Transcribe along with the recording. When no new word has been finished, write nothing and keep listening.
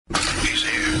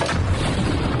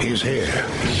He's here.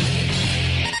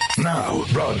 Now,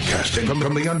 broadcasting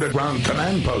from the underground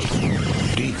command post,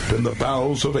 deep in the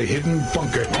bowels of a hidden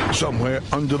bunker, somewhere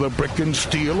under the brick and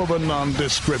steel of a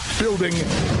nondescript building,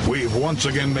 we've once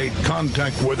again made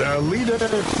contact with our leader,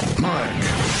 Mark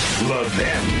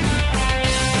Levin.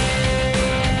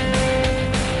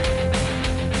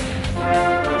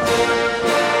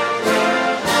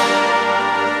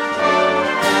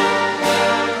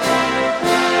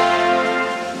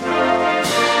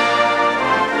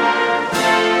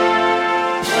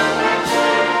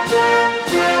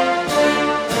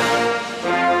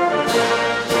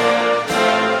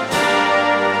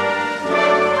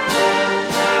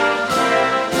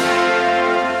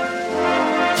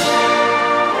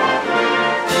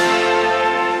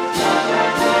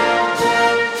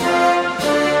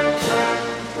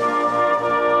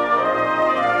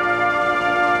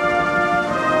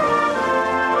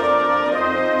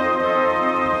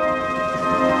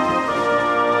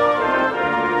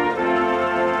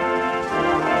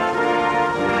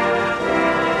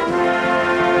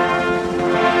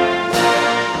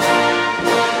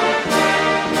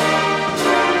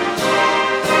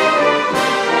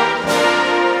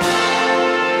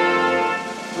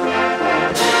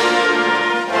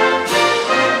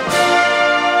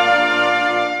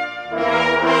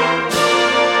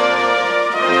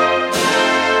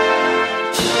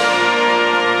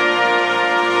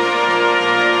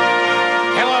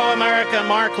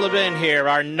 Levin here.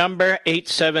 Our number,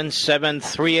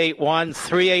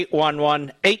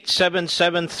 877-381-3811,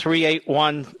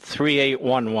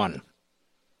 877-381-3811.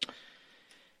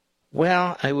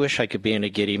 Well, I wish I could be in a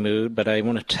giddy mood, but I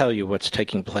want to tell you what's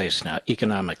taking place now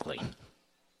economically.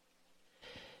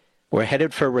 We're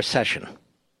headed for a recession.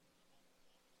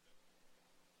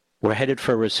 We're headed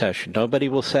for a recession. Nobody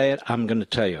will say it. I'm going to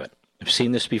tell you it. I've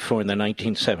seen this before in the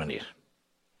 1970s.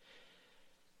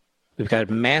 We've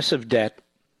got massive debt.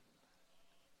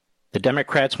 The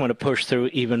Democrats want to push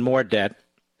through even more debt,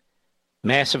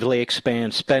 massively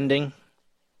expand spending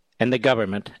and the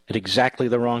government at exactly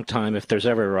the wrong time, if there's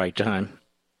ever a right time.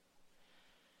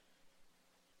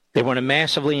 They want to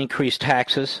massively increase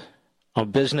taxes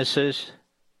on businesses.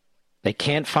 They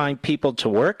can't find people to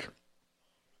work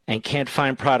and can't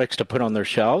find products to put on their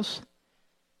shelves.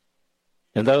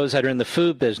 And those that are in the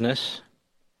food business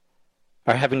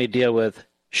are having to deal with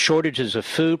shortages of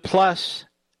food plus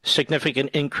significant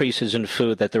increases in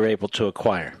food that they're able to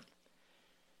acquire.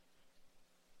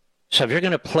 So if you're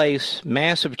going to place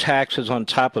massive taxes on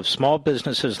top of small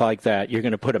businesses like that, you're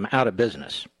going to put them out of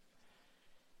business.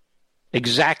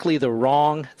 Exactly the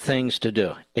wrong things to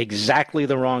do. Exactly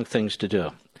the wrong things to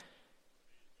do.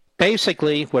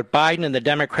 Basically, what Biden and the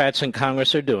Democrats in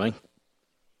Congress are doing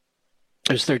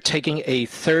is they're taking a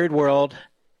third world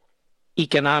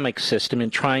economic system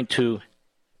and trying to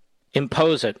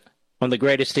impose it on the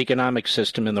greatest economic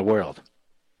system in the world.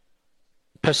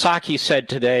 Psaki said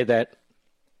today that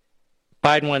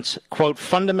Biden wants, quote,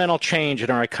 fundamental change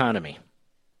in our economy.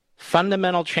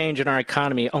 Fundamental change in our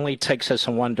economy only takes us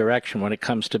in one direction when it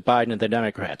comes to Biden and the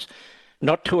Democrats.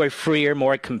 Not to a freer,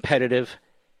 more competitive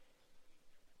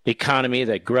economy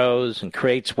that grows and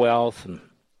creates wealth and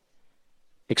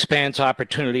expands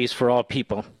opportunities for all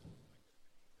people.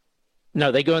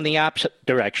 No, they go in the opposite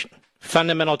direction.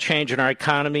 Fundamental change in our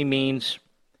economy means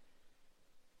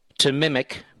to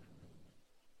mimic,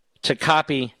 to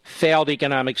copy failed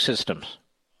economic systems.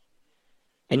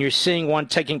 And you're seeing one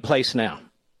taking place now.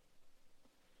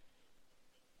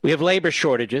 We have labor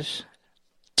shortages.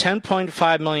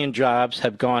 10.5 million jobs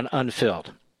have gone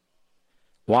unfilled.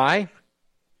 Why?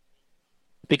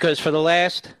 Because for the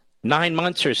last 9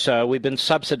 months or so, we've been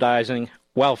subsidizing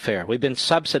welfare. We've been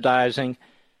subsidizing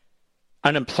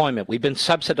unemployment. We've been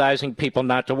subsidizing people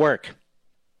not to work.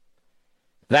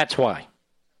 That's why.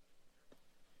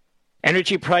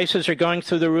 Energy prices are going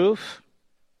through the roof.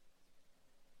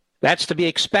 That's to be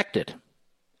expected.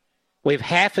 We have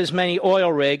half as many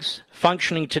oil rigs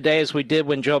functioning today as we did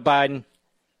when Joe Biden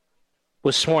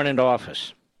was sworn into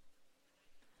office.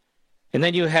 And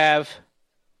then you have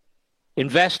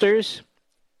investors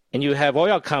and you have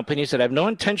oil companies that have no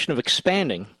intention of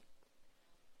expanding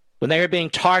when they are being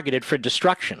targeted for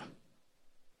destruction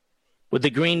with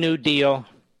the Green New Deal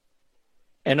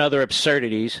and other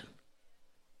absurdities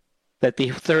that the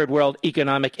third world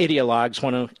economic ideologues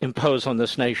want to impose on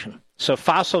this nation. So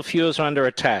fossil fuels are under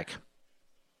attack.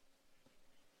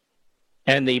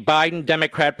 And the Biden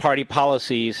Democrat Party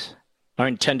policies are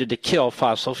intended to kill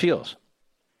fossil fuels.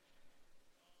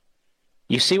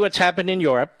 You see what's happened in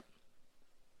Europe.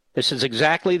 This is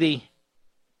exactly the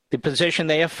position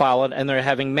they have followed, and they're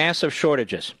having massive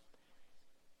shortages.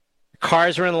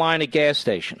 Cars are in line at gas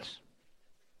stations.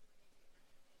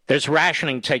 There's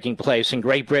rationing taking place in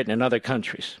Great Britain and other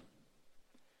countries.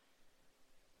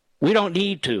 We don't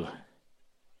need to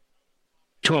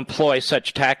employ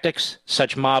such tactics,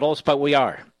 such models, but we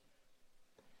are.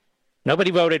 Nobody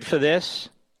voted for this,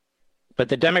 but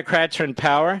the Democrats are in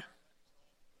power.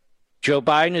 Joe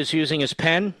Biden is using his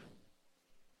pen,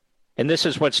 and this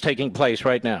is what's taking place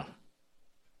right now.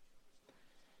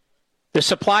 The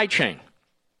supply chain.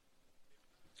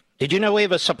 Did you know we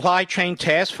have a supply chain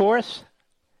task force?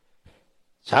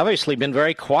 It's obviously been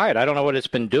very quiet. I don't know what it's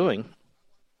been doing,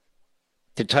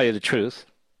 to tell you the truth.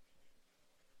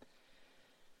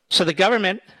 So the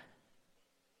government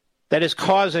that is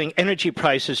causing energy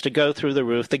prices to go through the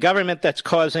roof, the government that's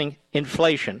causing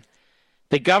inflation,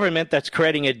 the government that's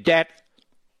creating a debt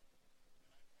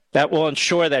that will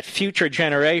ensure that future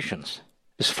generations,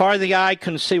 as far as the eye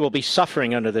can see, will be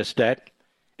suffering under this debt,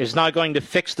 is not going to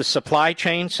fix the supply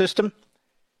chain system.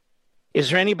 Is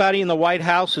there anybody in the White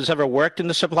House who's ever worked in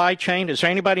the supply chain? Is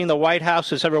there anybody in the White House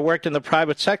who's ever worked in the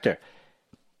private sector?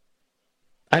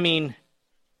 I mean,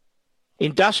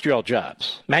 industrial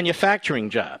jobs,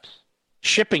 manufacturing jobs,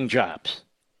 shipping jobs.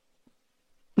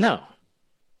 No,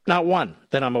 not one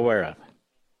that I'm aware of.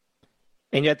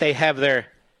 And yet they have their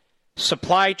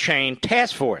supply chain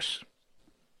task force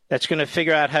that's going to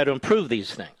figure out how to improve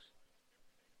these things.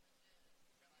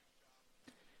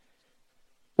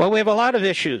 Well, we have a lot of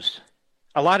issues,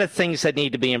 a lot of things that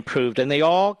need to be improved, and they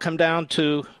all come down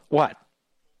to what?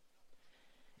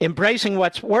 Embracing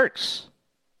what works.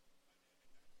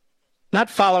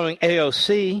 Not following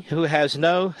AOC, who has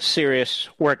no serious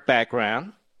work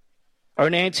background, or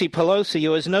Nancy Pelosi,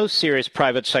 who has no serious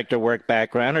private sector work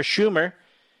background, or Schumer,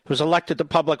 who's elected to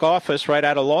public office right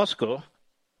out of law school.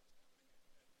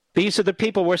 These are the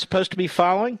people we're supposed to be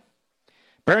following.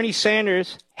 Bernie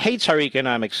Sanders hates our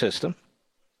economic system.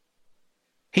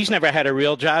 He's never had a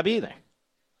real job either.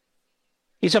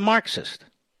 He's a Marxist.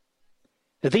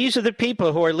 These are the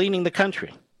people who are leading the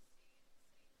country.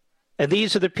 And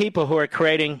these are the people who are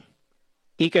creating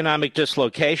economic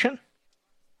dislocation.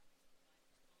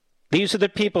 These are the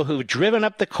people who've driven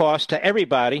up the cost to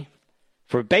everybody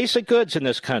for basic goods in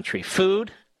this country,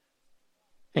 food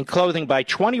and clothing, by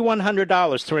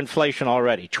 $2,100 through inflation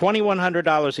already,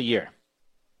 $2,100 a year.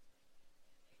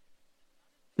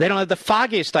 They don't have the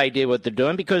foggiest idea what they're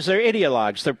doing because they're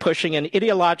ideologues. They're pushing an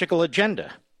ideological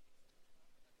agenda.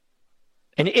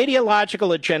 An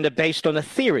ideological agenda based on a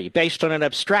theory, based on an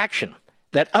abstraction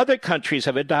that other countries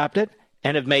have adopted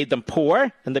and have made them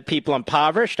poor and the people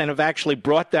impoverished and have actually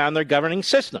brought down their governing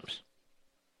systems.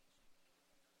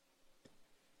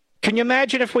 Can you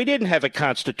imagine if we didn't have a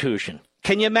constitution?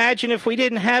 Can you imagine if we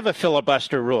didn't have a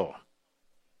filibuster rule?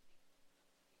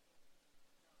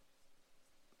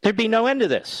 There'd be no end to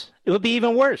this. It would be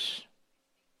even worse,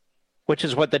 which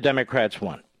is what the Democrats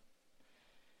want.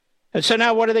 And so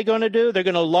now what are they going to do? They're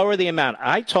going to lower the amount.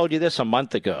 I told you this a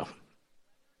month ago.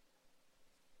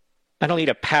 I don't need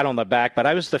a pat on the back, but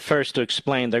I was the first to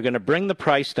explain they're going to bring the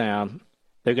price down.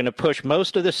 They're going to push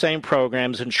most of the same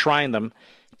programs, enshrine them,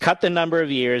 cut the number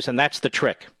of years, and that's the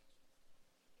trick.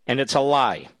 And it's a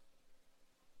lie.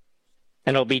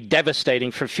 And it'll be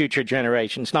devastating for future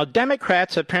generations. Now,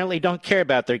 Democrats apparently don't care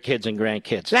about their kids and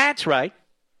grandkids. That's right.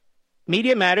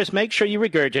 Media Matters, make sure you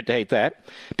regurgitate that.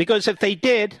 Because if they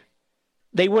did,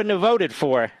 they wouldn't have voted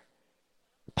for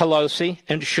Pelosi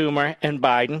and Schumer and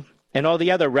Biden and all the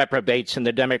other reprobates in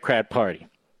the Democrat Party.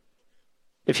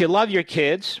 If you love your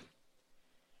kids,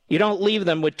 you don't leave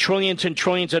them with trillions and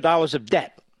trillions of dollars of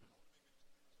debt.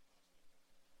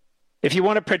 If you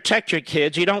want to protect your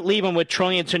kids, you don't leave them with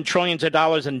trillions and trillions of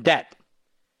dollars in debt.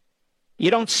 You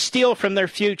don't steal from their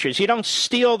futures. You don't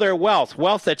steal their wealth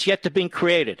that's yet to be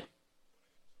created.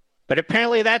 But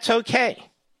apparently that's okay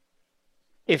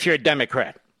if you're a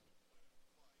Democrat.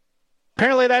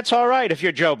 Apparently that's all right if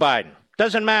you're Joe Biden.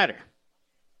 Doesn't matter.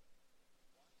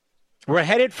 We're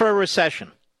headed for a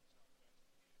recession.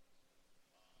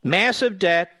 Massive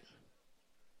debt,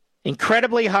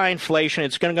 incredibly high inflation.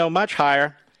 It's going to go much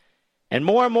higher. And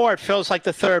more, it feels like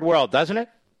the third world, doesn't it?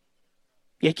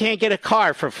 You can't get a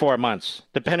car for 4 months,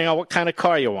 depending on what kind of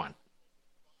car you want.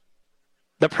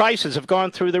 The prices have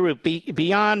gone through the roof,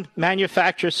 beyond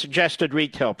manufacturer's suggested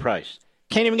retail price.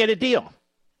 Can't even get a deal.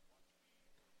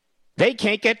 They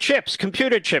can't get chips,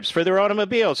 computer chips, for their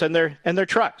automobiles and their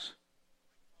trucks.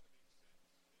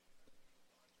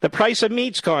 The price of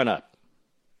meat's gone up.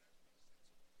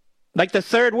 Like the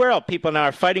third world, people now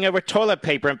are fighting over toilet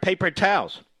paper and paper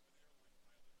towels.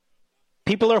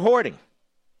 People are hoarding.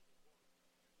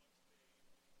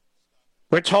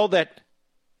 We're told that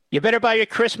you better buy your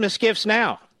Christmas gifts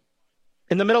now.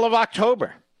 in the middle of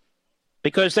October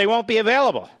because they won't be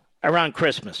available around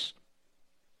Christmas.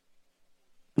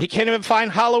 You can't even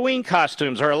find Halloween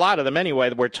costumes, or a lot of them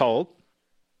anyway, we're told.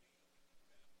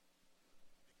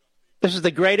 This is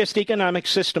the greatest economic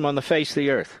system on the face of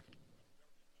the earth.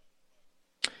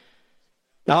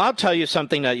 Now, I'll tell you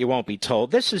something that you won't be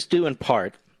told. This is due in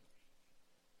part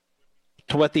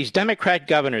to what these Democrat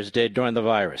governors did during the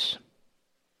virus,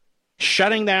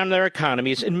 shutting down their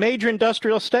economies in major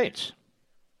industrial states.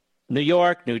 New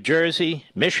York, New Jersey,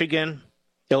 Michigan,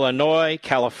 Illinois,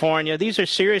 California. These are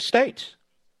serious states.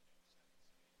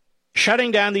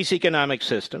 Shutting down these economic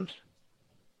systems.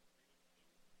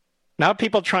 Now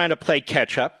people trying to play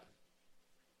catch up.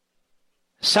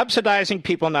 Subsidizing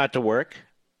people not to work.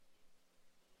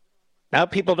 Now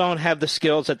people don't have the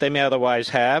skills that they may otherwise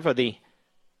have, or the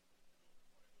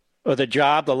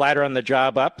job, the ladder on the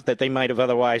job up that they might have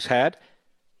otherwise had.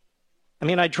 I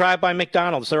mean, I drive by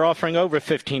McDonald's. They're offering over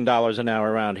 $15 an hour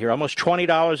around here, almost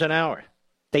 $20 an hour.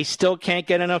 They still can't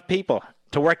get enough people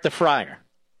to work the fryer.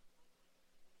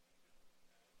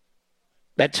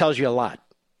 That tells you a lot.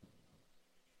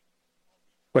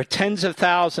 We're tens of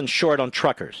thousands short on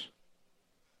truckers.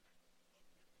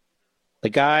 The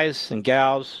guys and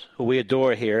gals who we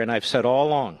adore here, and I've said all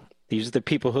along, these are the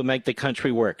people who make the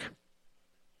country work.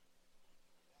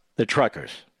 The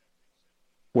truckers.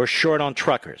 We're short on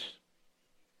truckers.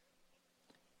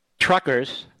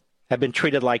 Truckers have been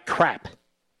treated like crap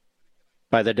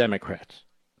by the Democrats.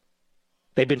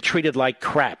 They've been treated like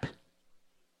crap.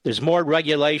 There's more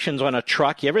regulations on a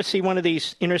truck. You ever see one of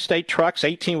these interstate trucks,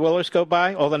 18-wheelers go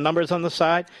by, all the numbers on the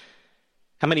side?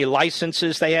 How many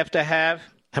licenses they have to have?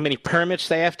 How many permits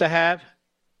they have to have?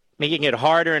 Making it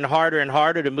harder and harder and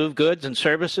harder to move goods and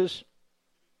services?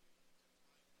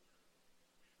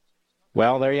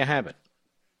 Well, there you have it.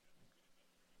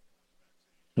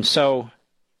 And so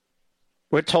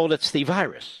we're told it's the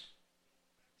virus.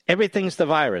 Everything's the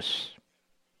virus.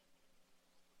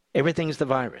 Everything's the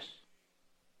virus.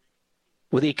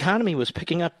 Well, the economy was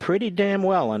picking up pretty damn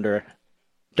well under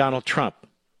Donald Trump.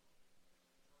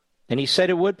 And he said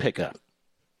it would pick up.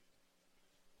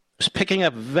 It was picking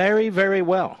up very, very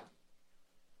well.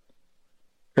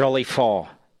 Early fall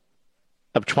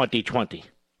of 2020.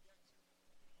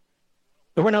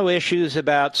 There were no issues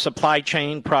about supply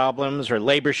chain problems or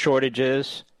labor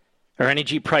shortages or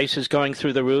energy prices going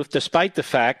through the roof, despite the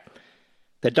fact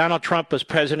that Donald Trump was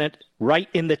president right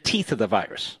in the teeth of the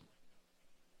virus,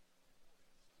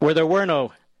 where there were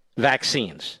no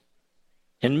vaccines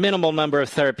and minimal number of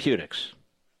therapeutics.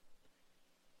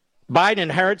 Biden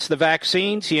inherits the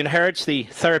vaccines. He inherits the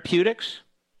therapeutics.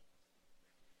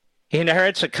 He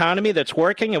inherits an economy that's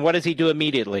working. And what does he do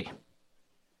immediately?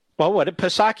 Well, what did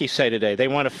Psaki say today? They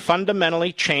want to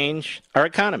fundamentally change our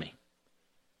economy.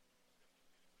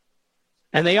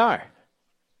 And they are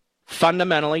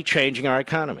fundamentally changing our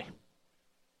economy.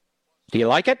 Do you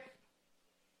like it?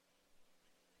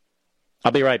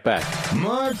 I'll be right back.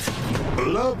 Mark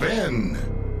Levin.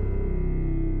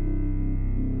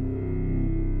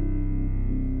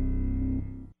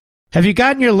 Have you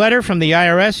gotten your letter from the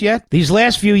IRS yet? These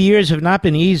last few years have not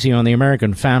been easy on the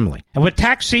American family. And with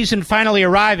tax season finally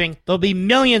arriving, there'll be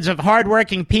millions of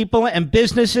hardworking people and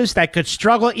businesses that could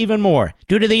struggle even more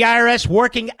due to the IRS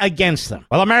working against them.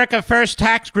 Well, America First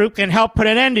Tax Group can help put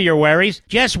an end to your worries.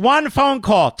 Just one phone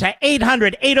call to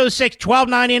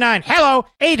 800-806-1299. Hello,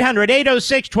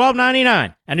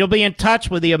 800-806-1299. And you'll be in touch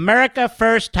with the America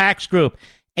First Tax Group,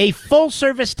 a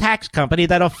full-service tax company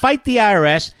that'll fight the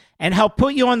IRS and help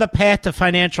put you on the path to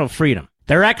financial freedom.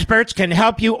 Their experts can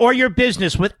help you or your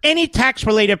business with any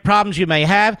tax-related problems you may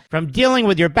have, from dealing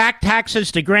with your back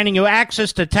taxes to granting you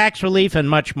access to tax relief and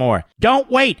much more.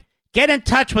 Don't wait. Get in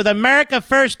touch with America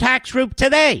First Tax Group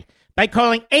today by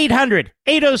calling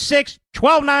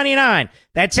 800-806-1299.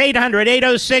 That's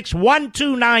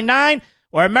 800-806-1299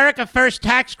 or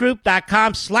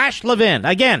AmericaFirstTaxGroup.com/Levin.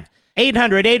 Again,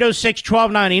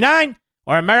 800-806-1299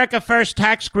 or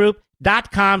AmericaFirstTaxGroup.com/LEVIN.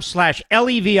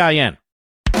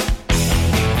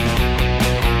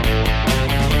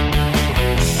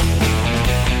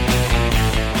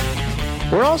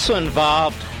 We're also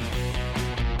involved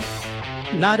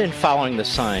not in following the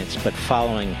science, but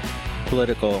following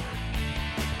political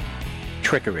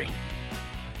trickery.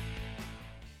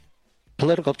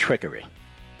 Political trickery.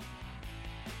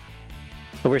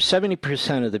 Over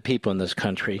 70% of the people in this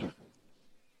country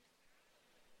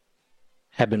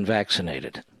have been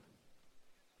vaccinated.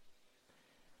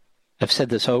 I've said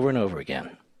this over and over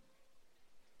again.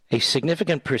 A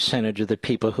significant percentage of the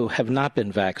people who have not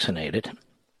been vaccinated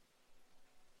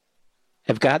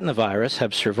have gotten the virus,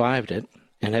 have survived it,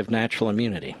 and have natural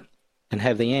immunity. and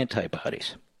have the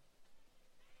antibodies.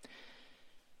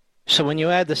 So when you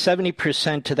add the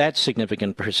 70% to that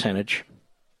significant percentage,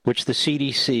 which the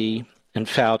CDC and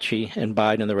Fauci and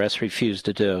Biden and the rest refuse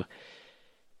to do,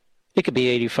 it could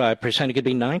be 85%, it could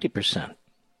be 90%.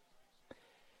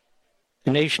 A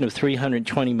nation of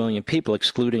 320 million people,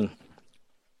 excluding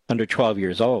under 12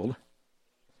 years old,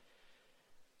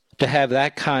 to have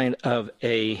that kind of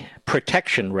a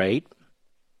protection rate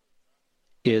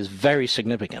is very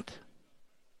significant.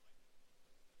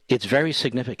 It's very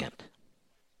significant.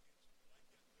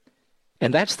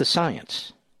 And that's the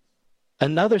science.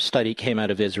 Another study came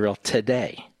out of Israel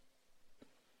today,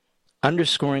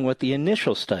 underscoring what the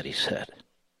initial study said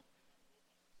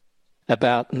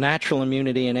about natural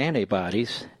immunity and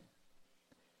antibodies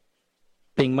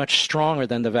being much stronger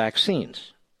than the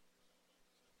vaccines.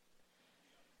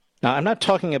 Now, I'm not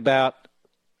talking about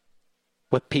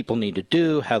what people need to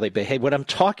do, how they behave. What I'm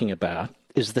talking about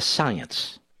is the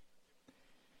science.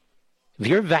 If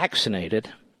you're vaccinated,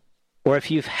 or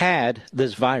if you've had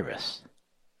this virus,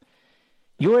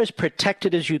 you're as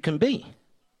protected as you can be.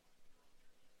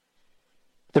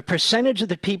 The percentage of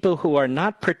the people who are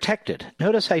not protected,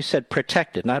 notice I said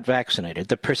protected, not vaccinated,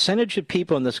 the percentage of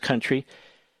people in this country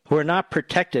who are not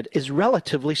protected is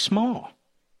relatively small.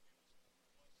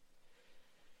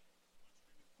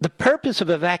 The purpose of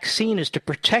a vaccine is to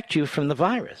protect you from the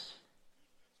virus.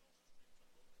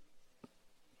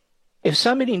 If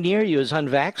somebody near you is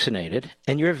unvaccinated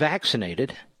and you're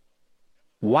vaccinated,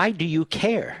 why do you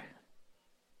care?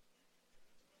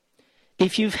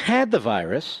 If you've had the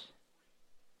virus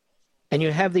and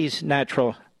you have these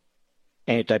natural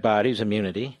antibodies,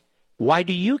 immunity, why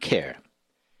do you care?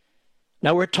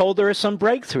 Now we're told there are some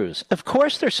breakthroughs. Of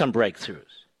course there's some breakthroughs.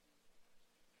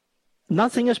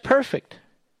 Nothing is perfect.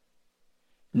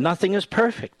 Nothing is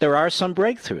perfect. There are some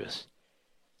breakthroughs.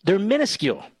 They're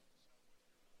minuscule.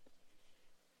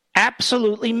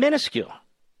 Absolutely minuscule.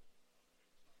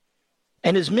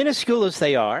 And as minuscule as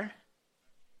they are,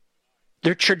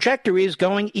 their trajectory is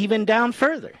going even down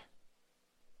further.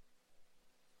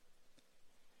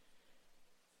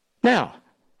 Now,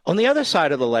 on the other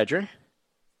side of the ledger,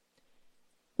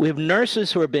 we have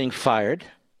nurses who are being fired.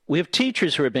 We have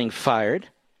teachers who are being fired.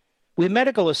 We have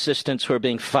medical assistants who are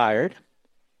being fired.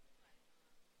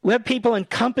 We have people in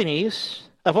companies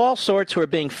of all sorts who are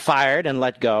being fired and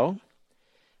let go.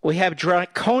 We have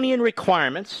draconian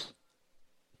requirements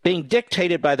being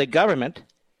dictated by the government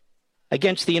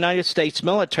against the United States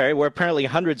military, where apparently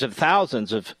hundreds of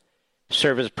thousands of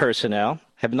service personnel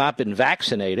have not been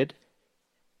vaccinated.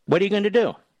 What are you going to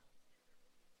do?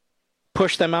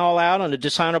 Push them all out on a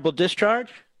dishonorable discharge?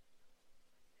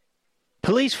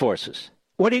 Police forces,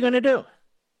 what are you going to do?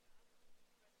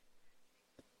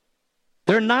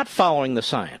 They're not following the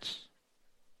science.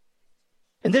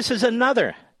 And this is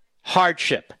another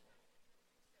hardship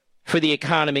for the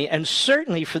economy and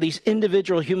certainly for these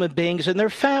individual human beings and their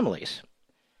families.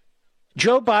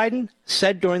 Joe Biden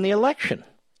said during the election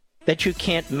that you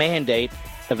can't mandate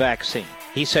a vaccine.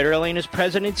 He said early in his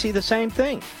presidency the same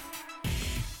thing.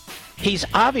 He's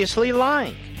obviously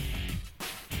lying.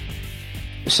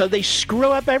 So they screw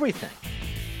up everything.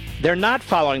 They're not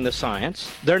following the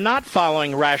science. They're not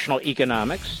following rational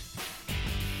economics.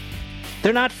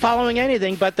 They're not following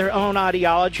anything but their own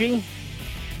ideology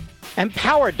and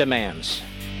power demands.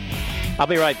 I'll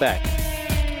be right back.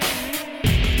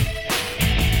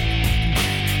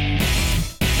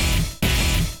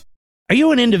 Are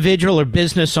you an individual or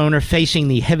business owner facing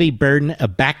the heavy burden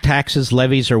of back taxes,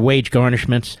 levies, or wage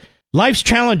garnishments? Life's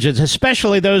challenges,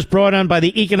 especially those brought on by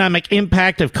the economic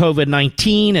impact of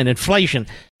COVID-19 and inflation,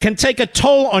 can take a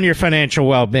toll on your financial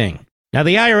well-being. Now,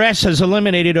 the IRS has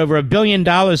eliminated over $1 billion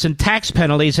in tax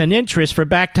penalties and interest for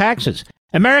back taxes.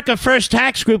 America First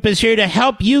Tax Group is here to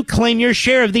help you claim your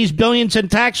share of these billions in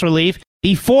tax relief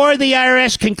before the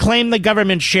IRS can claim the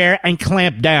government share and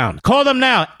clamp down. Call them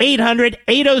now,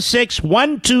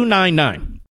 800-806-1299.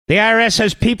 The IRS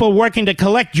has people working to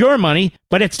collect your money,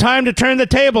 but it's time to turn the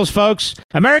tables, folks.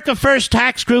 America First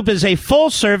Tax Group is a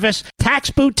full-service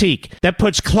tax boutique that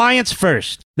puts clients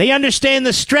first. They understand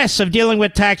the stress of dealing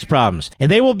with tax problems, and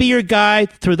they will be your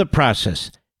guide through the process.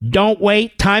 Don't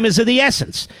wait. Time is of the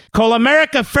essence. Call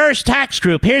America First Tax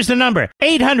Group. Here's the number,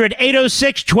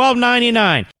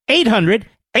 800-806-1299.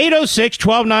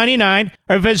 800-806-1299,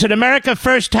 or visit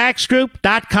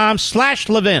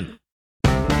AmericaFirstTaxGroup.com/Levin.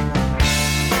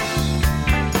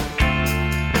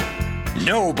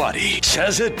 Nobody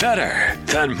says it better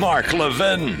than Mark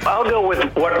Levin. I'll go with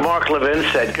what Mark Levin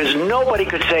said, because nobody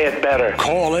could say it better.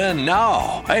 Call in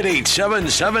now at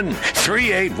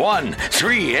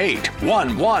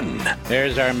 877-381-3811.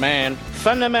 There's our man.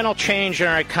 Fundamental change in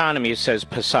our economy, says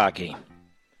Psaki.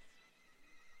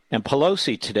 And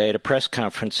Pelosi today at a press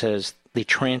conference says the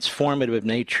transformative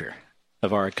nature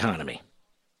of our economy.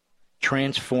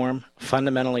 Transform,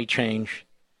 fundamentally change.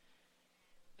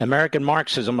 American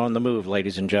Marxism on the move,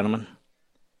 ladies and gentlemen.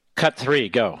 Cut 3,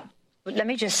 go. Let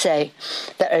me just say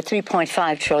that at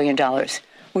 $3.5 trillion,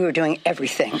 we were doing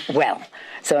everything well.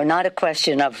 So not a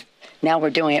question of now we're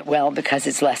doing it well because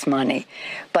it's less money.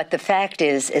 But the fact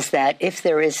is that if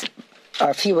there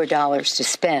are fewer dollars to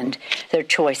spend, there are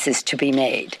choices to be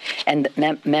made. And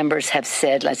members have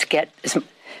said, let's get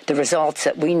the results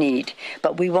that we need,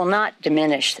 but we will not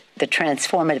diminish the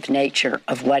transformative nature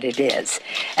of what it is.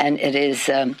 And it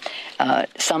is,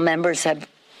 some members have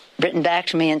written back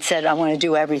to me and said, I want to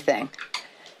do everything.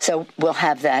 So we'll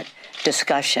have that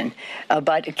discussion.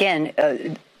 But again,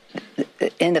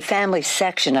 in the family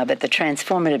section of it, the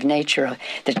transformative nature of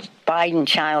the Biden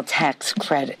child tax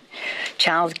credit,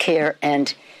 child care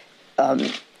and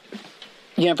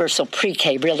universal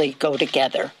pre-K really go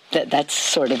together. That's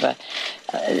sort of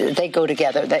they go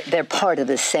together. They're part of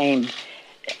the same,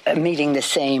 meeting the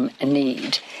same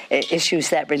need. Issues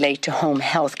that relate to home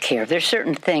health care. There's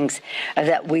certain things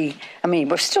that we're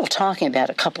still talking about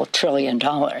a couple of $1 trillion,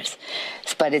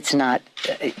 but it's not,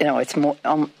 it's more,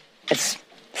 it's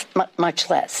much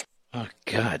less. Oh,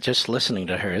 God, just listening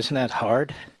to her, isn't that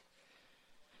hard?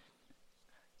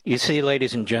 You see,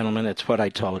 ladies and gentlemen, it's what I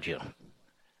told you.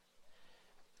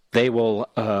 They will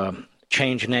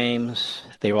change names.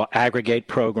 They will aggregate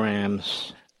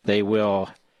programs. They will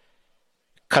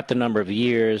cut the number of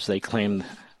years they claim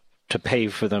to pay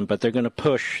for them, but they're going to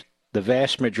push the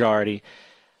vast majority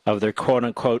of their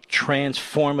quote-unquote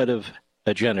transformative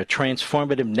agenda,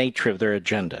 transformative nature of their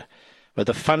agenda, or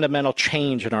the fundamental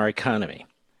change in our economy.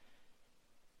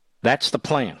 That's the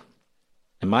plan.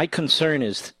 And my concern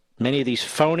is many of these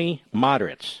phony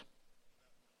moderates.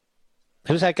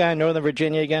 Who's that guy in Northern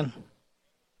Virginia again?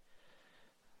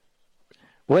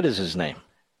 What is his name?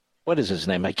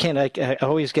 I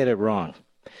always get it wrong.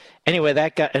 Anyway,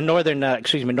 that guy in Northern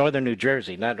New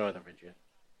Jersey, not Northern Virginia.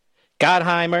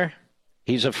 Gottheimer,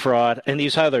 he's a fraud. And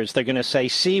these others, they're going to say,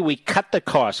 see, we cut the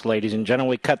cost, ladies and gentlemen,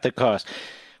 we cut the cost.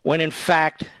 When in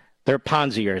fact, they're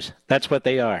Ponziers. That's what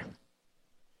they are.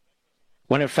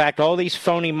 When in fact, all these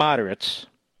phony moderates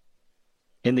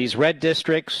in these red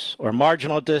districts or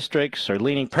marginal districts or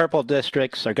leaning purple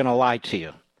districts are going to lie to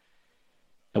you.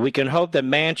 And we can hope that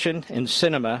Manchin and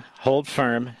Sinema hold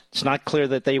firm. It's not clear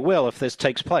that they will if this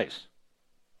takes place.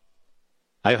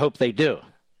 I hope they do.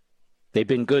 They've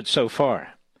been good so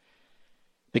far.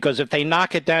 Because if they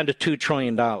knock it down to $2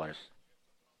 trillion,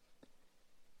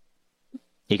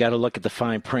 you got to look at the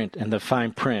fine print, and the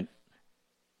fine print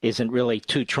isn't really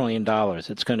 $2 trillion.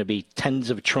 It's going to be tens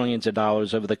of trillions of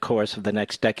dollars over the course of the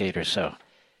next decade or so.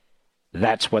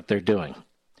 That's what they're doing.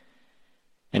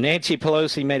 And Nancy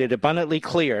Pelosi made it abundantly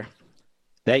clear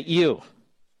that you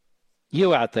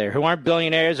out there who aren't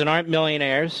billionaires and aren't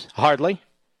millionaires, hardly,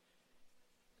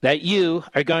 that you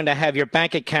are going to have your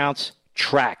bank accounts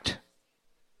tracked.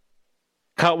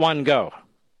 Cut 1, go.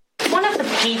 One of the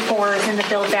pay-fors in the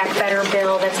Build Back Better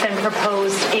bill that's been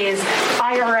proposed is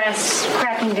IRS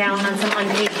cracking down on some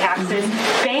unpaid taxes.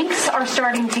 Banks are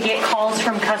starting to get calls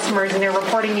from customers, and they're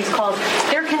reporting these calls.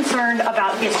 They're concerned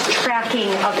about this tracking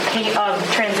of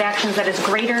transactions that is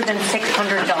greater than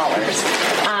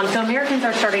 $600. So Americans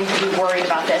are starting to be worried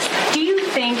about this. Do you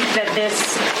think that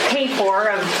this pay-for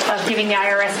of giving the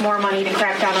IRS more money to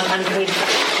crack down on unpaid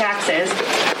taxes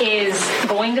is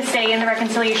going to stay in the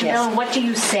reconciliation bill? And what do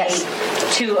you say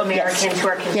to Americans who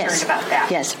are concerned about that?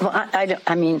 Yes. Well,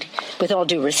 I mean, with all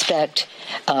due respect,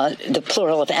 the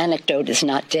plural of anecdote is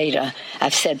not data.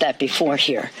 I've said that before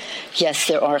here. Yes,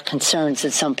 there are concerns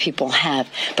that some people have,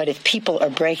 but if people are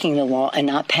breaking the law and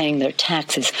not paying their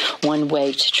taxes, one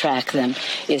way to track them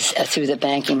is through the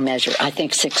banking measure. I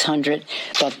think 600,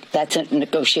 but that's a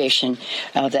negotiation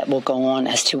that will go on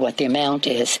as to what the amount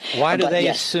is. Why do they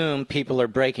assume people are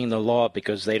breaking the law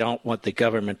because they don't want the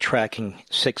government tracking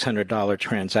 $600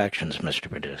 transactions, Mr.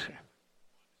 Producer?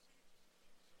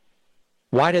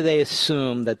 Why do they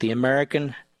assume that the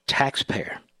American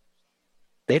taxpayer,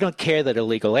 they don't care that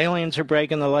illegal aliens are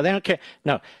breaking the law, they don't care,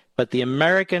 no, but the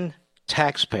American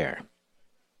taxpayer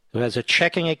who has a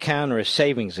checking account or a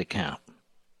savings account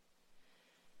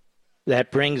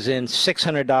that brings in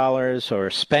 $600 or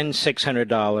spends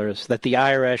 $600, that the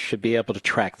IRS should be able to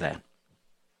track that?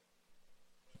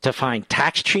 to find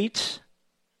tax cheats.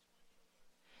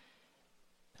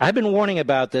 I've been warning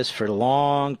about this for a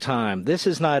long time. This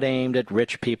is not aimed at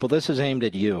rich people. This is aimed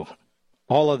at you.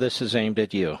 All of this is aimed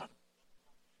at you.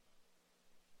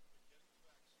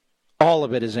 All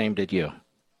of it is aimed at you.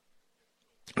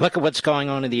 Look at what's going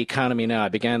on in the economy now. I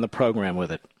began the program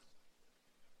with it.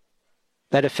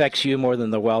 That affects you more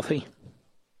than the wealthy.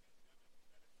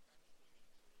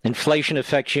 Inflation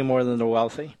affects you more than the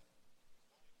wealthy.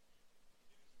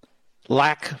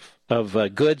 Lack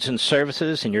of goods and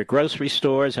services in your grocery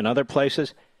stores and other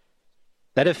places,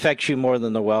 that affects you more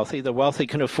than the wealthy. The wealthy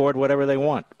can afford whatever they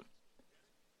want.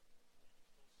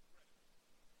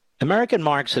 American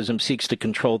Marxism seeks to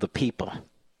control the people,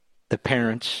 the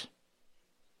parents,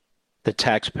 the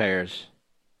taxpayers.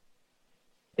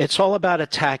 It's all about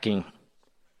attacking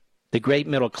the great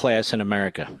middle class in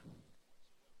America,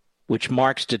 which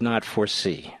Marx did not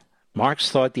foresee.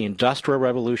 Marx thought the Industrial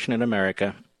Revolution in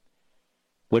America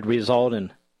would result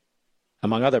in,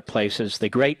 among other places, the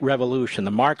Great Revolution,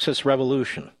 the Marxist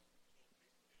Revolution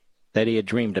that he had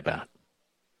dreamed about.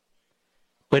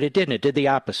 But it didn't. It did the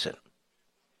opposite.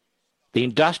 The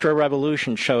Industrial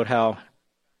Revolution showed how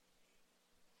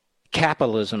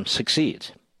capitalism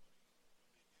succeeds.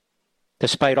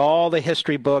 Despite all the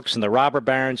history books and the robber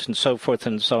barons and so forth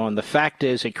and so on, the fact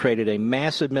is it created a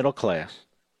massive middle class,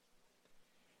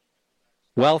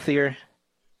 wealthier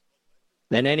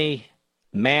than any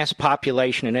mass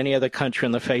population in any other country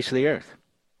on the face of the earth.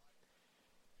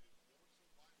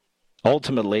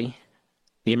 Ultimately,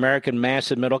 the American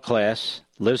massive middle class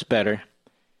lives better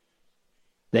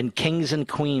than kings and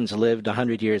queens lived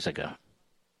 100 years ago.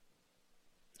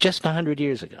 Just 100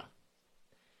 years ago.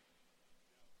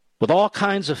 With all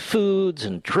kinds of foods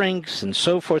and drinks and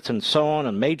so forth and so on,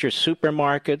 and major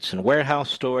supermarkets and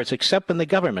warehouse stores, except when the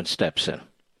government steps in.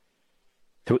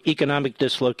 Through economic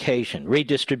dislocation,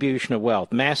 redistribution of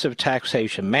wealth, massive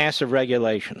taxation, massive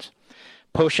regulations,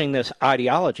 pushing this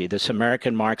ideology, this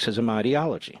American Marxism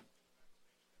ideology.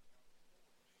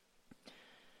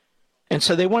 And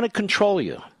so they want to control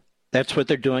you. That's what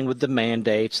they're doing with the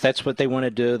mandates. That's what they want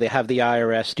to do. They have the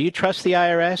IRS. Do you trust the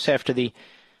IRS after the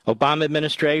Obama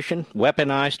administration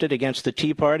weaponized it against the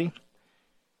Tea Party?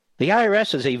 The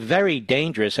IRS is a very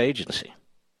dangerous agency.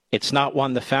 It's not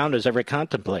one the founders ever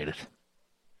contemplated.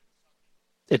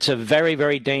 It's a very,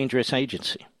 very dangerous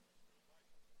agency.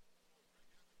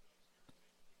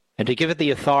 And to give it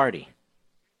the authority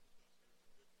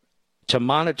to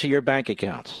monitor your bank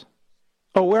accounts.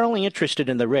 Oh, we're only interested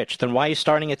in the rich. Then why are you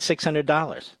starting at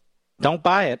 $600? Don't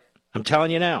buy it. I'm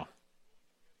telling you now.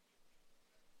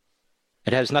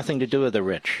 It has nothing to do with the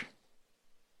rich.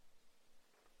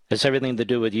 It has everything to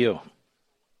do with you.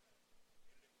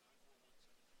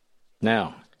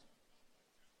 Now,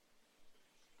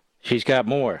 she's got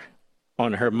more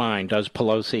on her mind, does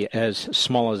Pelosi, as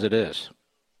small as it is.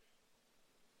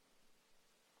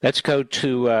 Let's go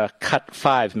to cut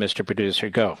 5, Mr. Producer.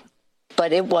 Go.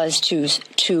 But it was the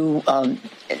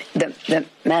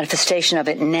manifestation of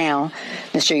it now,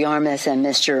 Mr. Yarmuth and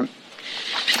Mr.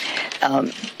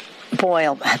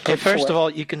 Boyle. First of all,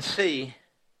 you can see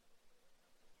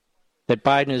that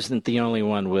Biden isn't the only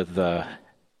one with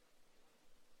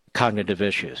cognitive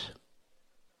issues.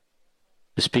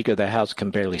 The Speaker of the House can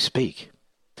barely speak,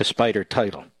 despite her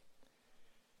title.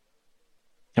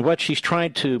 And what she's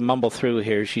trying to mumble through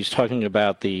here, she's talking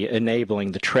about the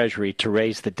enabling the Treasury to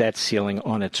raise the debt ceiling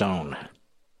on its own.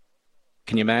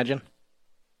 Can you imagine?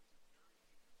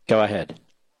 Go ahead.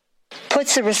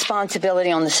 Puts the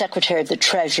responsibility on the Secretary of the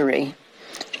Treasury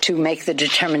to make the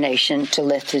determination to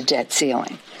lift the debt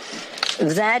ceiling.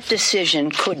 That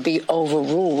decision could be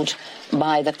overruled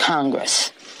by the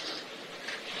Congress.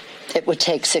 It would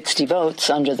take 60 votes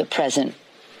under the present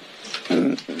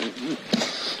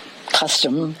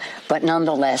custom, but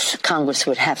nonetheless, Congress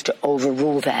would have to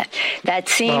overrule that. That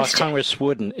seems Congress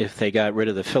wouldn't if they got rid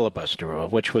of the filibuster rule,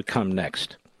 which would come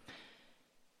next.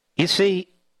 You see,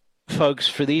 folks,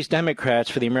 for these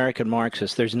Democrats, for the American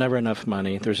Marxists, there's never enough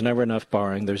money, there's never enough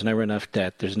borrowing, there's never enough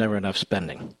debt, there's never enough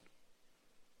spending.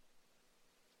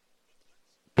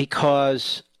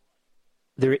 Because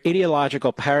their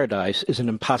ideological paradise is an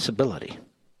impossibility.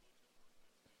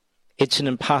 It's an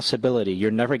impossibility. You're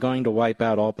never going to wipe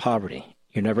out all poverty.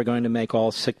 You're never going to make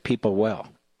all sick people well.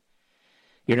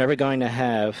 You're never going to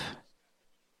have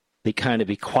the kind of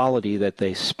equality that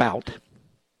they spout,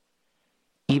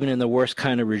 even in the worst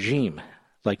kind of regime,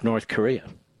 like North Korea.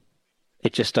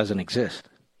 It just doesn't exist.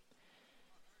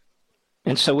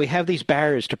 And so we have these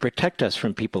barriers to protect us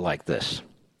from people like this,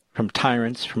 from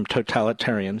tyrants, from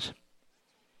totalitarians,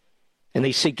 and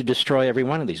they seek to destroy every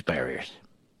one of these barriers.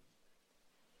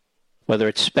 whether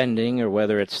it's spending or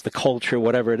whether it's the culture,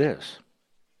 whatever it is.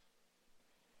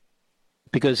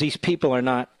 Because these people are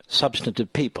not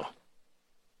substantive people.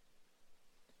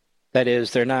 That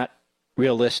is, they're not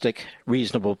realistic,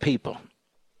 reasonable people.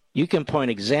 You can point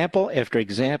example after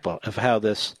example of how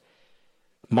this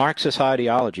Marxist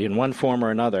ideology, in one form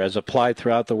or another, as applied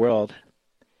throughout the world,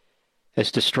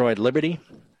 has destroyed liberty,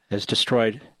 has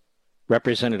destroyed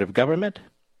representative government,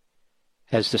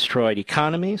 has destroyed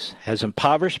economies, has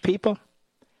impoverished people,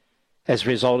 has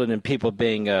resulted in people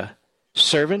being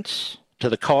servants to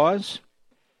the cause.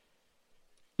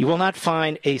 You will not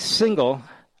find a single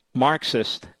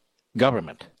Marxist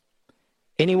government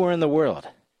anywhere in the world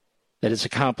that has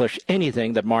accomplished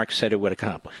anything that Marx said it would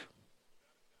accomplish.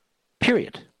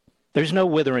 Period. There's no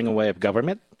withering away of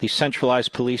government. The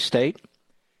centralized police state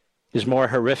is more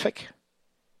horrific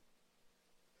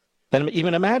than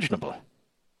even imaginable.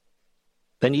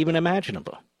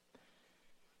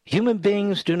 Human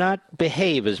beings do not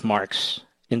behave as Marx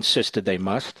insisted they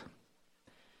must.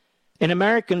 And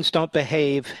Americans don't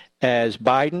behave as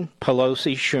Biden,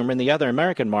 Pelosi, Schumer, and the other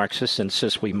American Marxists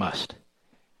insist we must.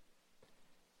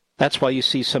 That's why you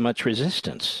see so much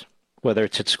resistance, whether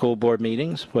it's at school board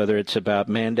meetings, whether it's about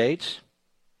mandates,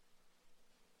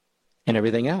 and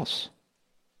everything else.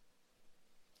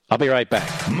 I'll be right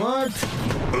back. Mark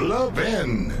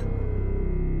Levin.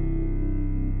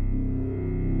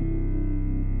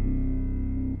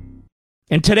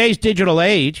 In today's digital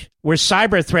age, where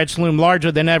cyber threats loom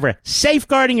larger than ever,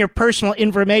 safeguarding your personal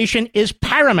information is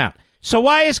paramount. So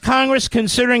why is Congress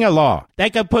considering a law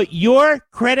that could put your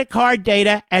credit card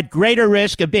data at greater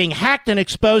risk of being hacked and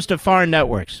exposed to foreign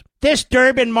networks? This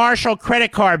Durbin-Marshall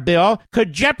credit card bill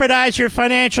could jeopardize your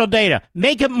financial data,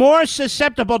 make it more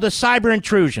susceptible to cyber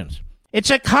intrusions. It's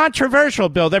a controversial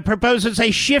bill that proposes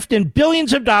a shift in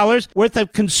billions of dollars worth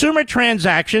of consumer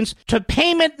transactions to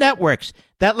payment networks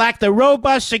that lack the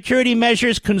robust security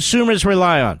measures consumers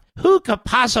rely on. Who could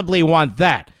possibly want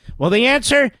that? Well, the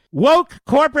answer? Woke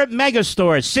corporate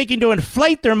megastores seeking to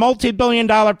inflate their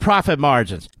multi-billion-dollar profit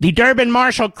margins. The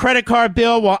Durbin-Marshall credit card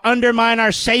bill will undermine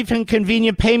our safe and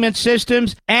convenient payment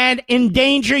systems and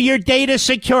endanger your data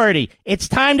security. It's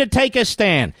time to take a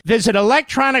stand. Visit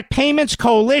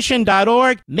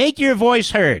electronicpaymentscoalition.org. Make your voice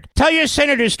heard. Tell your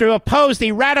senators to oppose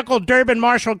the radical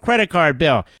Durbin-Marshall credit card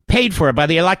bill, paid for by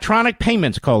the Electronic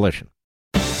Payments Coalition.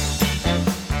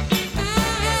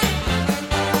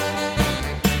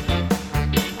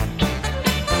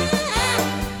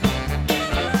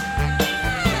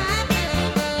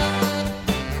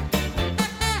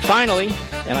 Finally,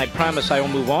 and I promise I will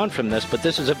move on from this, but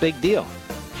this is a big deal.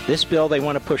 This bill they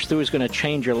want to push through is going to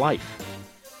change your life.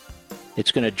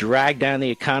 It's going to drag down the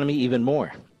economy even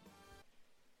more.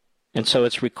 And so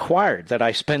it's required that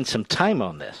I spend some time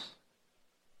on this.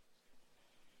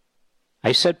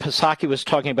 I said Psaki was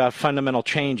talking about fundamental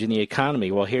change in the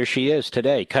economy. Well, here she is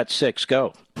today. Cut 6,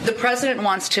 go. The president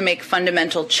wants to make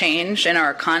fundamental change in our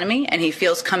economy, and he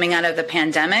feels coming out of the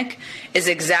pandemic is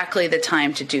exactly the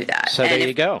time to do that. So there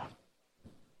you go.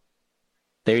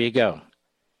 There you go.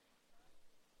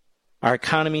 Our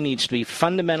economy needs to be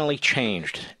fundamentally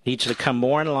changed. It needs to come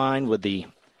more in line with the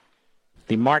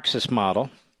Marxist model.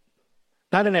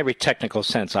 Not in every technical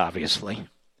sense, obviously.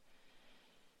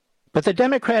 But the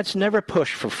Democrats never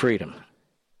push for freedom.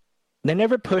 They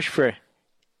never push for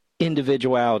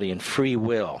individuality and free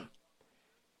will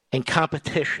and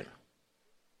competition.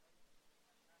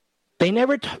 They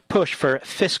never push for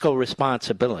fiscal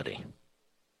responsibility.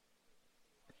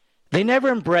 They never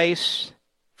embrace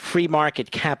free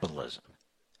market capitalism,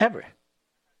 ever.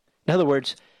 In other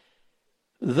words,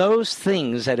 those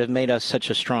things that have made us such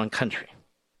a strong country.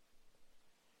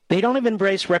 They don't even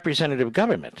embrace representative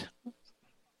government.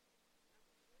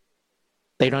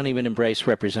 They don't even embrace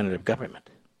representative government.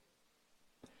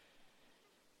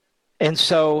 And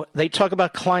so they talk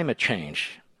about climate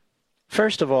change.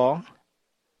 First of all,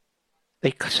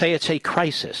 they say it's a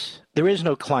crisis. There is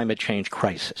no climate change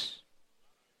crisis.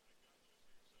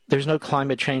 There's no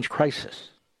climate change crisis.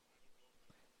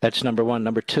 That's number one.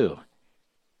 Number two,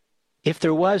 if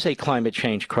there was a climate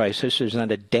change crisis, there's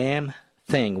not a damn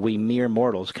thing we mere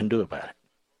mortals can do about it.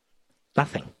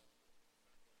 Nothing.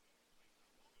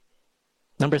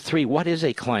 Number three, what is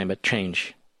a climate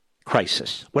change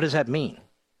crisis? What does that mean?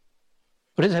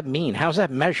 What does that mean? How's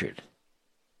that measured?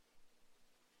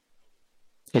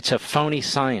 It's a phony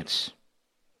science.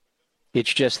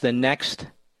 It's just the next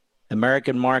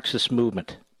American Marxist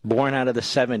movement, born out of the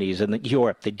 70s in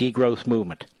Europe, the degrowth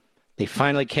movement. They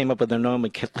finally came up with a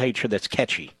nomenclature that's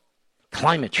catchy.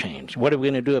 Climate change. What are we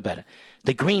going to do about it?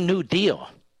 The Green New Deal.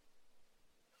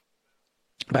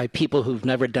 by people who've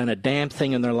never done a damn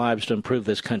thing in their lives to improve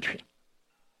this country.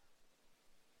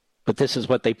 But this is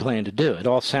what they plan to do. It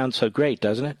all sounds so great,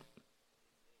 doesn't it?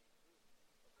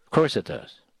 Of course it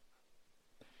does.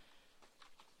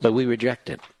 But we reject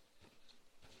it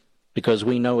because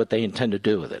we know what they intend to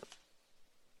do with it.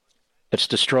 It's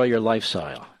destroy your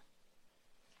lifestyle,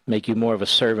 make you more of a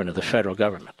servant of the federal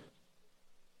government.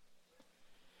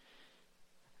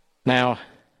 Now,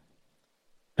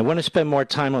 I want to spend more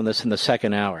time on this in the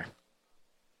second hour.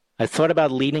 I thought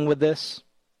about leading with this,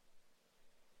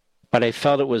 but I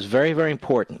felt it was very, very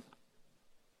important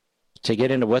to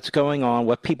get into what's going on,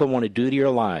 what people want to do to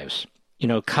your lives. You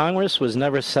know, Congress was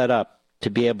never set up to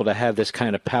be able to have this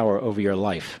kind of power over your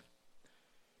life.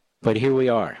 But here we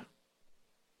are.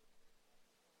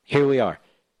 Here we are.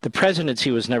 The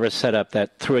presidency was never set up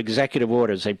that through executive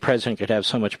orders a president could have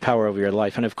so much power over your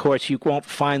life. And of course, you won't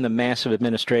find the massive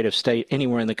administrative state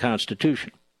anywhere in the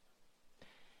Constitution.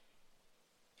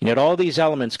 And yet all these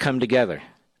elements come together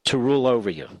to rule over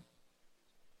you,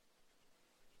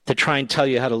 to try and tell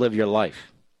you how to live your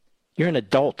life. You're an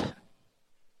adult.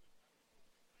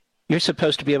 You're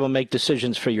supposed to be able to make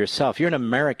decisions for yourself. You're an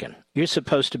American. You're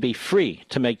supposed to be free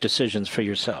to make decisions for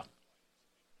yourself.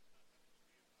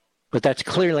 But that's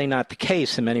clearly not the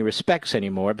case in many respects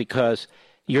anymore because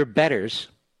your betters,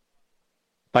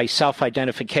 by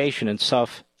self-identification and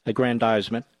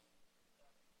self-aggrandizement,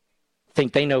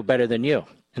 think they know better than you.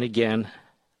 And again,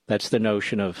 that's the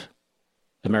notion of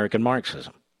American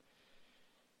Marxism.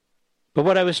 But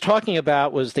what I was talking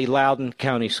about was the Loudoun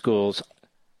County schools.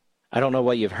 I don't know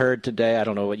what you've heard today. I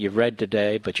don't know what you've read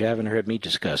today, but you haven't heard me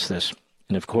discuss this.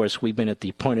 And of course, we've been at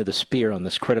the point of the spear on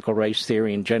this critical race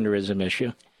theory and genderism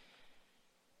issue.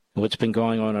 What's been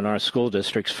going on in our school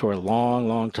districts for a long,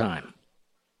 long time.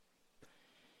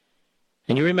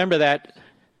 And you remember that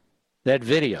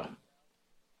video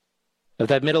of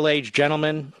that middle-aged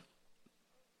gentleman?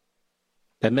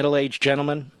 That middle-aged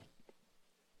gentleman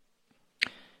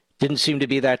didn't seem to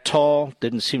be that tall,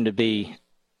 didn't seem to be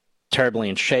terribly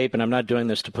in shape, and I'm not doing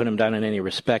this to put him down in any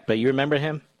respect, but you remember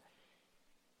him?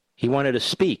 He wanted to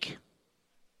speak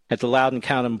at the Loudoun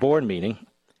County board meeting,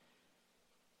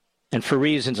 and for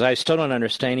reasons I still don't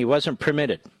understand, he wasn't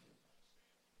permitted.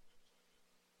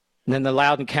 And then the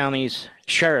Loudoun County's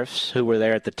sheriffs, who were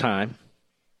there at the time,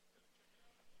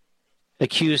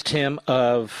 accused him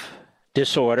of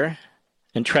disorder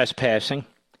and trespassing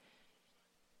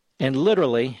and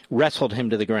literally wrestled him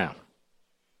to the ground.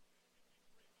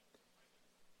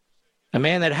 A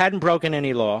man that hadn't broken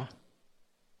any law,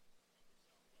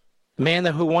 a man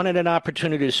who wanted an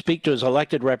opportunity to speak to his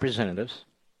elected representatives,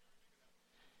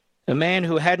 a man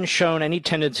who hadn't shown any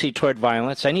tendency toward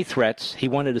violence, any threats. He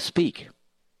wanted to speak.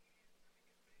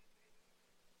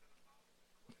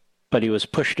 But he was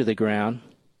pushed to the ground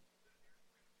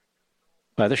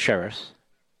by the sheriffs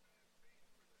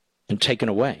and taken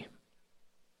away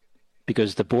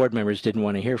because the board members didn't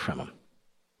want to hear from him.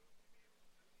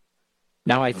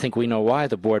 Now I think we know why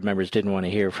the board members didn't want to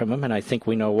hear from him, and I think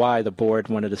we know why the board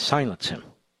wanted to silence him.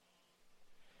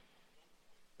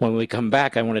 When we come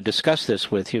back, I want to discuss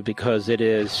this with you because it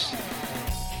is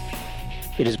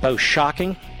both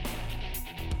shocking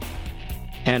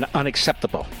and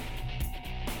unacceptable.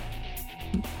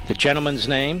 The gentleman's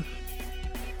name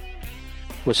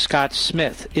was Scott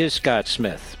Smith, is Scott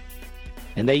Smith.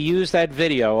 And they used that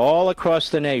video all across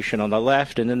the nation on the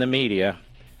left and in the media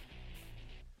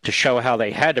to show how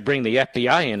they had to bring the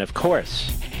FBI in, of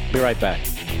course. Be right back.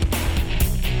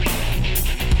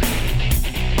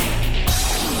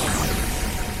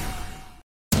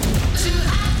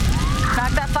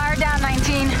 Knock that fire down,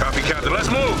 19. Copy, Captain. Let's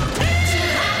move.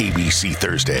 ABC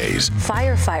Thursdays.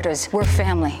 Firefighters, we're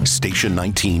family. Station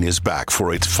 19 is back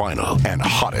for its final and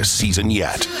hottest season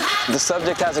yet. The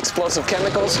subject has explosive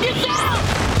chemicals. Get down!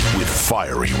 With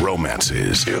fiery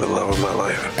romances. You're the love of my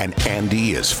life. And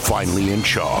Andy is finally in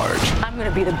charge. I'm going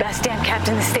to be the best damn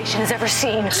captain the station has ever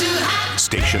seen.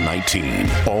 Station 19.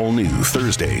 All new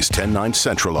Thursdays, 10, 9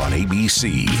 Central on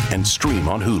ABC and stream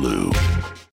on Hulu.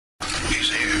 He's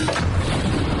here.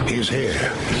 He's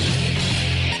here.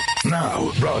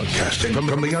 Now, broadcasting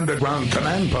from the underground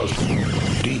command post,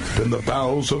 deep in the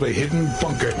bowels of a hidden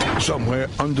bunker, somewhere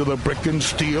under the brick and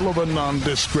steel of a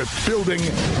nondescript building,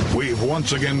 we've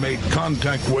once again made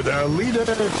contact with our leader,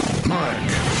 Mark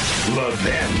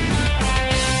Levin.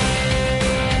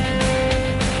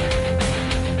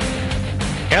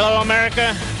 Hello,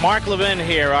 America. Mark Levin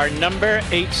here. Our number,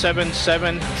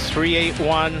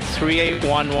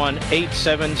 877-381-3811,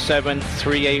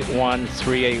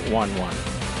 877-381-3811.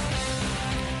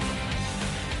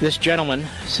 This gentleman,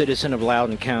 citizen of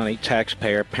Loudoun County,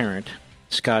 taxpayer, parent,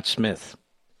 Scott Smith,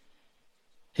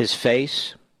 His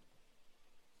face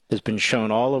has been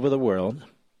shown all over the world.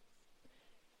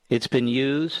 It's been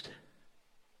used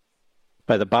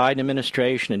by the Biden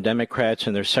administration and Democrats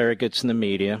and their surrogates in the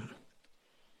media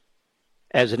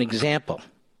as an example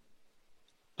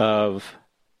of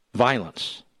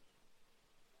violence,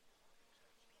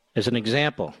 as an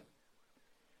example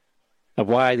of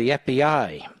why the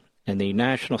FBI and the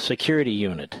National Security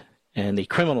Unit and the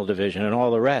Criminal Division and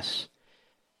all the rest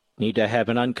need to have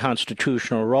an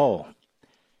unconstitutional role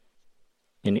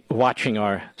in watching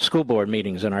our school board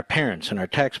meetings and our parents and our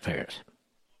taxpayers.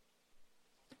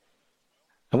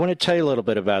 I want to tell you a little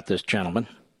bit about this gentleman.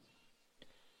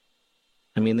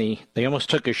 I mean, they almost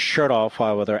took his shirt off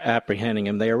while they were apprehending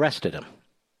him. They arrested him,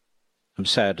 I'm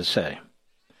sad to say.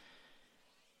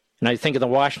 And I think in the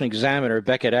Washington Examiner,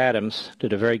 Beckett Adams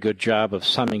did a very good job of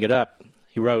summing it up.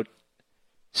 He wrote,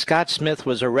 Scott Smith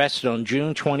was arrested on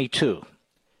June 22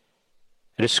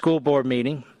 at a school board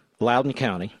meeting, Loudoun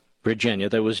County, Virginia,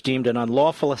 that was deemed an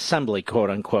unlawful assembly, quote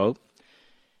unquote,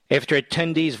 after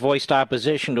attendees voiced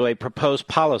opposition to a proposed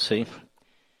policy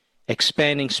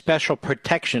expanding special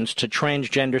protections to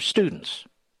transgender students.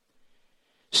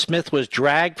 Smith was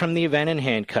dragged from the event in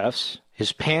handcuffs,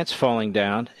 his pants falling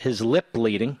down, his lip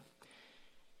bleeding.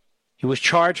 He was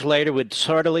charged later with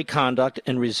disorderly conduct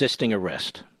and resisting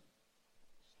arrest.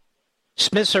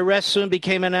 Smith's arrest soon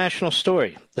became a national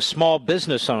story. The small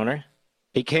business owner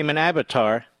became an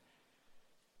avatar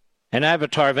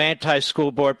of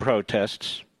anti-school board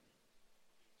protests,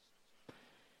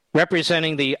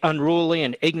 representing the unruly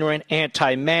and ignorant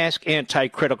anti-mask,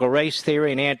 anti-critical race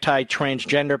theory, and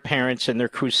anti-transgender parents in their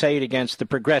crusade against the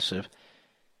progressive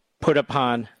put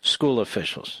upon school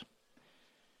officials.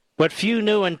 What few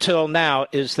knew until now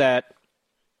is that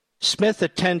Smith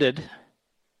attended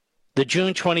the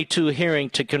June 22 hearing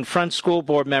to confront school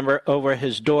board member over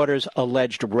his daughter's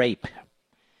alleged rape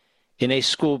in a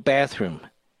school bathroom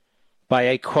by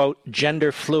a, quote,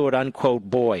 gender-fluid, unquote,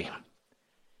 boy.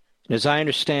 And as I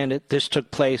understand it, this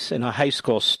took place in a high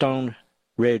school, Stone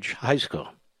Ridge High School,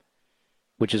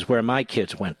 which is where my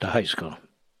kids went to high school.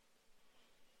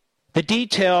 The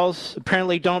details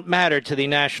apparently don't matter to the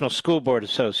National School Board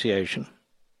Association.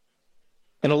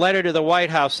 In a letter to the White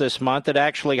House this month, it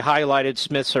actually highlighted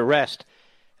Smith's arrest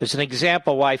as an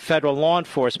example why federal law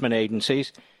enforcement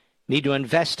agencies need to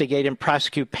investigate and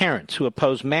prosecute parents who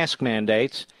oppose mask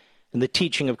mandates and the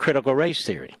teaching of critical race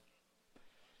theory.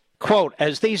 Quote,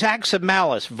 as these acts of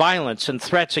malice, violence, and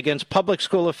threats against public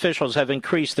school officials have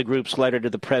increased, the group's letter to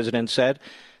the president said,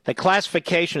 the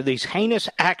classification of these heinous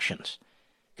actions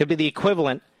could be the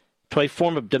equivalent to a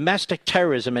form of domestic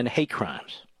terrorism and hate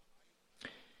crimes.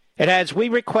 It adds, we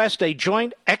request a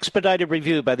joint expedited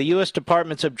review by the U.S.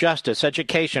 Departments of Justice,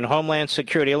 Education, Homeland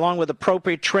Security, along with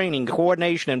appropriate training,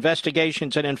 coordination,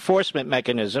 investigations, and enforcement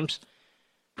mechanisms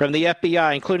from the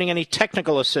FBI, including any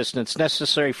technical assistance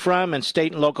necessary from and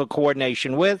state and local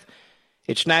coordination with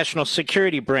its National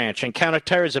Security Branch and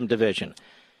Counterterrorism Division,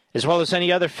 as well as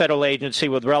any other federal agency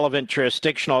with relevant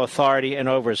jurisdictional authority and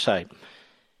oversight.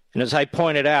 And as I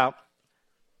pointed out,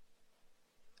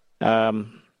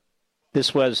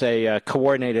 this was a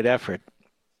coordinated effort,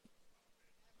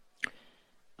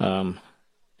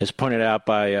 as pointed out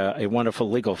by a wonderful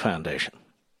legal foundation.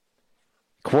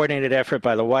 Coordinated effort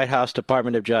by the White House,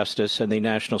 Department of Justice, and the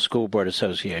National School Board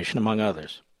Association, among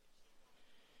others.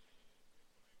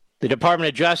 The Department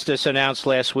of Justice announced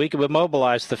last week it would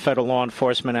mobilize the federal law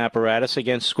enforcement apparatus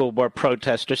against school board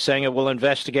protesters, saying it will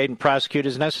investigate and prosecute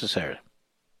as necessary.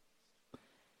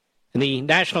 And the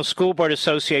National School Board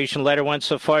Association letter went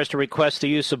so far as to request the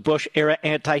use of Bush-era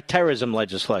anti-terrorism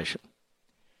legislation.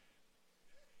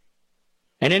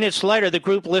 And in its letter, the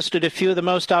group listed a few of the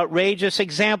most outrageous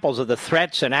examples of the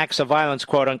threats and acts of violence,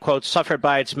 quote-unquote, suffered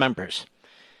by its members.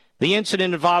 The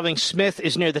incident involving Smith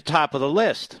is near the top of the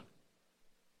list.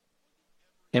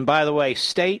 And by the way,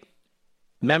 state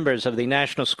members of the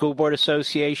National School Board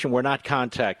Association were not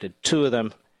contacted. Two of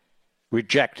them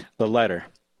reject the letter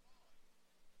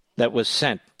that was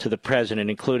sent to the president,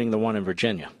 including the one in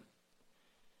Virginia.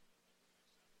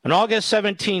 On August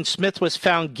 17, Smith was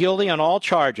found guilty on all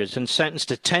charges and sentenced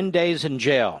to 10 days in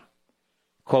jail.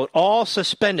 Quote, all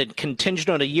suspended contingent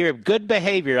on a year of good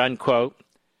behavior, unquote,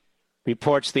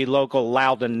 reports the local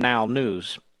Loudoun Now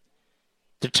News.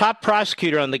 The top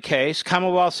prosecutor on the case,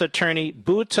 Commonwealth's attorney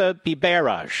Bhuta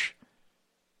Biberaj,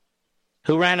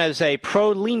 who ran as a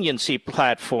pro-leniency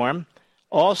platform,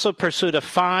 also pursued a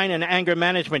fine and anger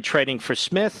management training for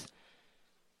Smith.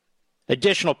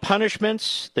 Additional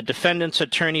punishments, the defendant's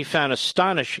attorney found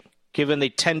astonishing, given the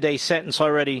 10-day sentence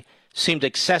already seemed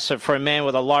excessive for a man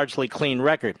with a largely clean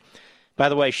record. By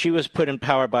the way, she was put in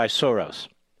power by Soros.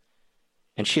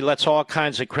 and she lets all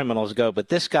kinds of criminals go. But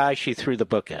this guy, she threw the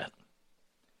book at.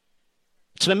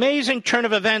 It's an amazing turn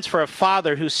of events for a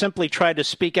father who simply tried to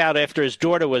speak out after his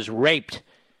daughter was raped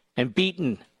and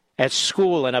beaten at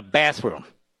school in a bathroom.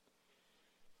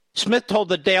 Smith told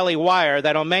the Daily Wire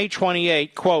that on May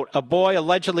 28, quote, a boy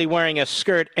allegedly wearing a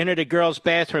skirt entered a girl's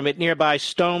bathroom at nearby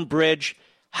Stonebridge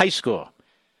High School,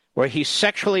 where he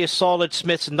sexually assaulted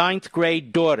Smith's 9th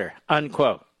grade daughter,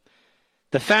 unquote.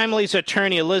 The family's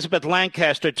attorney, Elizabeth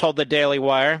Lancaster, told the Daily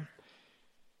Wire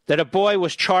that a boy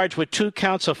was charged with 2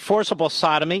 counts of forcible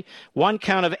sodomy, 1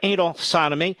 count of anal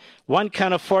sodomy, 1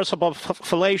 count of forcible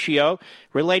fellatio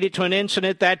related to an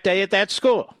incident that day at that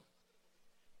school.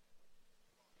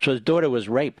 So his daughter was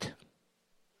raped.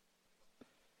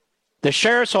 The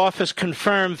sheriff's office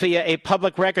confirmed via a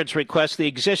public records request the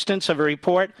existence of a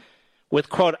report with,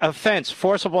 quote, offense,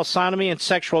 forcible sodomy and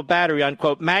sexual battery,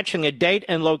 unquote, matching a date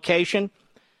and location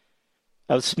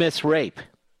of Smith's rape.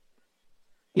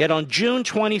 Yet on June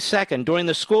 22nd, during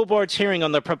the school board's hearing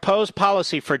on the proposed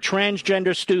policy for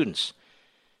transgender students,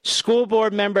 school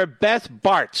board member Beth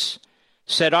Bartz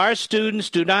said our students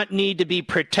do not need to be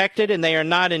protected and they are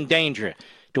not in danger.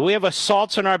 Do we have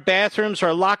assaults in our bathrooms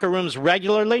or locker rooms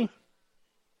regularly?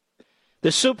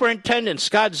 The superintendent,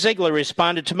 Scott Ziegler,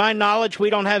 responded, to my knowledge, we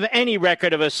don't have any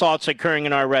record of assaults occurring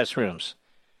in our restrooms.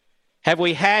 Have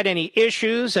we had any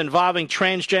issues involving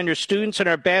transgender students in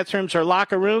our bathrooms or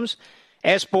locker rooms?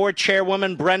 Asked board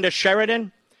chairwoman Brenda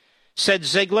Sheridan. Said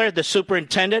Ziegler, the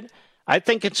superintendent, I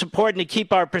think it's important to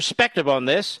keep our perspective on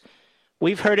this.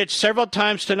 We've heard it several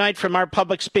times tonight from our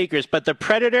public speakers, but the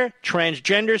predator,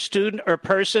 transgender student or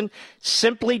person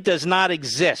simply does not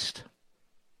exist.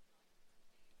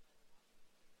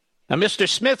 Now, Mr.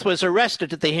 Smith was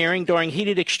arrested at the hearing during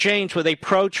heated exchange with a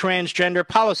pro-transgender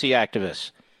policy activist.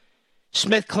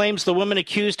 Smith claims the woman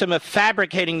accused him of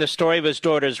fabricating the story of his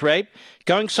daughter's rape,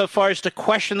 going so far as to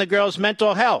question the girl's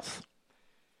mental health.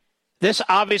 This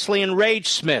obviously enraged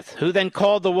Smith, who then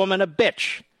called the woman a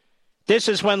bitch. This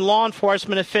is when law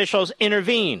enforcement officials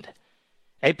intervened.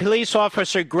 A police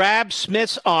officer grabbed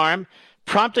Smith's arm,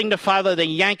 prompting the father to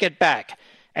yank it back.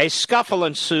 A scuffle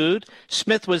ensued.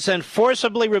 Smith was then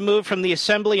forcibly removed from the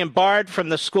assembly and barred from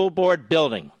the school board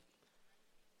building.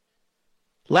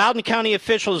 Loudoun County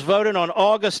officials voted on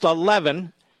August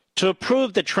 11 to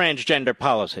approve the transgender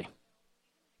policy.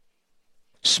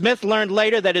 Smith learned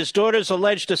later that his daughter's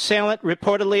alleged assailant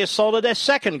reportedly assaulted a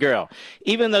second girl,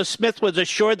 even though Smith was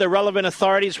assured the relevant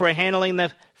authorities were handling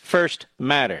the first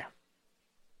matter.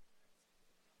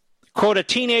 Quote, a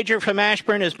teenager from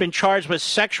Ashburn has been charged with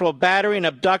sexual battery and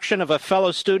abduction of a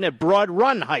fellow student at Broad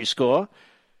Run High School.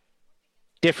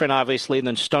 Different, obviously,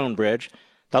 than Stonebridge.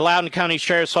 The Loudoun County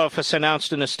Sheriff's Office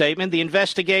announced in a statement, the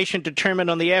investigation determined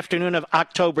on the afternoon of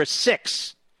October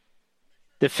 6.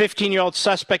 The 15-year-old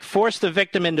suspect forced the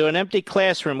victim into an empty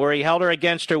classroom where he held her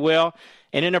against her will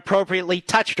and inappropriately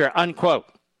touched her, unquote.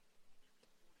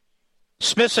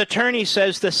 Smith's attorney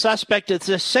says the suspect is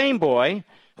the same boy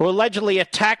who allegedly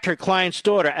attacked her client's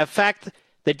daughter, a fact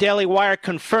the Daily Wire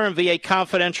confirmed via a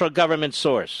confidential government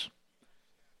source.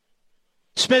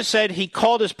 Smith said he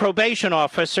called his probation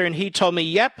officer and he told me,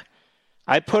 yep,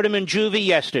 I put him in juvie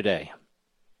yesterday.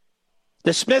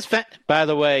 The Smith, by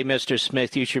the way, Mr.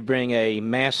 Smith, you should bring a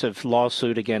massive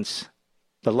lawsuit against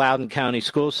the Loudoun County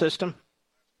school system,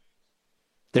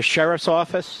 the sheriff's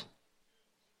office,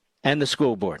 and the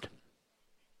school board.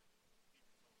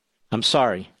 I'm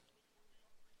sorry,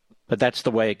 but that's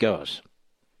the way it goes.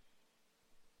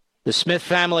 The Smith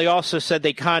family also said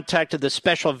they contacted the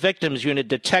Special Victims Unit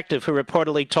detective who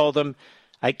reportedly told them,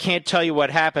 I can't tell you what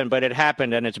happened, but it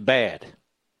happened and it's bad.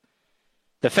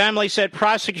 The family said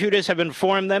prosecutors have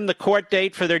informed them the court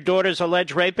date for their daughter's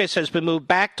alleged rapist has been moved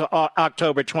back to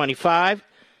October 25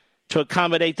 to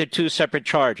accommodate the 2 separate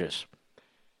charges.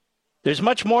 There's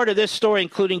much more to this story,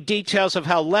 including details of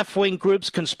how left-wing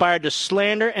groups conspired to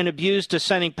slander and abuse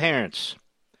dissenting parents.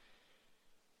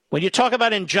 When you talk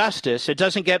about injustice, it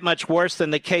doesn't get much worse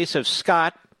than the case of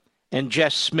Scott and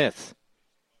Jess Smith.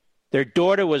 Their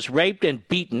daughter was raped and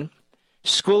beaten.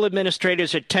 School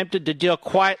administrators attempted to deal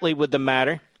quietly with the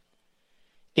matter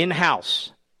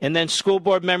in-house, and then school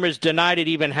board members denied it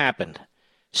even happened.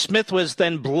 Smith was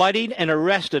then bloodied and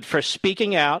arrested for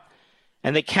speaking out,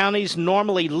 and the county's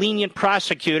normally lenient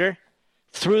prosecutor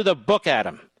threw the book at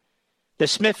him. The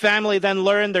Smith family then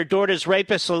learned their daughter's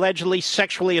rapist allegedly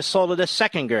sexually assaulted a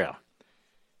second girl.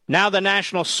 Now the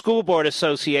National School Board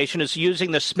Association is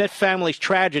using the Smith family's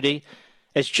tragedy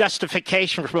as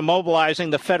justification for mobilizing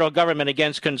the federal government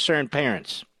against concerned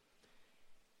parents.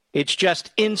 It's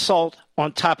just insult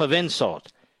on top of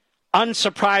insult.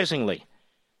 Unsurprisingly,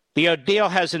 The ordeal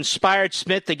has inspired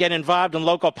Smith to get involved in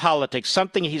local politics,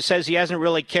 something he says he hasn't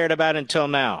really cared about until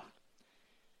now.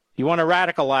 You want to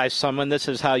radicalize someone, this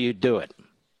is how you do it.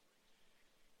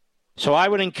 So I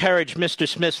would encourage Mr.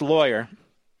 Smith's lawyer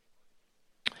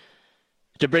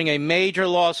to bring a major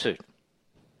lawsuit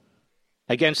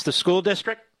against the school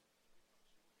district,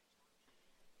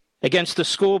 against the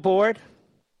school board.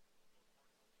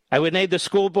 I would name the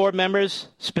school board members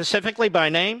specifically by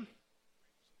name,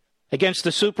 against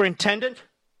the superintendent,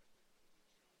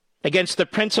 against the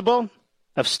principal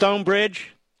of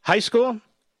Stonebridge High School,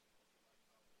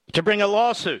 to bring a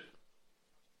lawsuit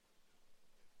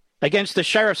against the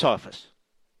sheriff's office,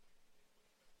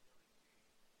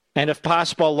 and if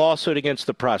possible, a lawsuit against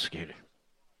the prosecutor.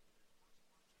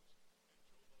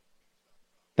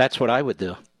 That's what I would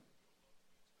do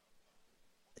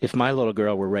if my little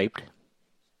girl were raped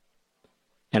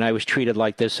and I was treated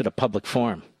like this at a public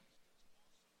forum.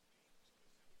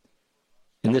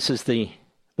 And this is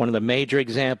one of the major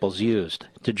examples used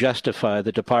to justify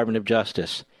the Department of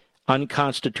Justice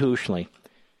unconstitutionally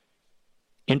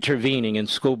intervening in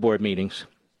school board meetings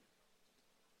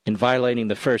and violating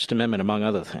the First Amendment, among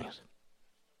other things.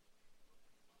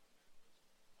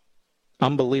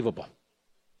 Unbelievable.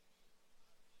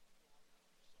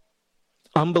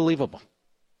 Unbelievable.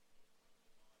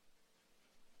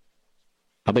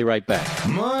 I'll be right back.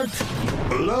 Mark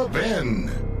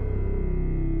Levin.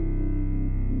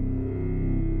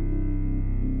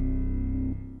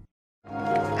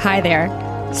 Hi there.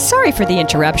 Sorry for the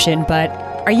interruption, but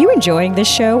are you enjoying this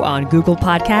show on Google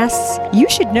Podcasts? You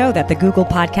should know that the Google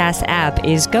Podcasts app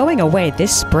is going away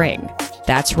this spring.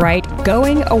 That's right,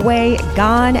 going away,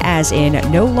 gone as in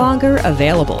no longer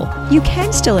available. You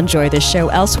can still enjoy this show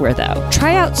elsewhere though.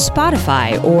 Try out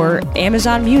Spotify or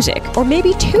Amazon Music, or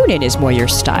maybe TuneIn is more your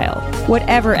style.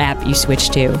 Whatever app you switch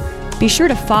to, be sure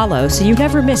to follow so you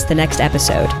never miss the next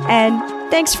episode. And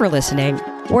thanks for listening,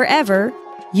 wherever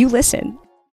you listen.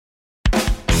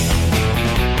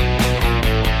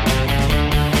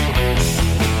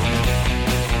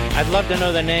 I'd love to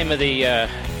know the name of the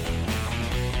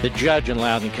judge in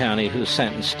Loudoun County who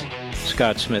sentenced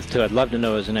Scott Smith to. I'd love to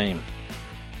know his name.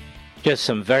 Just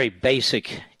some very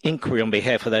basic inquiry on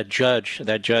behalf of that judge.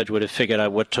 That judge would have figured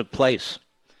out what took place.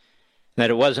 That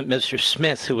it wasn't Mr.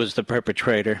 Smith who was the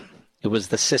perpetrator. It was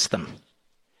the system.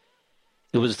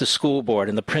 It was the school board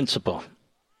and the principal.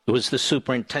 It was the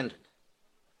superintendent.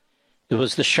 It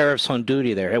was the sheriffs on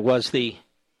duty there. It was the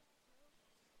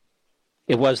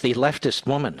leftist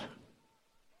woman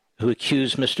who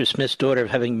accused Mr. Smith's daughter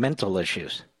of having mental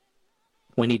issues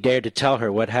when he dared to tell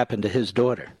her what happened to his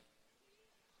daughter.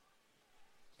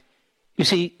 You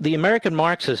see, the American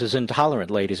Marxist is intolerant,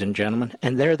 ladies and gentlemen,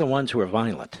 and they're the ones who are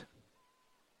violent.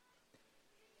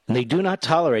 And they do not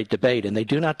tolerate debate, and they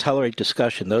do not tolerate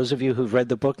discussion. Those of you who've read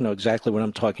the book know exactly what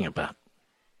I'm talking about.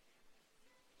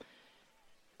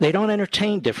 They don't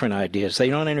entertain different ideas. They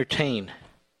don't entertain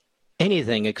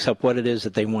anything except what it is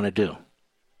that they want to do.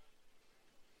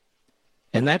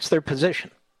 And that's their position.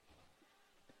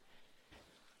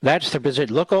 That's their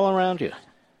position. Look all around you.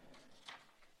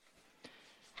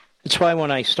 That's why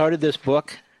when I started this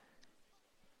book,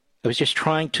 I was just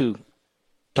trying to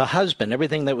husband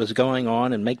everything that was going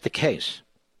on and make the case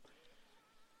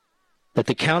that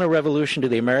the counter-revolution to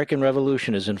the American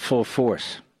Revolution is in full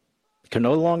force. It can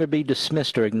no longer be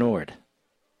dismissed or ignored,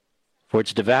 for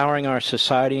it's devouring our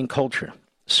society and culture,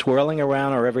 swirling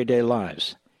around our everyday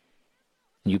lives,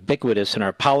 ubiquitous in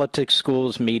our politics,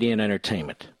 schools, media, and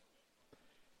entertainment.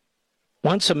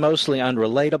 Once a mostly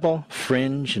unrelatable,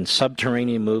 fringe, and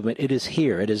subterranean movement, it is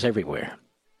here, it is everywhere.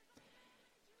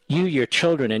 You, your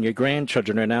children, and your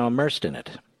grandchildren are now immersed in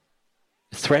it.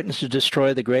 It threatens to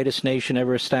destroy the greatest nation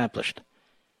ever established,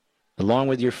 along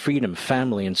with your freedom,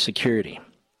 family, and security.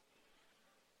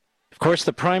 Of course,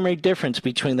 the primary difference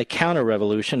between the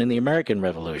counter-revolution and the American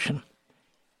Revolution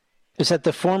is that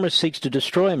the former seeks to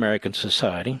destroy American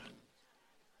society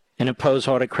and impose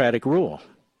autocratic rule,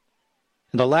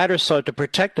 and the latter sought to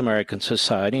protect American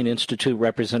society and institute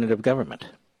representative government.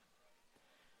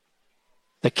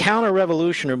 The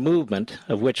counter-revolution or movement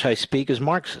of which I speak is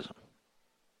Marxism.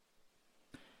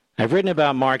 I've written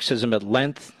about Marxism at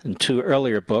length in 2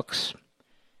 earlier books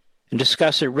and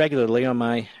discuss it regularly on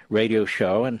my radio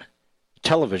show and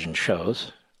television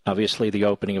shows, obviously the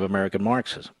opening of American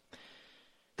Marxism.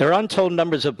 There are untold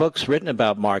numbers of books written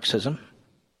about Marxism,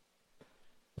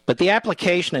 but the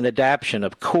application and adaptation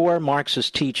of core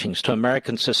Marxist teachings to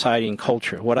American society and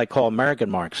culture, what I call American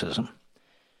Marxism,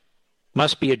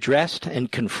 must be addressed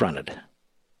and confronted,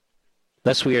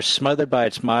 lest we are smothered by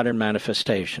its modern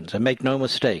manifestations. And make no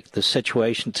mistake, the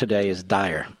situation today is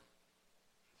dire.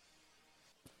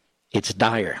 It's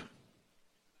dire.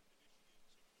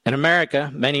 In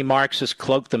America, many Marxists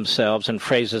cloak themselves in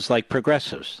phrases like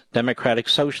progressives, democratic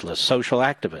socialists, social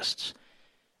activists,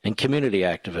 and community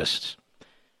activists,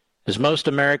 as most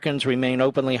Americans remain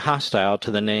openly hostile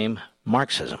to the name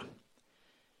Marxism.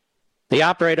 They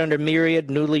operate under myriad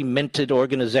newly minted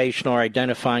organizational or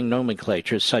identifying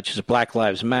nomenclatures such as Black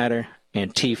Lives Matter,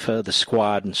 Antifa, the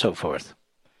Squad, and so forth.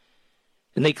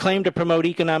 And they claim to promote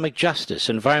economic justice,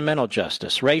 environmental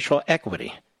justice, racial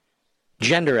equity,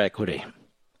 gender equity.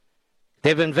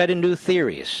 They've invented new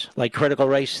theories, like critical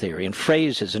race theory, and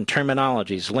phrases and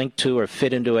terminologies linked to or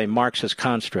fit into a Marxist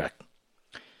construct.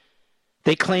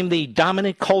 They claim the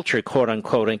dominant culture,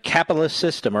 quote-unquote, and capitalist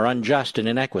system are unjust and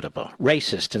inequitable,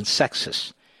 racist and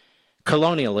sexist,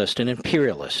 colonialist and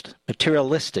imperialist,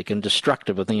 materialistic and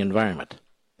destructive of the environment.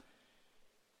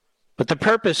 But the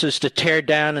purpose is to tear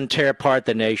down and tear apart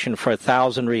the nation for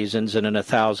 1,000 reasons and in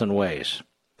 1,000 ways,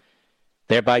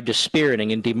 thereby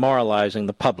dispiriting and demoralizing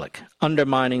the public,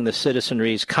 undermining the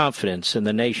citizenry's confidence in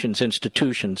the nation's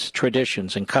institutions,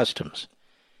 traditions, and customs,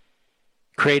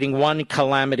 creating one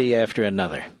calamity after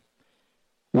another,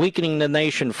 weakening the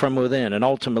nation from within, and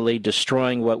ultimately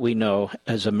destroying what we know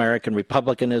as American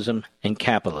republicanism and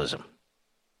capitalism.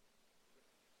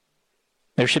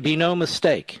 There should be no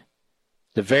mistake.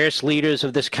 The various leaders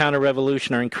of this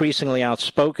counter-revolution are increasingly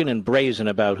outspoken and brazen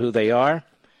about who they are,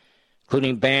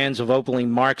 including bands of openly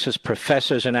Marxist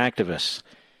professors and activists,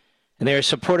 and they are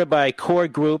supported by a core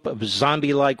group of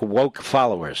zombie-like woke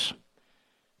followers.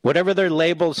 Whatever their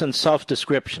labels and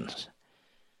self-descriptions,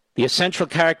 the essential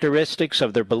characteristics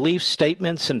of their beliefs,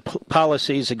 statements, and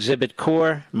policies exhibit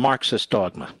core Marxist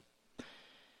dogma.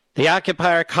 They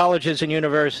occupy our colleges and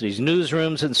universities,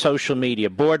 newsrooms and social media,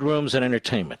 boardrooms and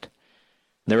entertainment.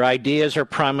 Their ideas are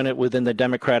prominent within the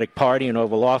Democratic Party in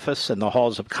Oval Office and the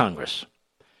halls of Congress.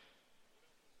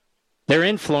 Their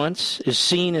influence is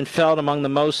seen and felt among the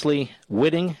mostly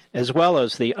witting as well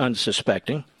as the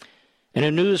unsuspecting, and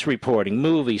in news reporting,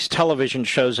 movies, television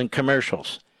shows, and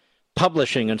commercials,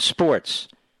 publishing and sports,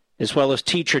 as well as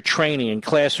teacher training and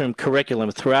classroom curriculum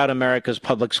throughout America's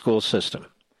public school system.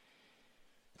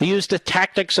 They use the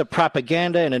tactics of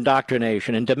propaganda and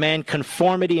indoctrination and demand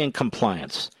conformity and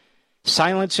compliance,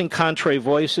 silencing contrary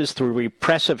voices through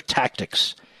repressive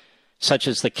tactics, such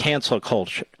as the cancel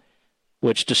culture,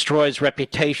 which destroys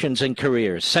reputations and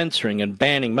careers, censoring and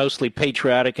banning mostly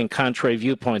patriotic and contrary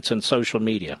viewpoints on social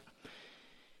media,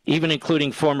 even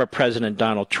including former President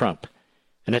Donald Trump,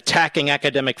 and attacking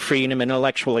academic freedom and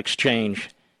intellectual exchange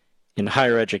in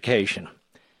higher education.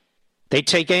 They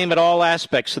take aim at all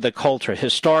aspects of the culture,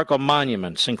 historical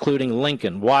monuments, including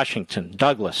Lincoln, Washington,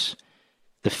 Douglas,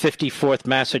 the 54th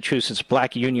Massachusetts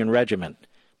Black Union Regiment,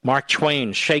 Mark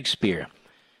Twain, Shakespeare,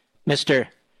 Dr.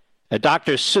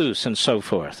 Seuss, and so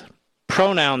forth.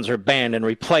 Pronouns are banned and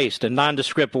replaced in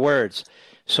nondescript words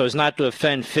so as not to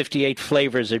offend 58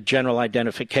 flavors of gender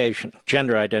identification.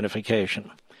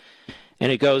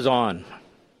 And it goes on.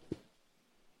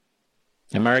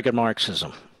 American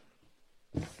Marxism.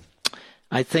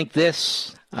 I think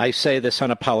this, I say this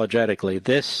unapologetically,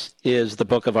 this is the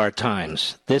book of our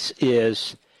times. This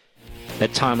is the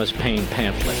Thomas Paine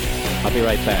pamphlet. I'll be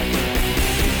right back.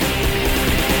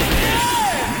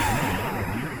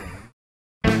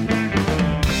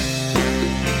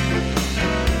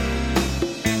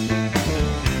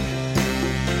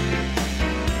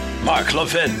 Mark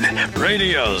Levin,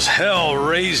 radio's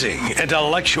hell-raising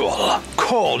intellectual.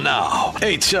 Call now,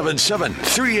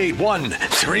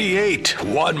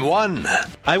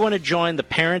 877-381-3811. I want to join the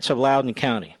parents of Loudoun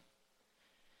County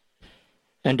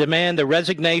and demand the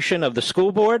resignation of the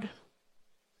school board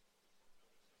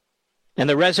and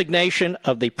the resignation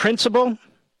of the principal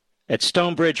at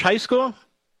Stonebridge High School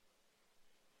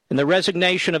and the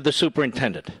resignation of the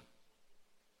superintendent.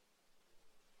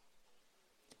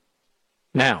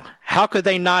 Now, how could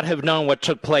they not have known what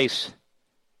took place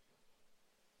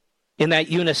in that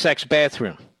unisex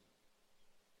bathroom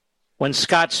when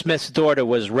Scott Smith's daughter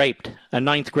was raped, a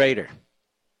ninth grader,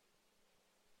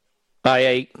 by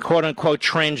a quote-unquote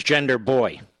transgender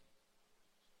boy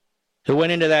who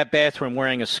went into that bathroom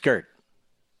wearing a skirt?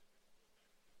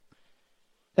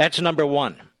 That's number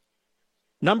one.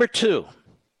 Number two,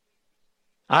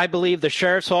 I believe the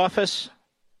sheriff's office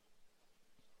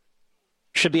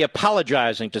should be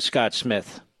apologizing to Scott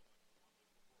Smith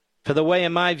for the way,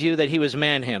 in my view, that he was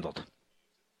manhandled.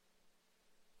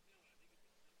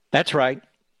 That's right.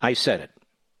 I said it.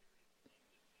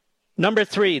 Number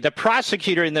three, the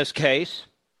prosecutor in this case,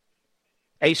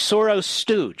 a Soros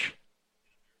stooge,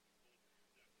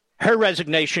 her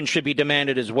resignation should be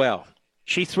demanded as well.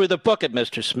 She threw the book at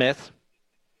Mr. Smith.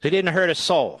 He didn't hurt a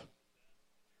soul.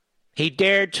 He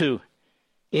dared to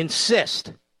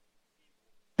insist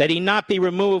that he not be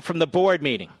removed from the board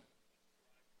meeting.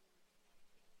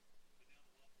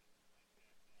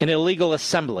 An illegal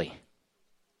assembly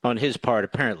on his part,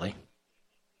 apparently.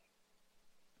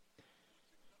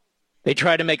 They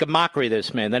tried to make a mockery of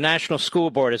this man. The National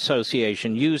School Board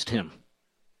Association used him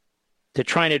to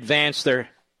try and advance their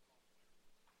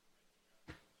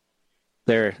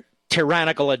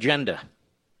tyrannical agenda.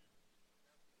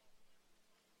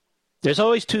 There's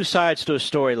always two sides to a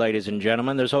story, ladies and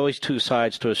gentlemen. There's always two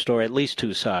sides to a story, at least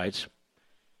two sides.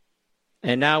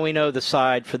 And now we know the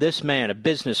side for this man, a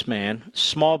businessman,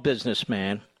 small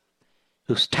businessman,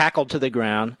 who's tackled to the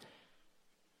ground,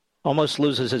 almost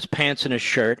loses his pants and his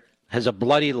shirt, has a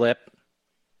bloody lip,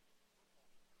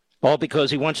 all because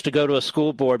he wants to go to a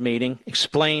school board meeting,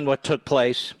 explain what took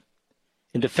place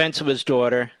in defense of his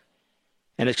daughter,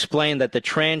 and explain that the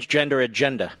transgender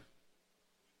agenda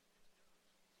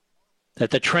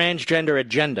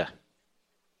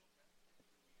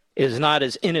is not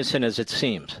as innocent as it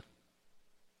seems.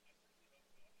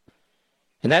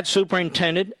 And that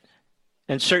superintendent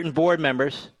and certain board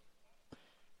members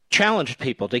challenged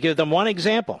people to give them one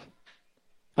example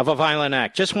of a violent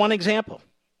act, just one example.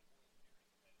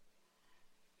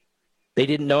 They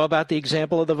didn't know about the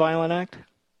example of the violent act.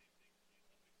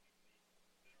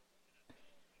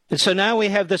 And so now we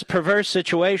have this perverse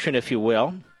situation, if you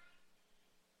will,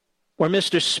 where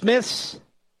Mr. Smith's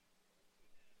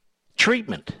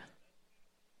treatment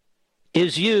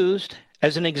is used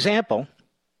as an example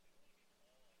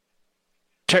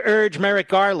to urge Merrick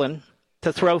Garland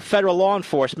to throw federal law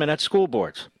enforcement at school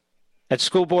boards, at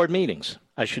school board meetings,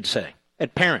 I should say,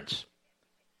 at parents.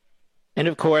 And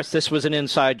of course, this was an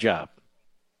inside job,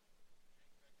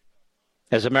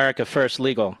 as America First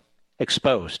Legal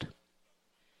exposed.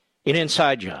 An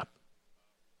inside job.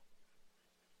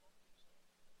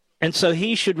 And so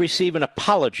he should receive an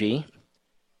apology,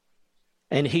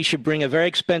 and he should bring a very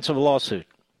expensive lawsuit.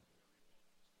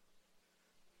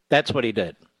 That's what he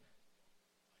did.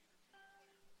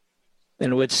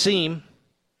 And it would seem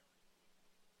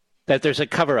that there's a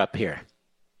cover-up here.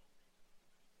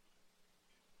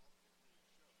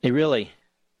 It's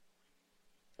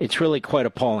really quite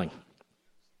appalling.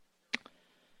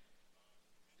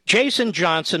 Jason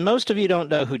Johnson, most of you don't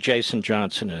know who Jason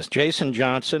Johnson is. Jason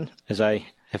Johnson, as I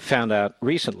have found out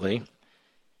recently,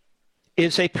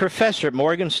 is a professor at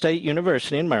Morgan State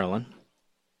University in Maryland,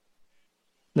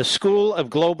 the School of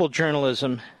Global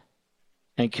Journalism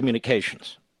and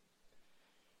Communications.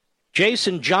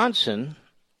 Jason Johnson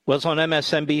was on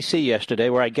MSNBC yesterday,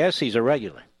 where I guess he's a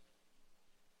regular.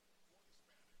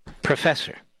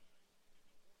 Professor.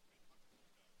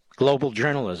 Global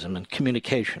Journalism and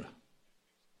Communication.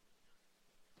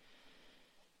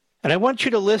 And I want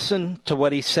you to listen to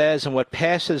what he says and what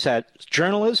passes as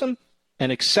journalism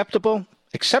and acceptable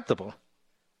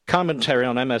commentary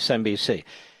on MSNBC.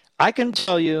 I can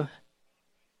tell you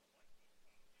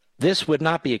this would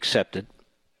not be accepted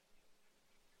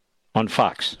on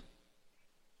Fox.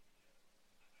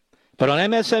 But on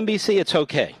MSNBC, it's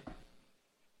okay.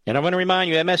 And I want to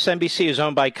remind you, MSNBC is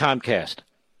owned by Comcast.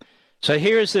 So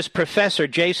here's this professor,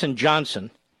 Jason Johnson,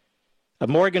 of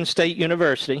Morgan State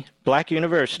University, Black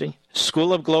University,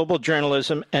 School of Global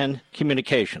Journalism and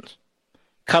Communications.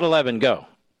 Cut 11, go.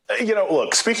 You know,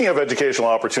 look, speaking of educational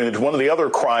opportunities, one of the other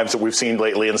crimes that we've seen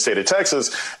lately in the state of Texas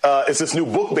is this new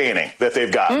book banning that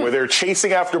they've got, where they're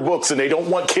chasing after books and they don't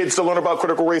want kids to learn about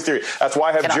critical race theory. That's why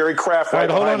I have Jerry Kraft right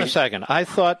behind me. Hold on a second. I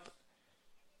thought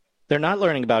they're not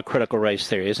learning about critical race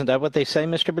theory. Isn't that what they say,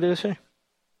 Mr. Producer?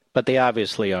 But they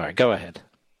obviously are. Go ahead.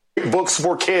 Books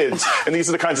for kids, and these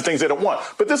are the kinds of things they don't want.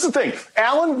 But this is the thing.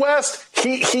 Allen West,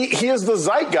 he is the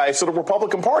zeitgeist of the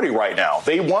Republican Party right now.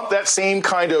 They want that same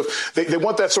kind of, they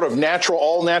want that sort of natural,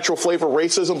 all natural flavor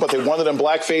racism, but they want it in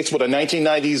blackface with a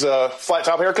 1990s flat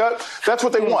top haircut. That's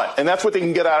what they want, and that's what they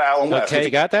can get out of Allen West. Okay,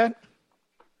 you got that?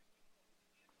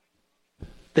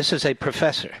 This is a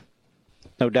professor.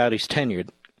 No doubt he's tenured.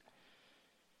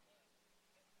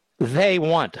 They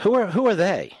want, who are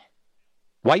they?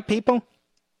 White people?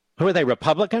 Who are they,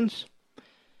 Republicans?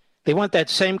 They want that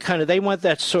same kind of, they want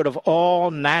that sort of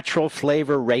all-natural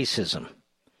flavor racism.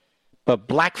 But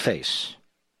blackface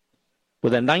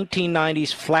with a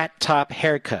 1990s flat-top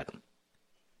haircut.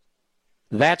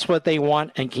 That's what they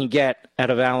want and can get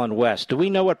out of Allen West. Do we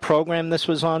know what program this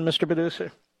was on, Mr.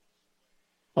 Producer?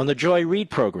 On the Joy Reid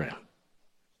program.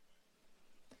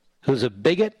 Who's a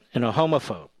bigot and a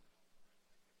homophobe.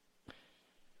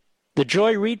 The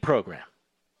Joy Reid program.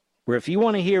 Where if you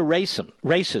want to hear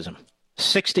racism,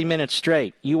 60 minutes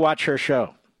straight, you watch her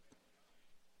show.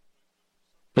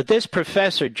 But this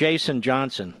professor, Jason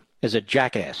Johnson, as a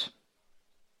jackass.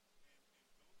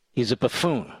 He's a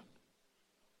buffoon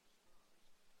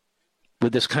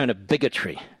with this kind of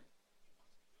bigotry.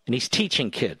 And he's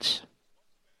teaching kids.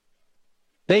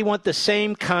 They want the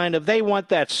same kind of, they want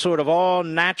that sort of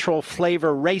all-natural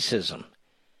flavor racism,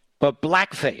 but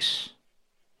blackface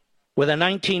with a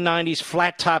 1990s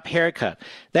flat-top haircut.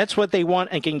 That's what they want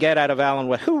and can get out of Alan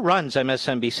West. Who runs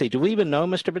MSNBC? Do we even know,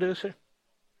 Mr. Producer?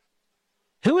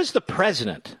 Who is the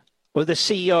president or the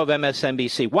CEO of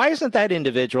MSNBC? Why isn't that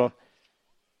individual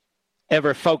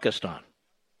ever focused on?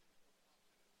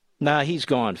 Nah, he's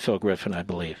gone, Phil Griffin, I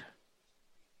believe.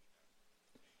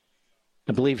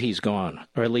 I believe he's gone,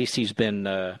 or at least he's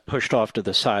been pushed off to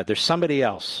the side. There's somebody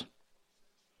else.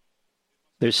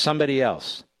 There's somebody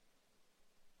else.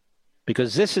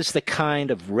 Because this is the kind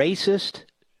of racist,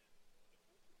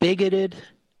 bigoted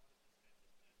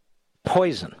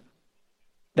poison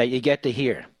that you get to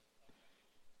hear.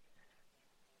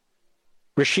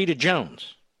 Rashida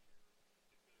Jones.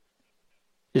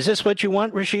 Is this what you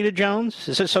want, Rashida Jones?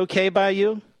 Is this okay by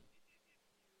you?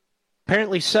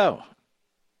 Apparently so,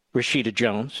 Rashida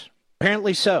Jones.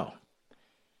 Apparently so.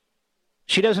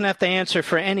 She doesn't have to answer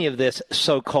for any of this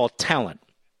so-called talent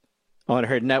on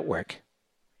her network.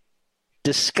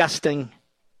 Disgusting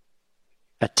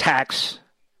attacks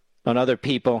on other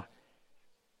people.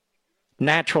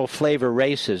 Natural flavor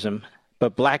racism,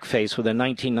 but blackface with a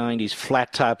 1990s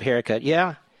flat-top haircut.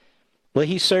 Yeah? Well,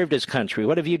 he served his country.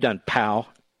 What have you done, pal?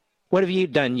 What have you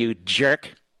done, you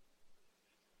jerk?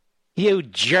 You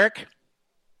jerk?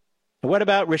 What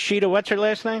about Rashida, what's her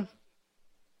last name?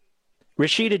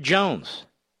 Rashida Jones.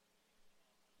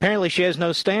 Apparently she has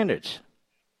no standards.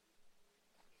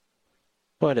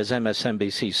 Boy, does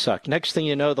MSNBC suck. Next thing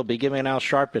you know, they'll be giving Al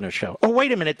Sharpton a show. Oh,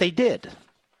 wait a minute, they did.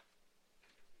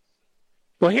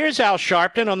 Well, here's Al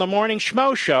Sharpton on the Morning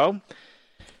Schmo Show.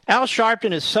 Al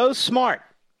Sharpton is so smart.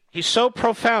 He's so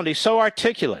profound. He's so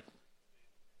articulate.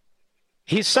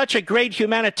 He's such a great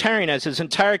humanitarian, as his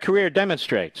entire career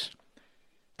demonstrates,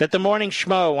 that the Morning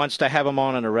Schmo wants to have him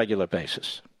on a regular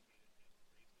basis.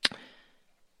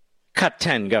 Cut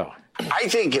 10, go. I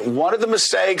think one of the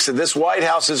mistakes that this White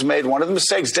House has made, one of the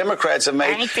mistakes Democrats have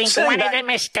made. I think one of the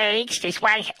mistakes this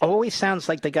White House always sounds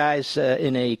like the guy's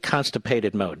in a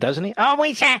constipated mode, doesn't he?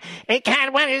 Always, it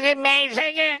can't, what is it,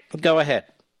 amazing? Go ahead.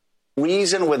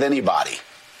 Reason with anybody.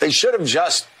 They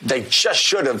just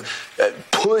should have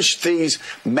pushed these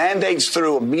mandates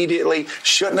through immediately,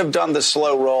 shouldn't have done the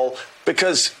slow roll,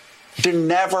 because they're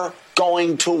never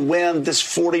going to win this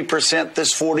 40%,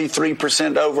 this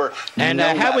 43% over. And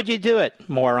how would you do it,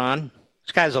 moron?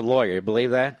 This guy's a lawyer, you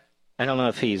believe that? I don't know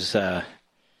if he's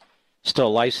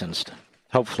still licensed.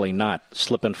 Hopefully not.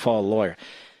 Slip and fall lawyer.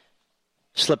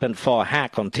 Slip and fall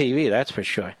hack on TV, that's for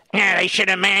sure. Yeah, they should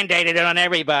have mandated it on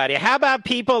everybody. How about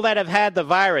people that have had the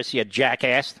virus, you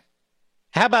jackass?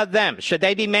 How about them? Should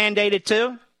they be mandated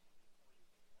too?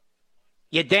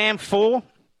 You damn fool.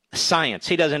 Science.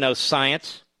 He doesn't know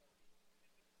science.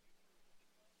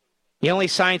 The only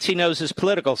science he knows is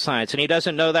political science, and he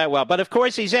doesn't know that well. But, of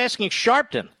course, he's asking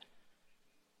Sharpton,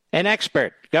 an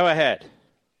expert. Go ahead.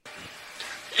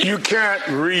 You can't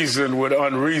reason with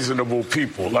unreasonable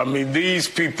people. I mean, these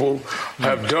people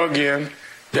have dug in.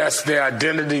 That's their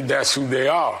identity. That's who they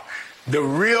are. The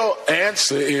real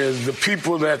answer is the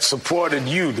people that supported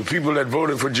you, the people that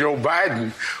voted for Joe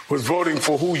Biden, was voting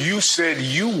for who you said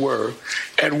you were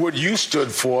and what you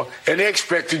stood for, and they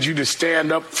expected you to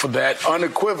stand up for that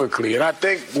unequivocally. And I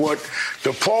think what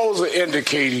the polls are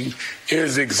indicating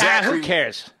is exactly... who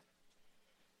cares?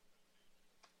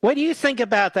 What do you think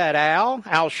about that, Al?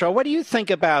 Al Shaw, what do you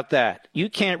think about that? You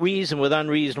can't reason with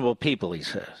unreasonable people, he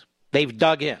says. They've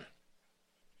dug in.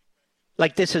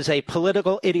 Like this is a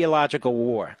political, ideological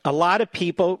war. A lot of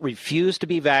people refuse to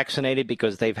be vaccinated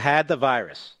because they've had the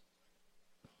virus.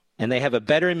 And they have a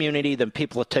better immunity than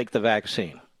people that take the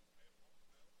vaccine.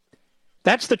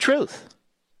 That's the truth.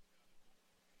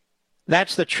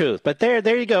 That's the truth. But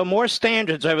there you go. More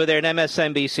standards over there at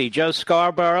MSNBC. Joe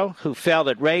Scarborough, who failed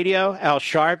at radio. Al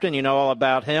Sharpton, you know all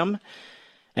about him.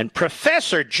 And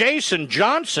Professor Jason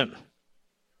Johnson,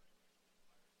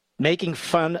 making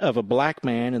fun of a black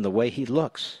man in the way he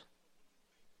looks.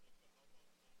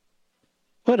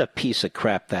 What a piece of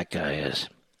crap that guy is.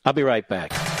 I'll be right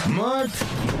back. Mark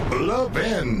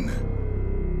Levin.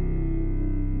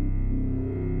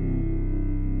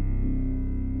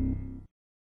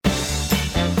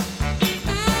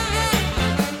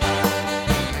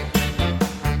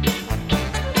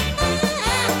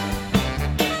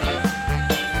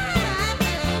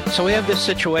 So we have this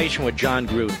situation with John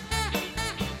Gruden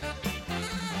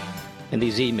in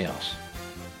these emails.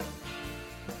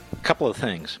 A couple of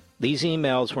things. These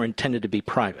emails were intended to be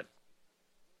private.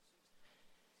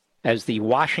 As the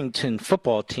Washington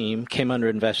football team came under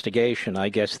investigation, I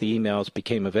guess the emails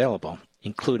became available,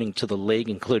 including to the league,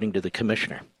 including to the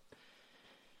commissioner.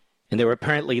 And they were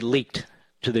apparently leaked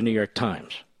to the New York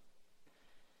Times.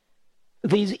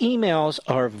 These emails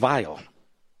are vile.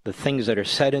 The things that are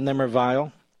said in them are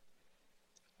vile.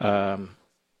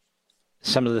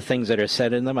 Some of the things that are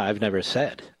said in them I've never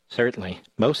said. Certainly,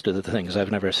 most of the things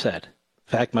I've never said.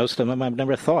 In fact, most of them I've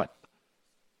never thought.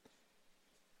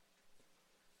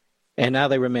 And now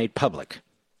they were made public.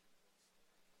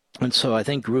 And so I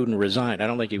think Gruden resigned. I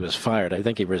don't think he was fired. I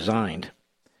think he resigned.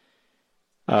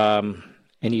 And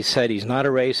he said he's not a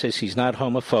racist, he's not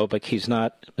homophobic, he's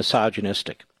not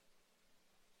misogynistic.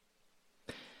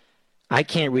 I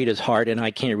can't read his heart and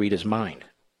I can't read his mind.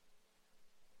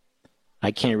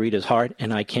 I can't read his heart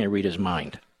and I can't read his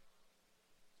mind.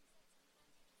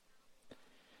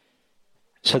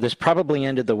 So this probably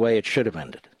ended the way it should have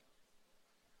ended.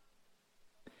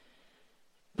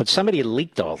 But somebody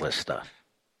leaked all this stuff.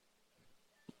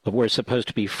 But we're supposed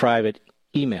to be private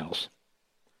emails.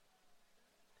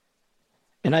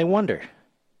 And I wonder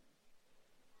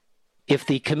if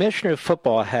the commissioner of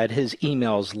football had his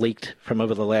emails leaked from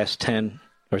over the last 10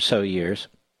 or so years,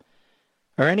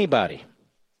 or anybody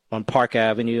on Park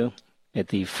Avenue at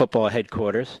the football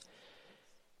headquarters,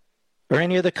 or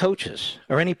any of the coaches,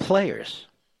 or any players.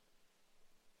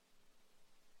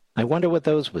 I wonder what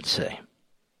those would say.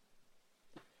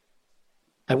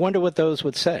 I wonder what those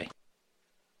would say.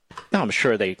 Now, I'm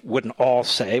sure they wouldn't all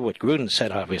say what Gruden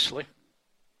said, obviously.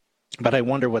 But I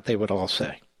wonder what they would all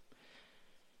say.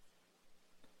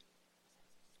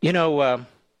 You know,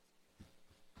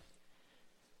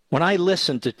 when I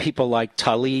listen to people like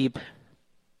Tlaib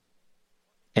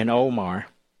and Omar,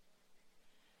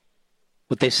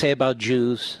 what they say about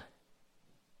Jews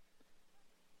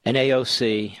and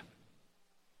AOC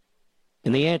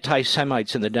and the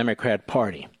anti-Semites in the Democrat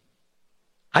Party,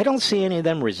 I don't see any of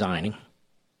them resigning.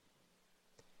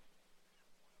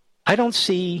 I don't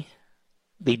see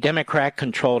the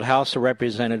Democrat-controlled House of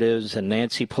Representatives and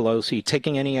Nancy Pelosi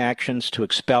taking any actions to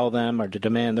expel them or to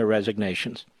demand their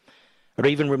resignations or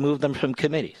even remove them from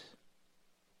committees.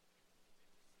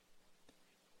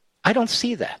 I don't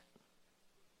see that.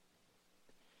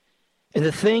 And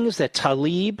the things that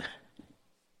Tlaib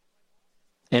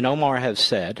and Omar have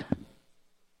said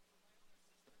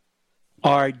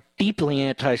are deeply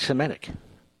anti-Semitic.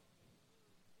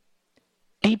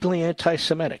 Deeply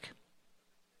anti-Semitic.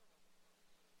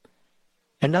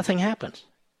 And nothing happens.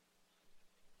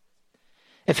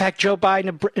 In fact, Joe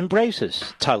Biden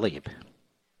embraces Tlaib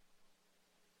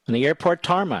on the airport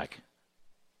tarmac,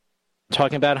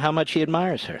 talking about how much he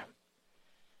admires her.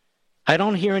 I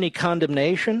don't hear any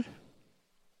condemnation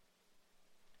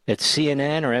at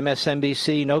CNN or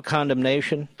MSNBC, no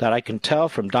condemnation that I can tell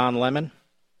from Don Lemon.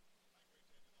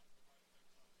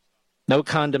 No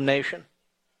condemnation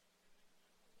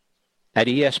at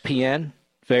ESPN,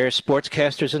 various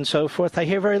sportscasters and so forth. I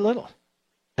hear very little.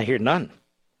 I hear none.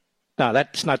 Now,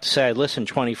 that's not to say I listen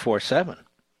 24/7.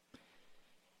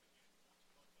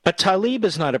 But Tlaib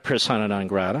is not a persona non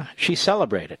grata. She's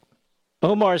celebrated.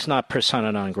 Omar's not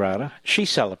persona non grata. She's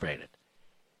celebrated.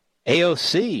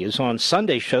 AOC is on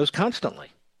Sunday shows constantly.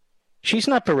 She's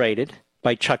not berated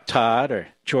by Chuck Todd or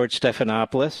George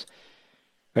Stephanopoulos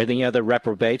or the other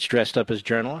reprobates dressed up as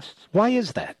journalists. Why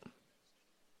is that?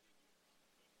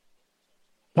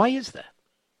 Why is that?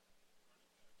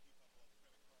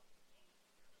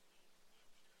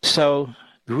 So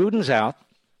Gruden's out.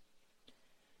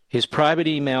 His private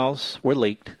emails were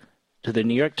leaked to the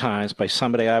New York Times by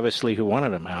somebody obviously who wanted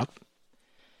them out.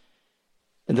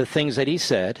 And the things that he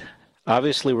said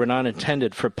obviously were not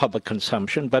intended for public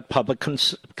consumption, but public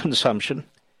consumption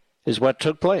is what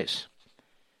took place.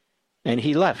 And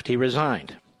he left. He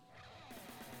resigned.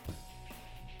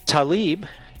 Tlaib,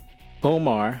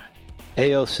 Omar,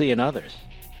 AOC, and others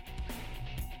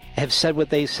have said what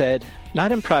they said,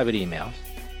 not in private emails,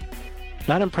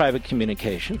 not in private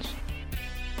communications,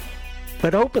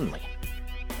 but openly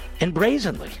and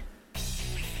brazenly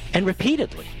and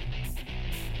repeatedly.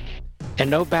 And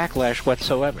no backlash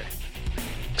whatsoever,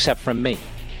 except from me.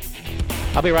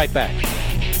 I'll be right back.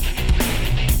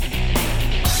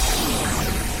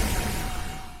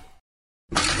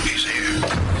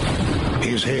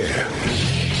 He's here.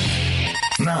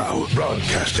 Now,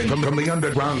 broadcasting from the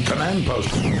underground command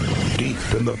post, deep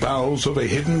in the bowels of a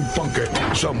hidden bunker,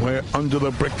 somewhere under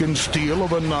the brick and steel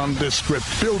of a nondescript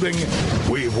building,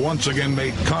 we've once again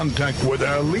made contact with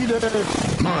our leader,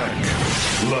 Mark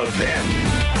Levin.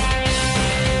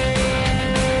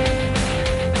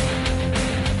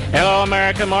 Hello,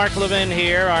 America. Mark Levin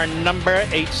here. Our number,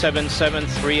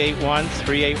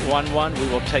 877-381-3811. We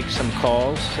will take some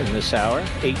calls in this hour.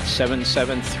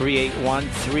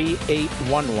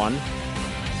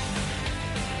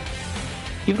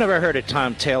 877-381-3811. You've never heard of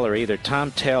Tom Taylor either.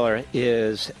 Tom Taylor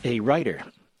is a writer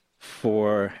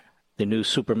for the new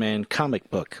Superman comic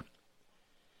book.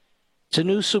 It's a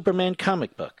new Superman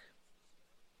comic book.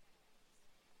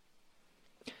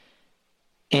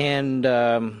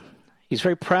 And he's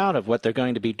very proud of what they're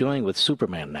going to be doing with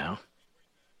Superman now.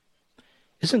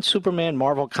 Isn't Superman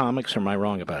Marvel Comics, or am I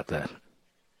wrong about that?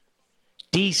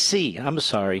 DC, I'm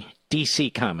sorry,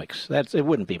 DC Comics. It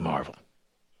wouldn't be Marvel.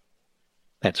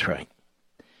 That's right.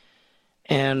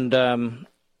 And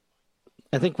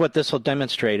I think what this will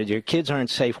demonstrate is your kids aren't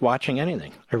safe watching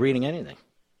anything or reading anything.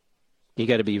 You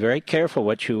got to be very careful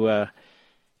what you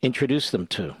introduce them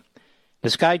to.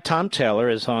 This guy, Tom Taylor,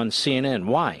 is on CNN.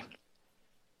 Why?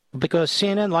 Because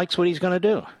CNN likes what he's going to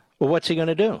do. Well, what's he going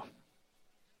to do?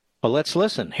 Well, let's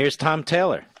listen. Here's Tom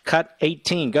Taylor. Cut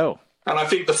 18, go. And I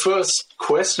think the first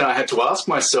question I had to ask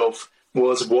myself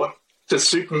was, what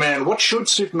should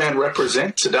Superman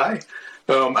represent today?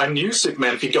 A new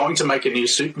Superman, if you're going to make a new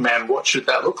Superman, what should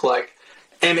that look like?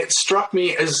 And it struck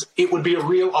me as it would be a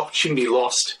real opportunity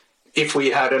lost if we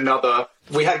had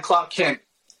Clark Kent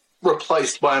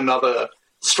replaced by another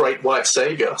straight white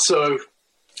savior. So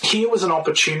here was an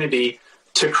opportunity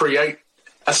to create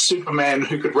a Superman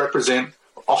who could represent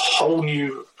a whole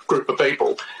new group of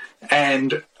people.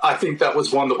 And I think that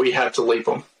was one that we had to leap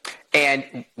on.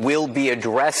 And we'll be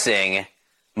addressing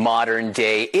modern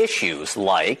day issues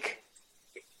like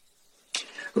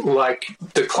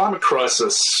the climate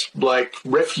crisis, like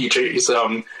refugees.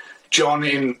 John,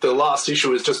 in the last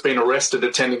issue, has just been arrested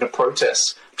attending a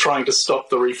protest trying to stop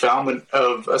the refoulement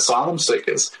of asylum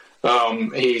seekers.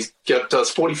 He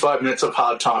does 45 minutes of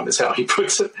hard time, is how he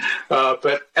puts it.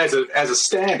 But as a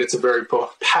stand, it's a very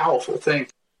powerful thing.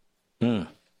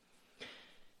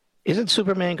 Isn't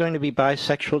Superman going to be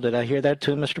bisexual? Did I hear that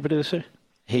too, Mr. Producer?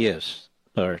 He is.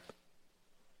 And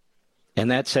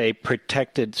that's a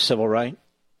protected civil right,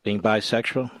 being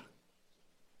bisexual?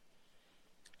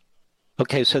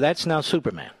 Okay, so that's now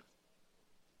Superman.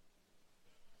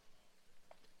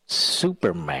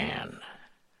 Superman.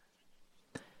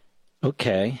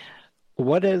 Okay.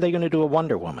 What are they going to do with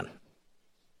Wonder Woman?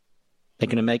 They're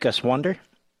going to make us wonder?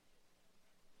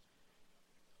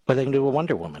 What are they going to do with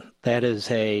Wonder Woman? That is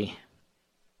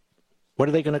what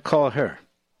are they going to call her?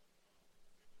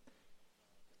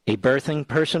 A birthing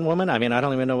person woman? I mean, I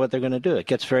don't even know what they're going to do. It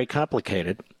gets very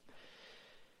complicated.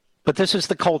 But this is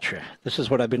the culture. This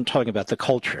is what I've been talking about, the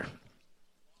culture.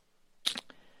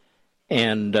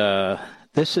 And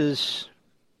this is...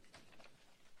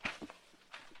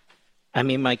 I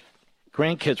mean, my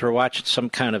grandkids were watching some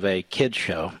kind of a kids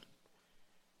show,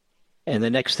 and the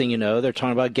next thing you know, they're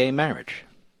talking about gay marriage.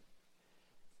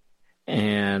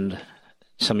 And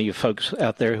some of you folks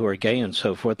out there who are gay and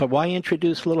so forth, but why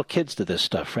introduce little kids to this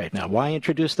stuff right now? Why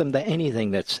introduce them to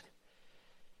anything that's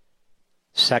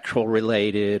sexual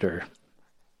related or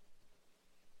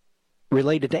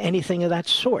related to anything of that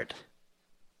sort?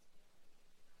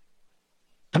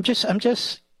 I'm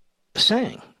just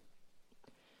saying.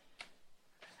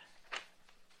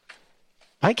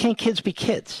 Why can't kids be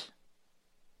kids?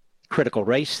 Critical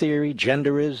race theory,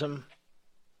 genderism,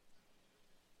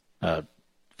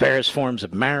 various forms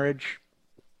of marriage.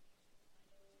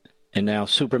 And now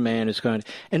Superman is going to...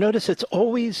 And notice it's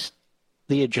always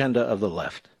the agenda of the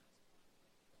left.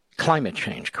 Climate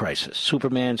change crisis.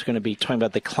 Superman's going to be talking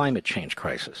about the climate change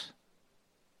crisis.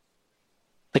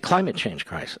 The climate change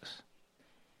crisis.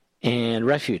 And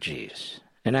refugees.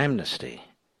 And amnesty.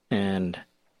 And...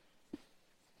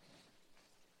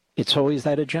 it's always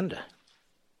that agenda.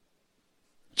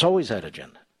 It's always that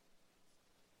agenda.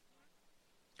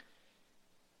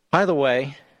 By the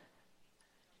way,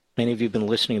 many of you have been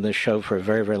listening to this show for a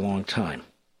very, very long time.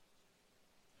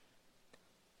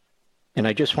 And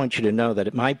I just want you to know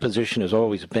that my position has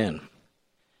always been,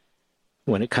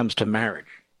 when it comes to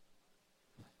marriage,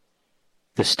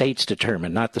 the states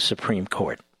determine, not the Supreme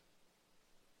Court.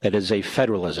 That is a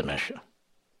federalism issue.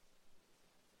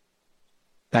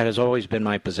 That has always been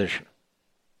my position.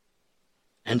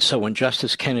 And so when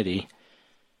Justice Kennedy,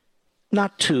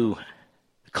 not too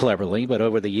cleverly, but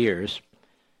over the years,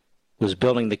 was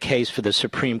building the case for the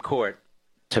Supreme Court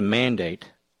to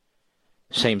mandate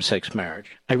same-sex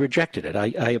marriage, I rejected it.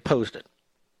 I opposed it.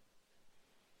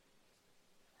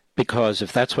 Because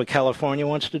if that's what California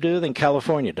wants to do, then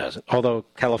California does it. Although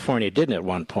California didn't at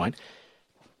one point.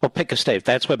 Well, pick a state. If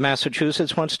that's what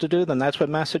Massachusetts wants to do, then that's what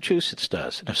Massachusetts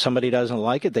does. And if somebody doesn't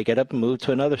like it, they get up and move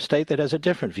to another state that has a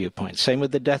different viewpoint. Same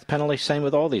with the death penalty, same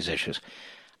with all these issues.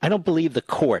 I don't believe the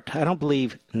court, I don't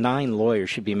believe 9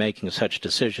 lawyers should be making such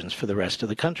decisions for the rest of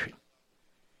the country.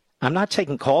 I'm not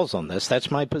taking calls on this. That's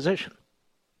my position.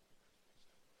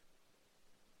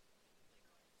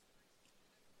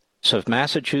 So if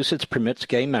Massachusetts permits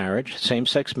gay marriage,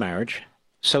 same-sex marriage,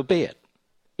 so be it.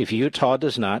 If Utah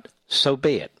does not, so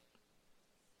be it.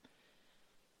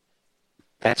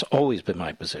 That's always been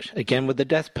my position. Again, with the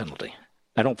death penalty.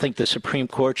 I don't think the Supreme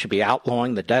Court should be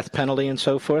outlawing the death penalty and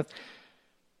so forth.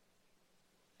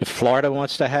 If Florida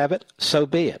wants to have it, so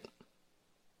be it.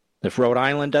 If Rhode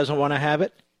Island doesn't want to have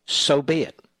it, so be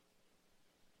it.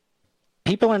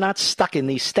 People are not stuck in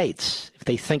these states. If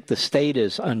they think the state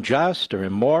is unjust or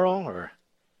immoral, or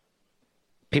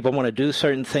people want to do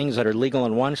certain things that are legal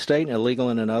in one state and illegal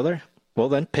in another, well,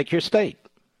 then pick your state.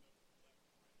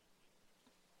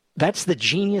 That's the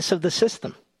genius of the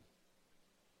system.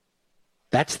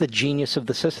 That's the genius of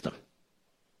the system.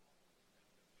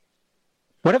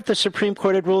 What if the Supreme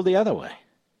Court had ruled the other way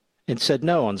and said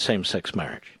no on same-sex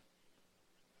marriage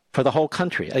for the whole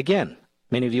country? Again,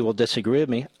 many of you will disagree with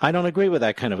me. I don't agree with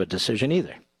that kind of a decision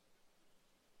either.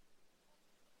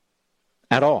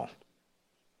 At all.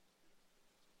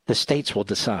 The states will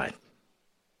decide.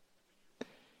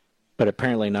 But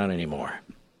apparently not anymore.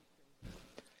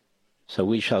 So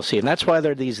we shall see. And that's why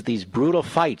there are these brutal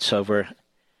fights over,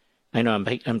 I know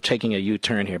I'm taking a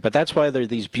U-turn here, but that's why there are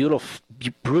these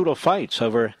brutal fights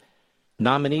over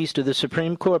nominees to the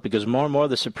Supreme Court, because more and more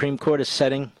the Supreme Court is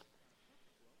setting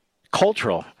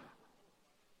cultural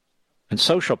and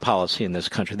social policy in this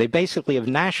country. They basically have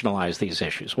nationalized these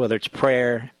issues, whether it's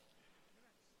prayer,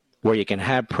 where you can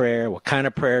have prayer, what kind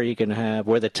of prayer you can have,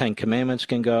 where the 10 Commandments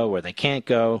can go, where they can't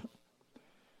go,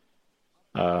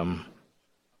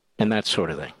 and that sort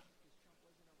of thing.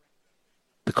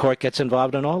 The court gets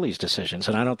involved in all these decisions,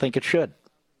 and I don't think it should.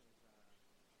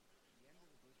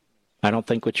 I don't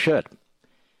think it should.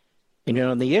 And, you know,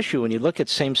 on the issue, when you look at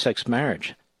same-sex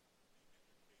marriage,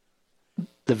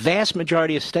 the vast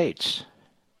majority of states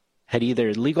had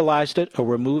either legalized it or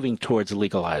were moving towards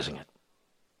legalizing it.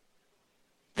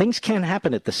 Things can't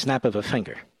happen at the snap of a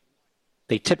finger.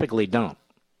 They typically don't,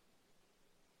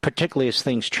 particularly as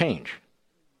things change.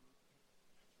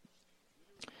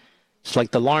 It's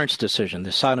like the Lawrence decision,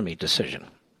 the sodomy decision.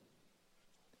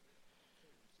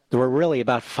 There were really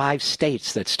about 5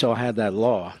 states that still had that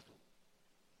law,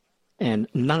 and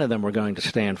none of them were going to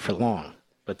stand for long.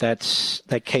 But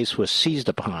that case was seized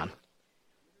upon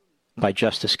by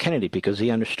Justice Kennedy because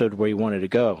he understood where he wanted to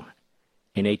go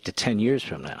in 8 to 10 years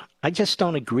from now. I just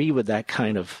don't agree with that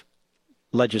kind of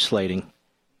legislating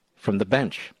from the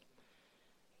bench.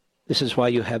 This is why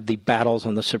you have the battles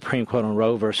on the Supreme Court on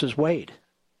Roe versus Wade.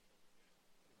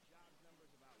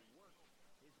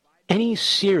 Any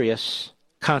serious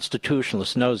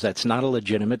constitutionalist knows that's not a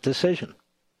legitimate decision.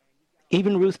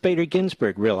 Even Ruth Bader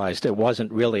Ginsburg realized it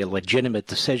wasn't really a legitimate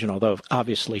decision, although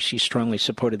obviously she strongly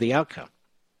supported the outcome.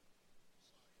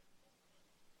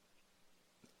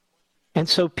 And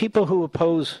so people who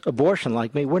oppose abortion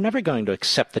like me, we're never going to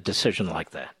accept a decision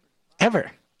like that.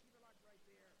 Ever.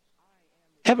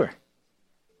 Ever.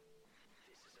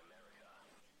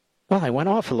 Well, I went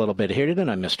off a little bit here, didn't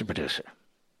I, Mr. Producer?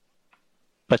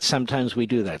 But sometimes we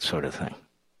do that sort of thing.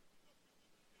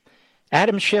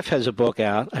 Adam Schiff has a book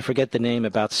out. I forget the name,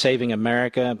 about saving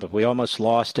America, but we almost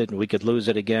lost it and we could lose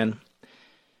it again.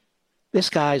 This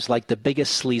guy's like the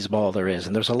biggest sleazeball there is,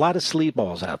 and there's a lot of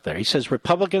sleazeballs out there. He says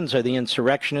Republicans are the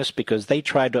insurrectionists because they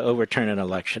tried to overturn an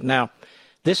election. Now,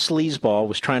 this sleazeball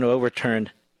was trying to overturn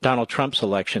Donald Trump's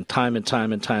election time and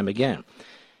time and time again.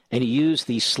 And he used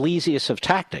the sleaziest of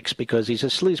tactics because he's a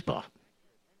sleazeball.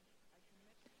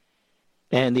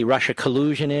 And the Russia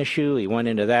collusion issue, he went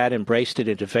into that, embraced it,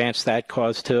 and advanced that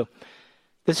cause too.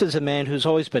 This is a man who's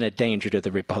always been a danger to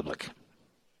the Republic.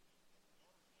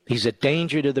 He's a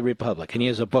danger to the Republic, and he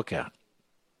has a book out.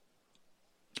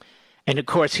 And, of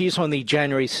course, he's on the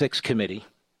January 6th committee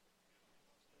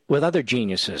with other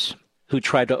geniuses who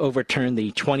tried to overturn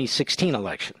the 2016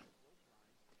 election,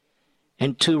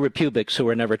 and 2 Republicans who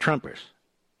were never Trumpers,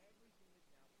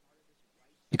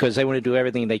 because they want to do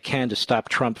everything they can to stop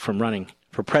Trump from running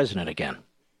for president again.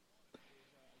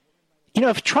 You know,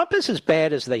 if Trump is as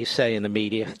bad as they say in the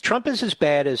media, if Trump is as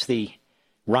bad as the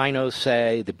rhinos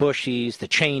say, the Bushies, the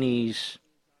Cheneys,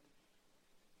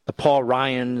 the Paul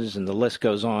Ryans, and the list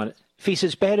goes on, if he's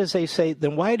as bad as they say,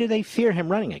 then why do they fear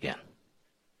him running again?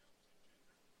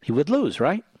 He would lose,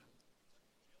 right?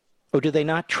 Or do they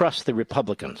not trust the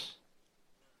Republicans?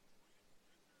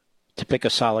 to pick a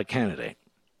solid candidate.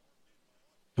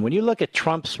 And when you look at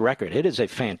Trump's record, it is a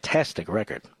fantastic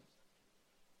record.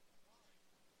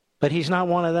 But he's not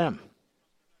one of them.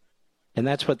 And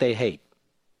that's what they hate.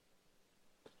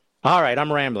 All right,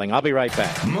 I'm rambling. I'll be right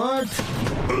back. Mark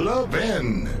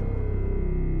Levin.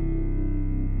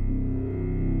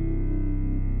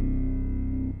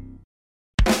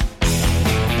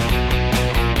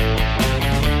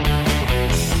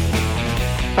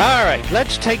 All right,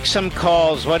 let's take some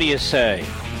calls. What do you say?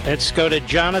 Let's go to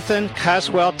Jonathan,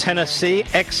 Caswell, Tennessee,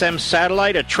 XM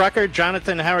Satellite, a trucker.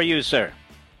 Jonathan, how are you, sir?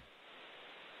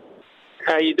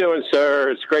 How you doing, sir?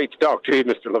 It's great to talk to you,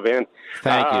 Mr. Levin.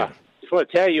 Thank you. Just want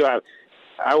to tell you,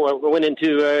 I went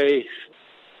into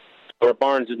a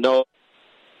Barnes & Noble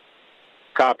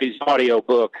copies audio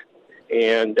book,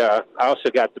 and I also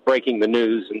got the Breaking the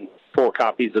News and 4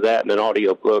 copies of that in an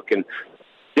audio book. And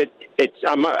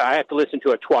I have to listen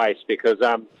to it twice because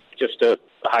I'm just a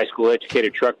high school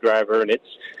educated truck driver, and it's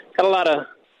got a lot of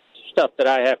stuff that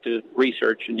I have to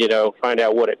research and, find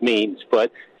out what it means.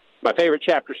 But my favorite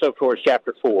chapter so far is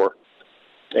chapter 4,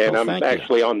 and I'm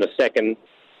actually on the second,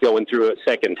 going through it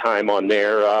second time on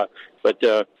there. But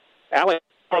Alex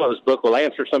Carlo's book will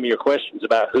answer some of your questions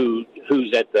about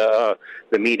who's at the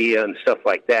media and stuff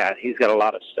like that. He's got a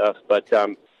lot of stuff, but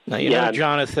now, you know,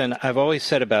 Jonathan, I've always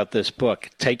said about this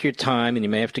book, take your time, and you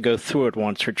may have to go through it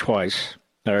once or twice.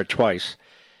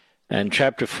 And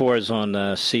Chapter 4 is on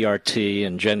CRT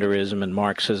and genderism and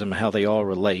Marxism, how they all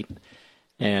relate.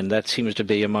 And that seems to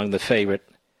be among the favorite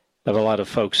of a lot of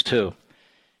folks, too.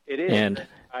 It is. And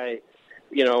I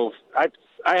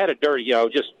had a dirty,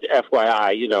 just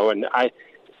FYI, and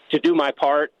to do my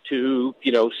part to,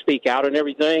 speak out and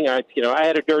everything, I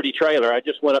had a dirty trailer. I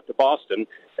just went up to Boston,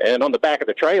 and on the back of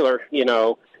the trailer,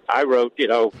 I wrote,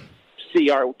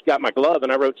 got my glove,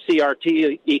 and I wrote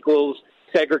CRT equals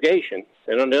segregation.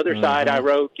 And on the other side, I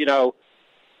wrote,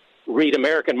 read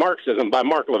American Marxism by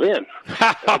Mark Levin.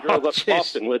 I drove up to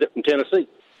Boston with it from Tennessee.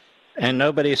 And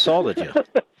nobody assaulted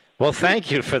you. Well, thank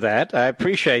you for that. I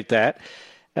appreciate that.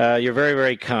 You're very,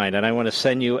 very kind, and I want to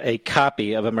send you a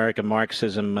copy of American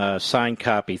Marxism, signed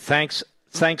copy. Thanks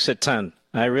a ton.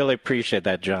 I really appreciate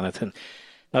that, Jonathan.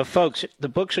 Now, folks, the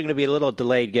books are going to be a little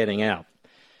delayed getting out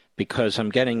because I'm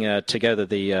getting together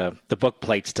the book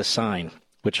plates to sign,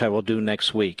 which I will do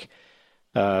next week.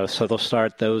 So they'll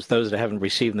start, those that haven't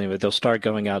received them, they'll start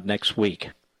going out next week.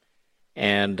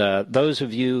 And those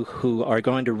of you who are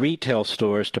going to retail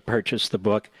stores to purchase the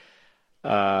book,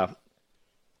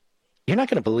 you're not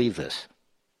going to believe this.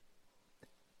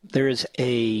 There is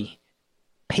a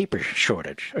paper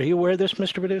shortage. Are you aware of this,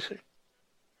 Mr. Producer?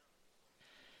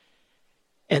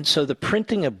 And so the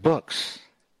printing of books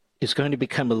is going to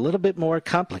become a little bit more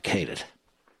complicated.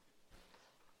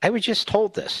 I was just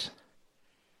told this.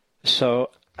 So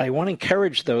I want to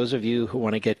encourage those of you who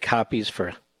want to get copies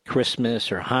for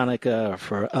Christmas or Hanukkah or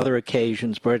for other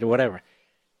occasions, birthday, whatever.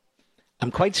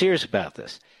 I'm quite serious about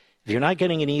this. If you're not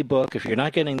getting an ebook, if you're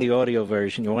not getting the audio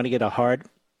version, you want to get a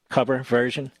hardcover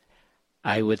version,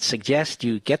 I would suggest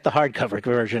you get the hardcover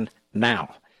version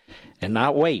now and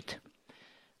not wait.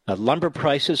 Lumber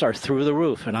prices are through the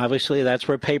roof, and obviously that's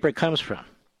where paper comes from.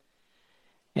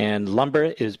 And lumber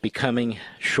is becoming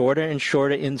shorter and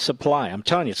shorter in supply. I'm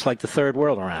telling you, it's like the third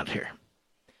world around here.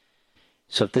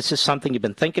 So if this is something you've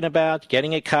been thinking about,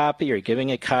 getting a copy or giving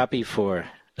a copy for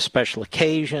a special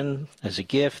occasion, as a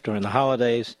gift, or in the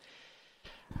holidays,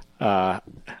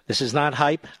 this is not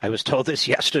hype. I was told this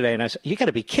yesterday, and I said, you got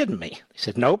to be kidding me. He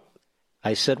said, nope.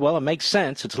 I said, well, it makes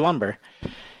sense. It's lumber.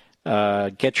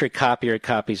 Get your copy or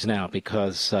copies now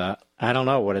because I don't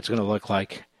know what it's going to look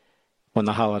like when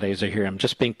the holidays are here. I'm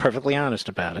just being perfectly honest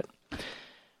about it.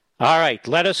 All right,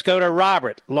 let us go to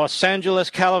Robert, Los Angeles,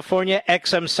 California,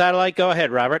 XM Satellite. Go ahead,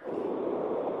 Robert.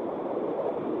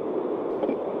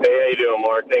 Hey, how you doing,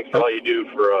 Mark? Thanks for all you do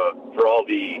for all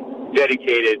the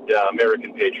dedicated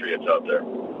American patriots out there.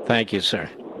 Thank you, sir.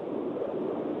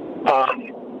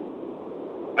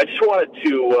 I just wanted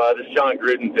to, this John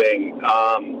Gruden thing,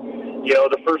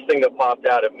 the first thing that popped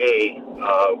out at me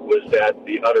was that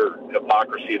the utter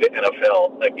hypocrisy of the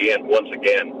NFL, once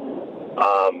again.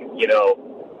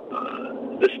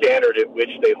 The standard at which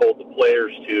they hold the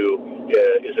players to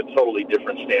is a totally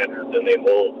different standard than they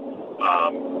hold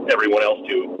everyone else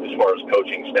to as far as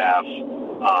coaching staffs.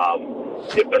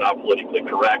 If they're not politically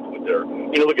correct with their,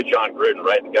 look at John Gruden,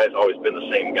 right? The guy's always been the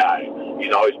same guy.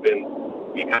 He's always been,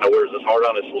 he kind of wears his heart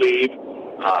on his sleeve.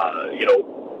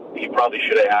 He probably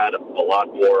should have had a lot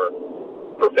more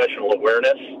professional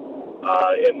awareness.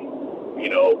 And he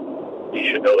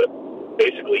should know that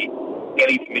basically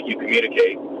anything that you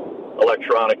communicate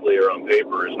electronically or on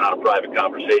paper is not a private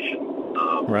conversation.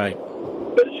 Right.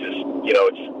 But it's just,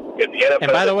 it's the NFL.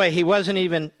 And by the way, he wasn't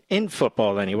even in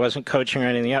football then. He wasn't coaching or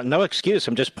anything else. No excuse.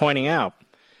 I'm just pointing out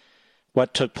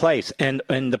what took place. And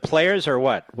the players are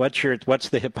what? What's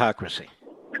the hypocrisy?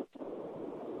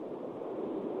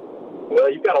 Well,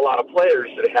 you've got a lot of players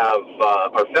that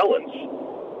are felons.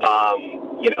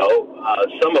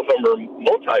 Some of them are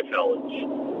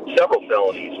multi-felons, several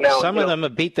felonies. Now, some of them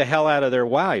have beat the hell out of their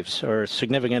wives or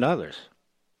significant others.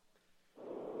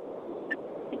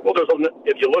 Well,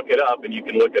 if you look it up, and you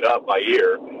can look it up by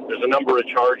year, there's a number of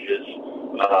charges.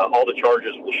 All the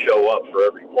charges will show up for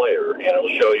every player, and it'll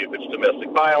show you if it's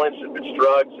domestic violence, if it's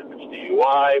drugs, if it's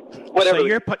DUI, whatever. So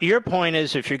your point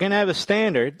is, if you're going to have a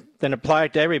standard, then apply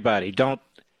it to everybody. Don't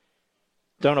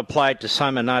apply it to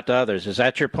some and not to others. Is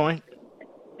that your point?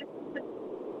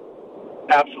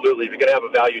 Absolutely. If you're going to have a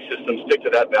value system, stick to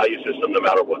that value system no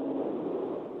matter what.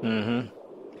 Mm-hmm.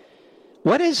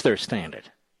 What is their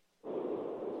standard?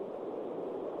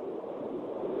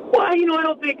 Well, I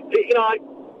don't think, I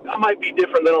might be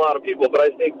different than a lot of people, but I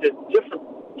think that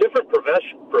different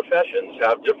professions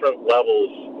have different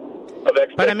levels of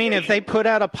expectation. But, I mean, if they put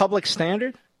out a public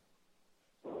standard?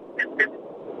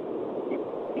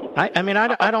 I don't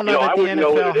know that the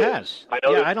NFL has. I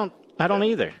don't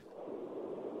either.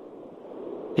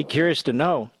 Be curious to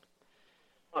know.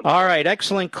 All right,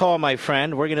 excellent call, my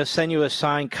friend. We're going to send you a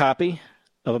signed copy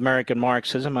of American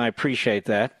Marxism. I appreciate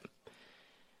that.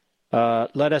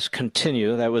 Let us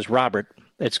continue. That was Robert.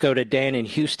 Let's go to Dan in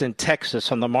Houston,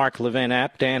 Texas on the Mark Levin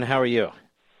app. Dan, how are you?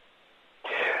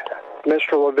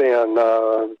 Mr. Levin,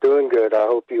 doing good. I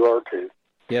hope you are too.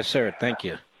 Yes, sir. Thank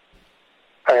you.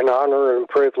 An honor and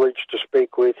privilege to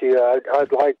speak with you.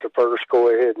 I'd like to first go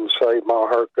ahead and say my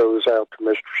heart goes out to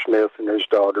Mr. Smith and his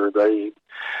daughter.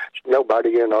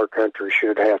 Nobody in our country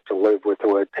should have to live with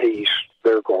what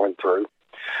they're going through.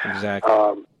 Exactly.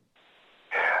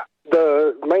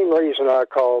 The main reason I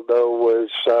called, though, was,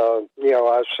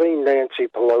 I've seen Nancy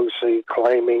Pelosi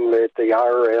claiming that the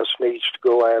IRS needs to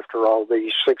go after all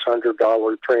these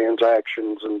 $600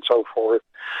 transactions and so forth.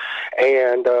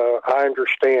 And I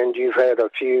understand you've had a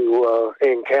few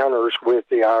encounters with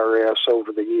the IRS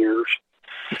over the years.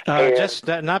 Just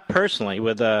not personally.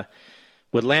 With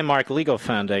Landmark Legal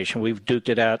Foundation, we've duked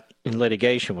it out in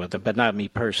litigation with them, but not me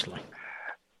personally.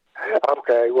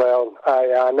 Okay, well,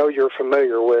 I know you're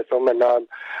familiar with them, and I'm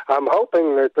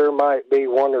hoping that there might be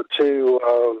one or two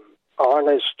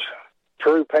honest,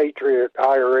 true patriot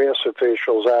IRS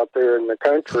officials out there in the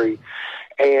country.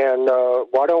 And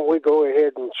why don't we go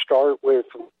ahead and start with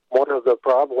one of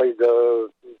probably the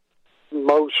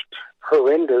most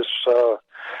horrendous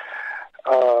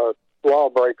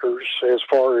lawbreakers as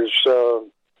far as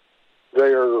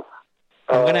their...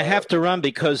 I'm going to have to run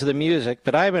because of the music,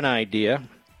 but I have an idea.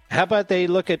 How about they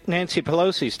look at Nancy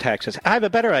Pelosi's taxes? I have a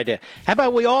better idea. How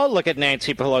about we all look at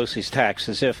Nancy Pelosi's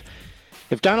taxes? If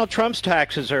Donald Trump's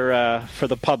taxes are for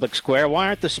the public square, why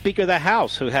aren't the Speaker of the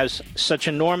House, who has such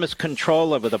enormous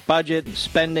control over the budget and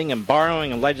spending and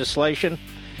borrowing and legislation,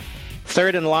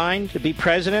 third in line to be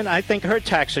president? I think her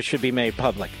taxes should be made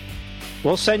public.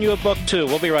 We'll send you a book, too.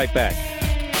 We'll be right back.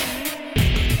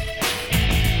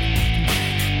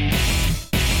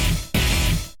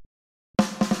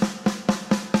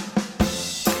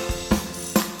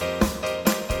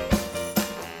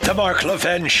 The Mark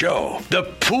Levin Show, the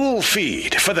pool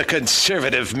feed for the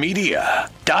conservative media.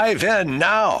 Dive in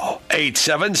now.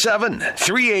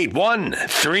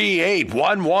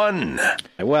 877-381-3811.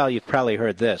 Well, you've probably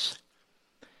heard this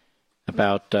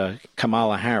about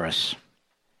Kamala Harris.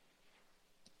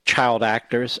 Child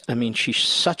actors. I mean, she's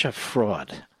such a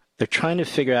fraud. They're trying to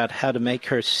figure out how to make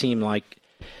her seem like,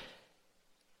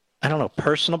 I don't know,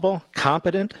 personable,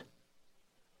 competent.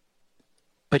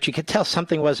 But you could tell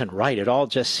something wasn't right. It all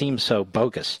just seemed so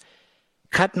bogus.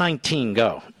 Cut 19,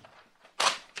 go.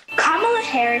 Kamala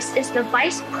Harris is the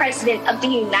Vice President of the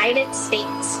United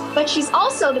States. But she's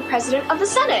also the President of the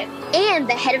Senate. And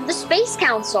the head of the Space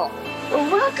Council.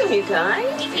 Well, welcome, you guys.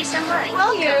 Thank you so much.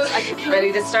 Welcome.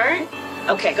 Ready to start?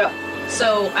 Okay, go.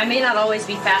 So, I may not always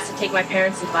be fast to take my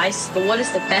parents' advice, but what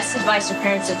is the best advice your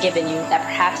parents have given you that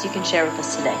perhaps you can share with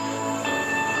us today?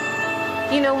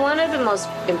 You know, one of the most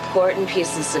important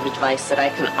pieces of advice that I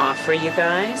can offer you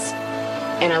guys,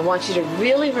 and I want you to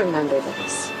really remember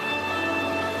this,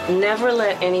 never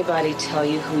let anybody tell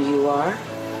you who you are.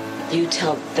 You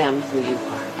tell them who you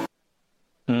are.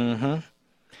 Mm-hmm.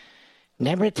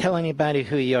 Never tell anybody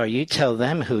who you are. You tell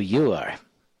them who you are.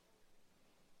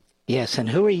 Yes, and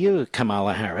who are you,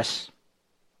 Kamala Harris?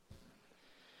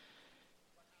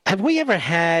 Have we ever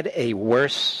had a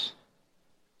worse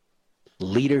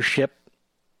leadership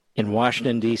in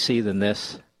Washington, D.C. than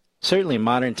this? Certainly in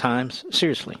modern times.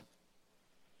 Seriously.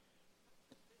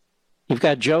 You've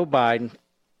got Joe Biden,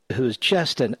 who's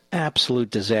just an absolute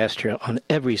disaster on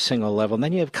every single level. And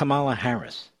then you have Kamala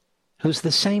Harris, who's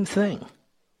the same thing.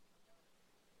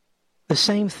 The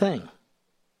same thing.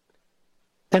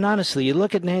 And honestly, you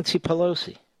look at Nancy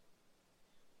Pelosi.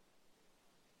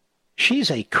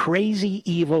 She's a crazy,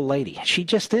 evil lady. She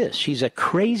just is. She's a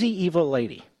crazy, evil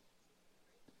lady.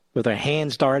 With her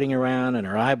hands darting around and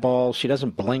her eyeballs. She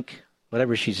doesn't blink,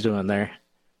 whatever she's doing there.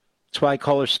 That's why I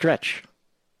call her Stretch.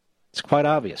 It's quite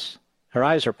obvious. Her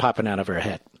eyes are popping out of her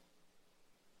head.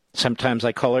 Sometimes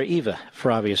I call her Eva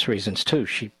for obvious reasons, too.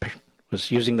 She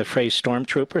was using the phrase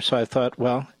stormtrooper, so I thought,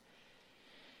 well,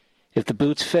 if the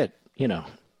boots fit, you know.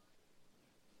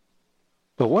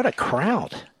 But what a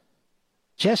crowd.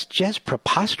 Just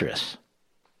preposterous.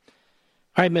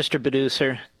 All right, Mr.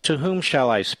 Producer, to whom shall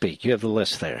I speak? You have the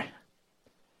list there.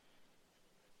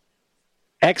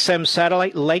 XM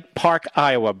Satellite, Lake Park,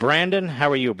 Iowa. Brandon,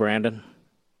 how are you, Brandon?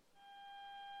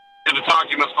 Good to talk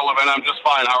to you, Mr. Levin. I'm just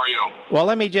fine. How are you? Well,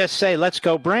 let me just say, let's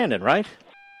go Brandon, right?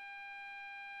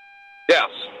 Yes.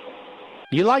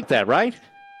 You like that, right?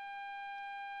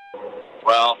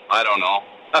 Well, I don't know.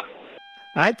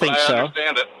 I think so. I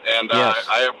understand it, and yes.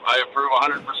 I approve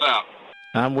 100%.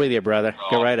 I'm with you, brother.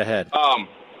 So, go right ahead.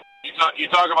 You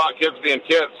talk about kids being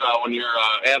kids. When your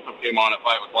anthem came on at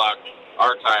 5 o'clock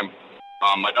our time,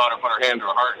 my daughter put her hand to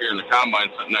her heart here in the combine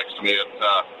sitting next to me. It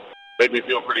made me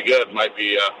feel pretty good. Might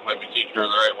be teaching her the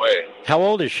right way. How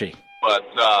old is she? But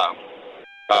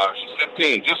she's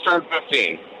 15. Just turned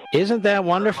 15. Isn't that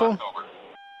wonderful?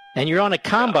 And you're on a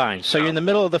combine, so you're in the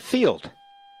middle of the field.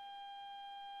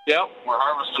 Yep, we're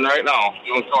harvesting right now,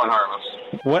 doing corn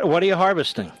harvest. What are you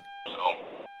harvesting?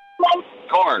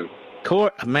 Corn.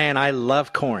 Corn. Man, I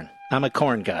love corn. I'm a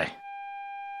corn guy.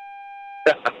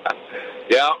 Yeah,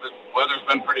 the weather's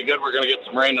been pretty good. We're going to get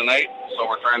some rain tonight, so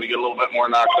we're trying to get a little bit more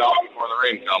knocked out before the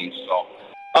rain comes. So,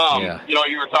 You know,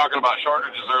 you were talking about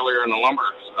shortages earlier in the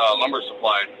lumber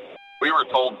supply. We were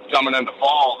told coming into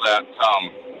fall that,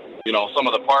 you know, some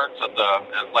of the parts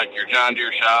at like your John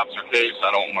Deere shops or Case,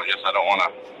 I don't want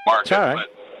to mark it, right. but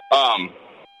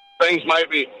things might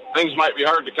be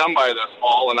hard to come by this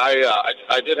fall. And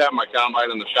I did have my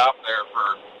combine in the shop there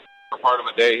for part of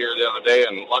a day here the other day,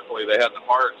 and luckily they had the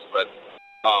parts. But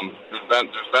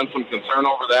there's been some concern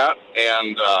over that,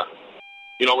 and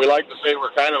you know, we like to say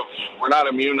we're not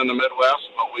immune in the Midwest,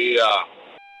 but we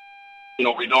you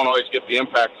know, we don't always get the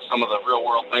impact of some of the real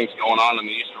world things going on in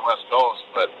the East or West Coast,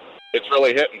 but it's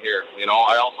really hitting here. You know,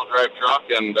 I also drive truck,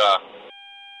 and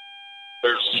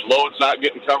there's loads not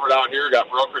getting covered out here. Got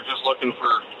brokerages looking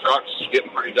for trucks,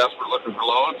 getting pretty desperate looking for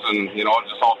loads, and you know, it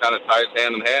just all kind of ties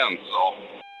hand in hand. So,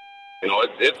 you know,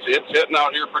 it's hitting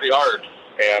out here pretty hard.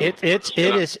 And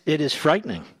it is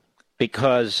frightening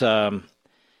because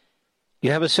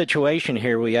you have a situation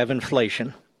here where you have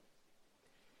inflation,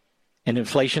 and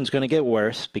inflation's going to get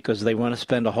worse because they want to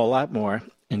spend a whole lot more.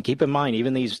 And keep in mind,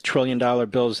 even these $1 trillion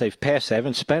bills they've passed, they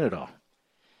haven't spent it all.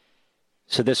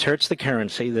 So this hurts the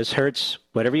currency. This hurts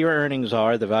whatever your earnings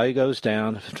are. The value goes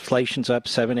down. If inflation's up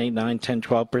 7, 8, 9, 10,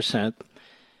 12%,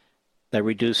 that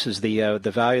reduces the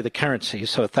value of the currency.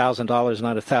 So $1,000 is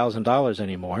not $1,000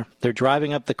 anymore. They're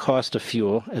driving up the cost of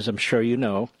fuel, as I'm sure you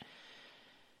know,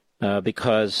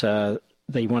 because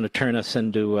they want to turn us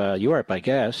into Europe, I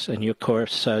guess. And, of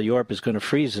course, Europe is going to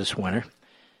freeze this winter.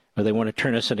 Or they want to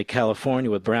turn us into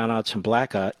California with brownouts and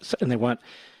blackouts. And they want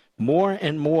more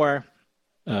and more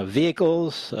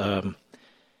vehicles,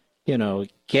 you know,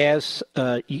 gas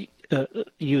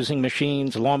using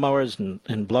machines, lawnmowers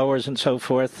and blowers and so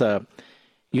forth,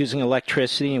 using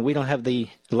electricity. And we don't have the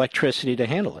electricity to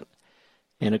handle it.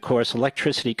 And, of course,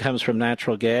 electricity comes from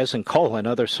natural gas and coal and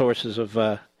other sources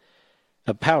of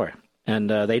power. And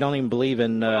they don't even believe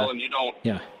in... and you don't...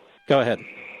 Yeah, go ahead.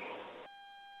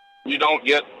 You don't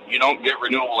get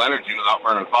renewable energy without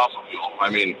burning fossil fuel.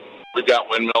 I mean, we've got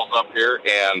windmills up here,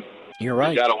 and you're right.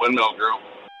 We've got a windmill group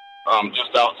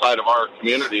just outside of our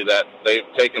community that they've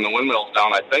taken the windmills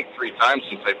down, I think, 3 times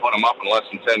since they put them up in less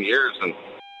than 10 years. And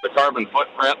the carbon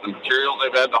footprint, the materials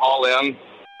they've had to haul in,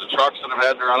 the trucks that have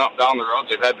had to run up down the roads,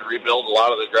 they've had to rebuild a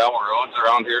lot of the gravel roads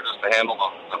around here just to handle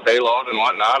the payload and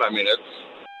whatnot. I mean,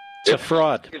 it's a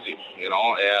fraud, crazy, you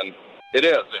know, and it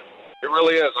is. It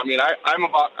really is. I mean, I'm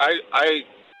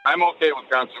okay with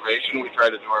conservation. We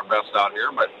try to do our best out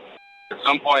here, but at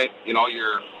some point, you know,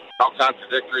 how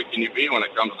contradictory can you be when it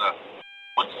comes to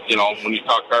you know, when you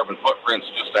talk carbon footprints,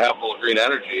 just to have a little green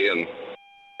energy, and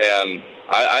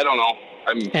I don't know.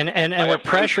 And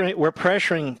we're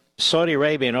pressuring Saudi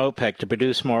Arabia and OPEC to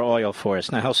produce more oil for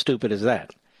us. Now, how stupid is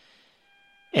that?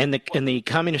 And the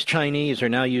communist Chinese are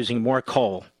now using more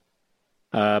coal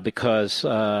because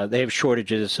they have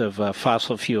shortages of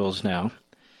fossil fuels now.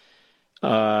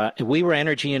 We were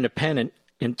energy independent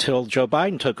until Joe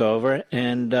Biden took over,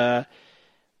 and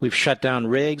we've shut down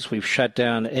rigs. We've shut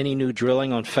down any new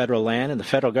drilling on federal land, and the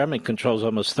federal government controls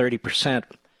almost 30%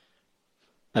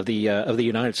 of the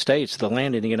United States, the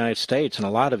land in the United States, and a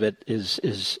lot of it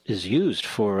is used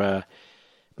for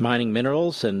mining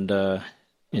minerals and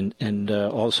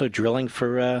also drilling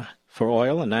for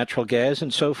oil and natural gas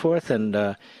and so forth, and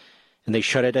they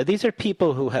shut it down. These are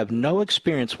people who have no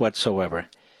experience whatsoever,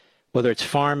 whether it's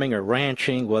farming or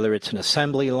ranching, whether it's an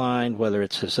assembly line, whether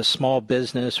it's a small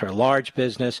business or a large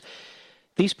business.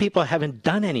 These people haven't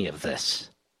done any of this,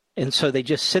 and so they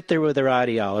just sit there with their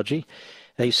ideology.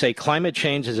 They say climate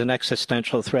change is an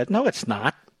existential threat. No, it's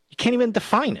not. You can't even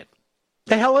define it.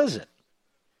 The hell is it?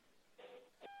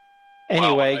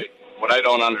 Anyway, well, what I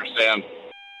don't understand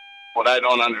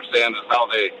is how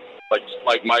they,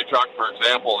 like my truck, for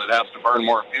example, it has to burn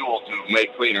more fuel to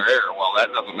make cleaner air. Well,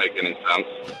 that doesn't make any sense,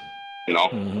 you know.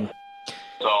 Mm-hmm.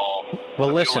 So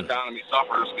well, listen. The economy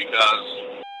suffers because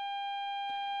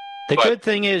the good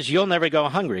thing is you'll never go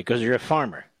hungry because you're a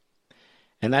farmer,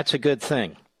 and that's a good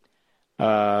thing.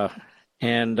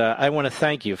 And I want to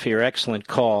thank you for your excellent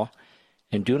call.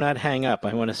 And do not hang up.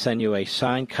 I want to send you a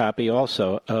signed copy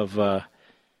also of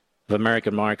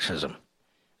American Marxism.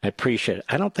 I appreciate it.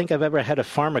 I don't think I've ever had a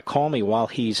farmer call me while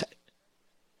he's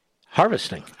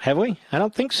harvesting. Have we? I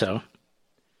don't think so.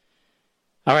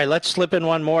 All right, let's slip in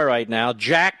one more right now.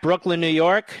 Jack, Brooklyn, New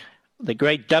York, the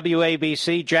great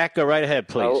WABC. Jack, go right ahead,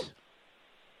 please. Hello.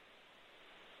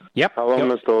 Yep. Hello,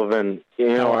 Mr. Levin. You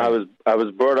know, I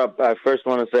was brought up. I first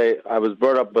want to say I was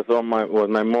brought up with with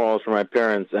my morals from my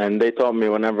parents, and they taught me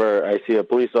whenever I see a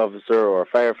police officer or a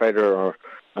firefighter or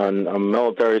a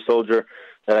military soldier,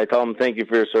 that I tell them thank you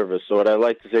for your service. So what I'd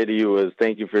like to say to you is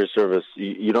thank you for your service.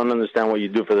 You don't understand what you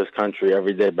do for this country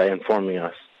every day by informing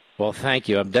us. Well, thank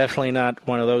you. I'm definitely not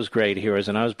one of those great heroes,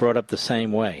 and I was brought up the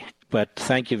same way. But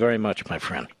thank you very much, my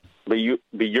friend. But you're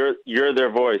their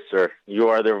voice, sir. You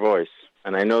are their voice.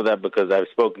 And I know that because I've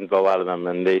spoken to a lot of them,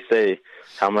 and they say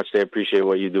how much they appreciate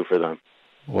what you do for them.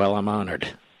 Well, I'm honored.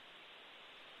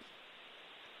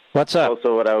 What's up?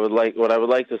 Also, what I would like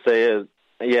to say is,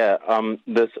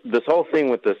 this whole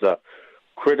thing with this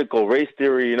critical race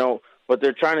theory, you know, what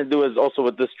they're trying to do is also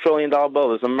with this $1 trillion bill,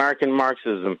 this American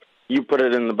Marxism. You put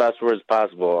it in the best words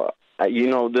possible. You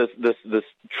know, this $1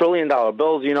 trillion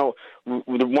bills. You know,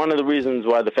 one of the reasons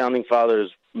why the founding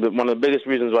fathers. One of the biggest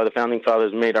reasons why the founding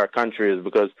fathers made our country is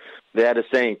because they had a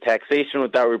saying, taxation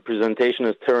without representation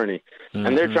is tyranny. Mm-hmm.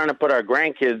 And they're trying to put our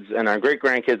grandkids and our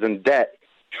great-grandkids in debt,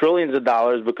 trillions of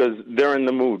dollars, because they're in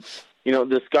the mood. You know,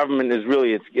 this government is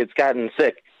really, it's gotten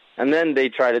sick. And then they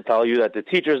try to tell you that the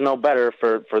teachers know better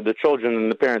for the children than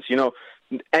the parents. You know,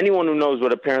 anyone who knows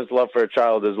what a parent's love for a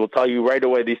child is will tell you right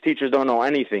away, these teachers don't know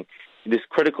anything. This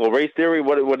critical race theory,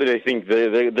 what do they think?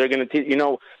 They're going to teach? You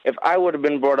know, if I would have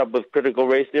been brought up with critical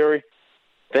race theory,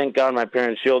 thank God my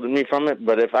parents shielded me from it.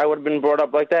 But if I would have been brought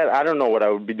up like that, I don't know what I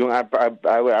would be doing. I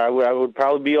would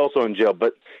probably be also in jail.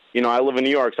 But, you know, I live in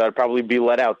New York, so I'd probably be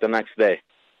let out the next day.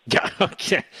 Yeah,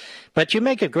 okay. But you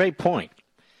make a great point.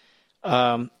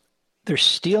 They're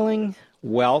stealing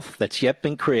wealth that's yet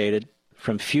been created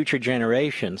from future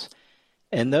generations,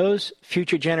 and those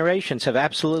future generations have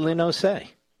absolutely no say.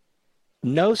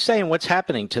 No say in what's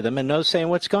happening to them and no say in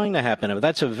what's going to happen to them.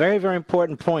 That's a very, very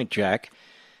important point, Jack.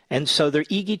 And so they're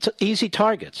easy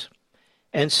targets.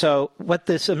 And so what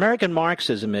this American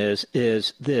Marxism is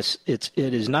this. It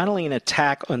is not only an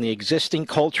attack on the existing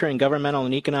culture and governmental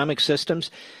and economic systems,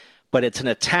 but it's an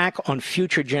attack on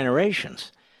future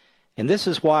generations. And this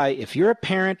is why if you're a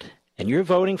parent and you're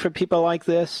voting for people like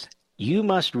this, you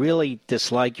must really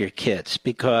dislike your kids,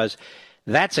 because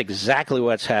that's exactly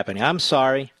what's happening. I'm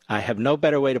sorry. I have no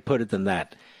better way to put it than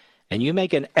that. And you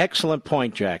make an excellent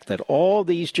point, Jack, that all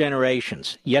these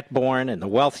generations yet born and the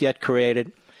wealth yet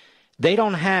created, they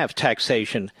don't have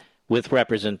taxation with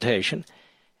representation.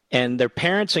 And their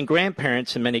parents and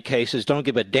grandparents, in many cases, don't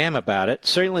give a damn about it.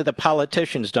 Certainly the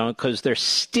politicians don't, because they're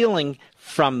stealing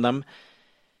from them.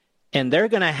 And they're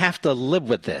going to have to live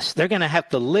with this. They're going to have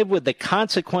to live with the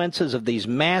consequences of these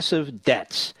massive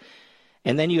debts.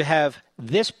 And then you have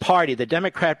this party, the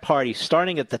Democrat Party,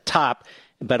 starting at the top,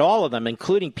 but all of them,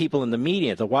 including people in the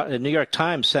media, the New York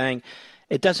Times, saying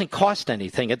it doesn't cost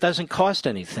anything. It doesn't cost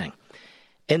anything.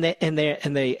 And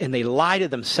they lie to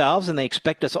themselves, and they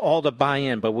expect us all to buy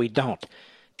in, but we don't.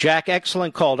 Jack,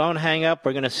 excellent call. Don't hang up.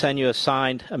 We're going to send you a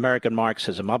signed American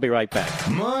Marxism. I'll be right back.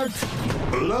 Mark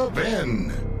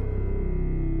Levin.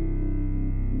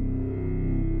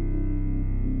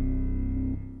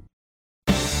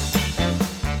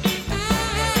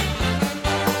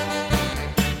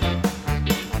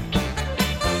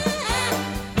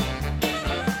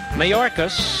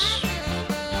 Mayorkas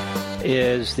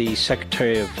is the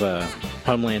Secretary of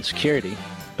Homeland Security,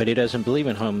 but he doesn't believe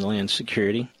in Homeland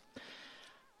Security.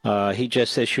 He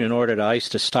just issued an order to ICE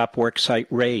to stop worksite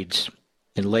raids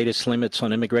and latest limits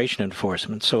on immigration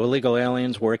enforcement. So illegal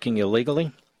aliens working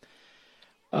illegally,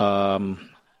 there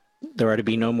are to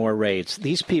be no more raids.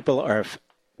 These people are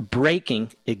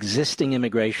breaking existing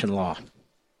immigration law.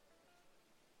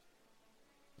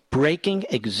 Breaking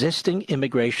existing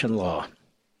immigration law.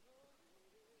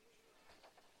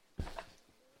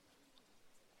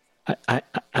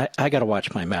 I got to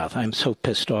watch my mouth. I'm so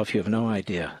pissed off, you have no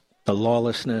idea. The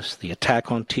lawlessness, the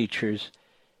attack on teachers,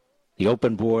 the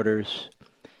open borders,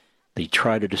 the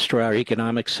try to destroy our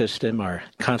economic system, our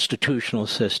constitutional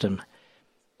system.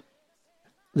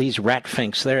 These rat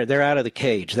finks, they're out of the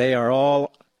cage. They are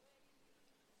all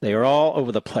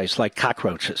over the place like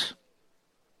cockroaches,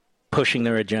 pushing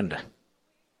their agenda.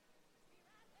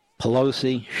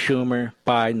 Pelosi, Schumer,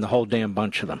 Biden, the whole damn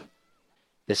bunch of them.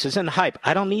 This isn't hype.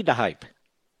 I don't need the hype.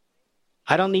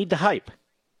 I don't need the hype.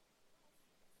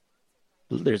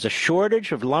 There's a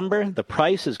shortage of lumber. The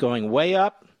price is going way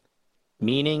up,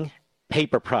 meaning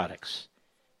paper products,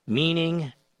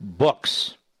 meaning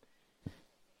books.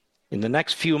 In the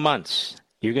next few months,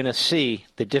 you're going to see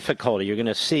the difficulty. You're going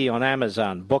to see on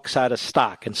Amazon books out of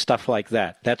stock and stuff like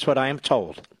that. That's what I am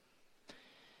told.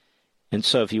 And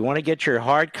so if you want to get your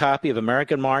hard copy of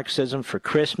American Marxism for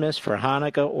Christmas, for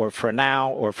Hanukkah, or for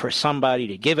now, or for somebody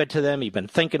to give it to them, you've been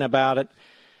thinking about it,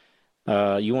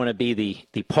 you want to be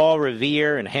the Paul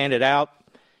Revere and hand it out,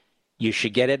 you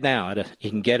should get it now. You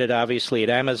can get it, obviously, at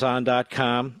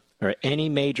Amazon.com or any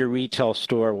major retail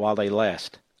store while they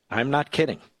last. I'm not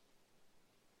kidding.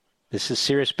 This is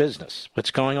serious business.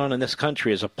 What's going on in this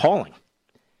country is appalling.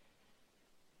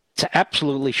 It's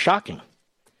absolutely shocking.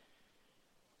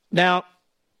 Now,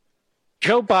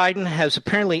 Joe Biden has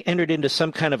apparently entered into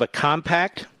some kind of a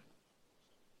compact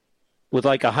with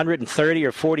like 130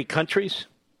 or 40 countries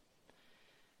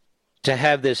to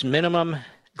have this minimum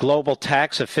global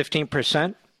tax of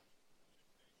 15%.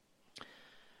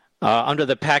 Under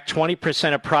the pact,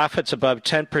 20% of profits above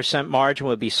 10% margin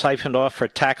would be siphoned off for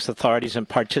tax authorities in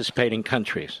participating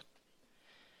countries.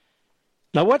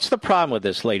 Now, what's the problem with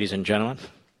this, ladies and gentlemen?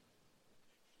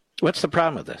 What's the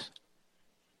problem with this?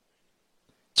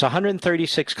 It's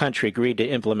 136 countries agreed to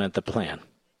implement the plan.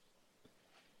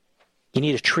 You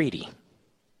need a treaty.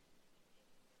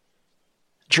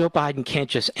 Joe Biden can't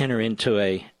just enter into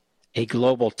a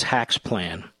global tax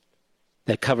plan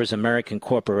that covers American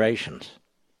corporations.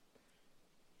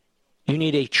 You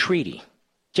need a treaty,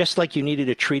 just like you needed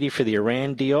a treaty for the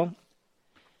Iran deal.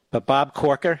 But Bob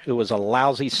Corker, who was a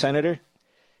lousy senator,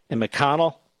 and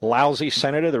McConnell, lousy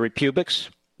senator, the Republicans,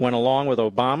 went along with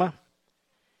Obama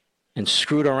and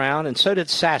screwed around, and so did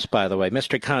Sass, by the way.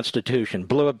 Mr. Constitution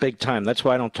blew up big time. That's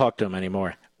why I don't talk to him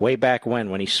anymore. Way back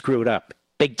when he screwed up.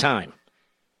 Big time.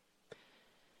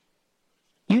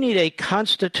 You need a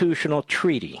constitutional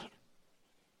treaty,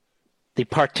 the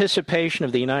participation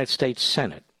of the United States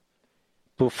Senate,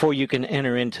 before you can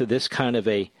enter into this kind of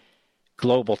a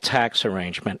global tax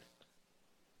arrangement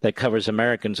that covers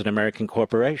Americans and American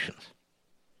corporations.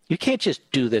 You can't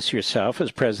just do this yourself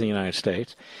as President of the United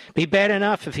States. It'd be bad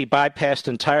enough if he bypassed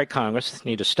entire Congress,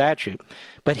 need a statute.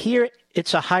 But here,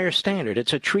 it's a higher standard.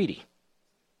 It's a treaty.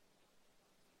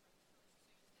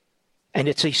 And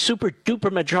it's a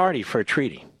super-duper majority for a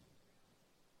treaty.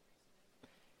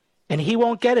 And he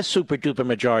won't get a super-duper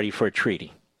majority for a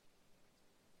treaty.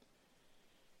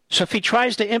 So if he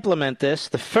tries to implement this,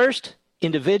 the first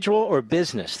individual or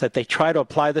business that they try to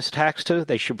apply this tax to,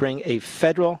 they should bring a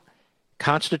federal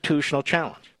constitutional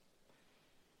challenge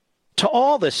to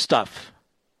all this stuff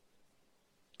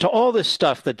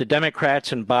that the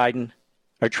Democrats and Biden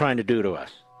are trying to do to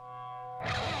us.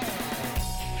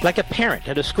 Like a parent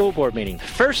at a school board meeting,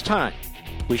 first time,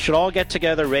 we should all get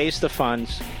together, raise the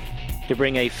funds to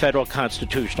bring a federal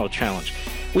constitutional challenge.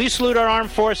 We salute our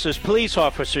armed forces, police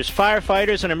officers,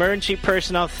 firefighters, and emergency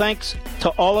personnel. Thanks to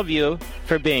all of you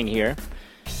for being here.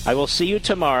 I will see you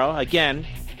tomorrow. Again,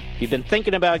 if you've been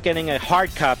thinking about getting a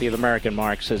hard copy of American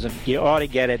Marxism, you ought to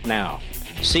get it now.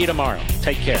 See you tomorrow.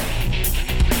 Take care.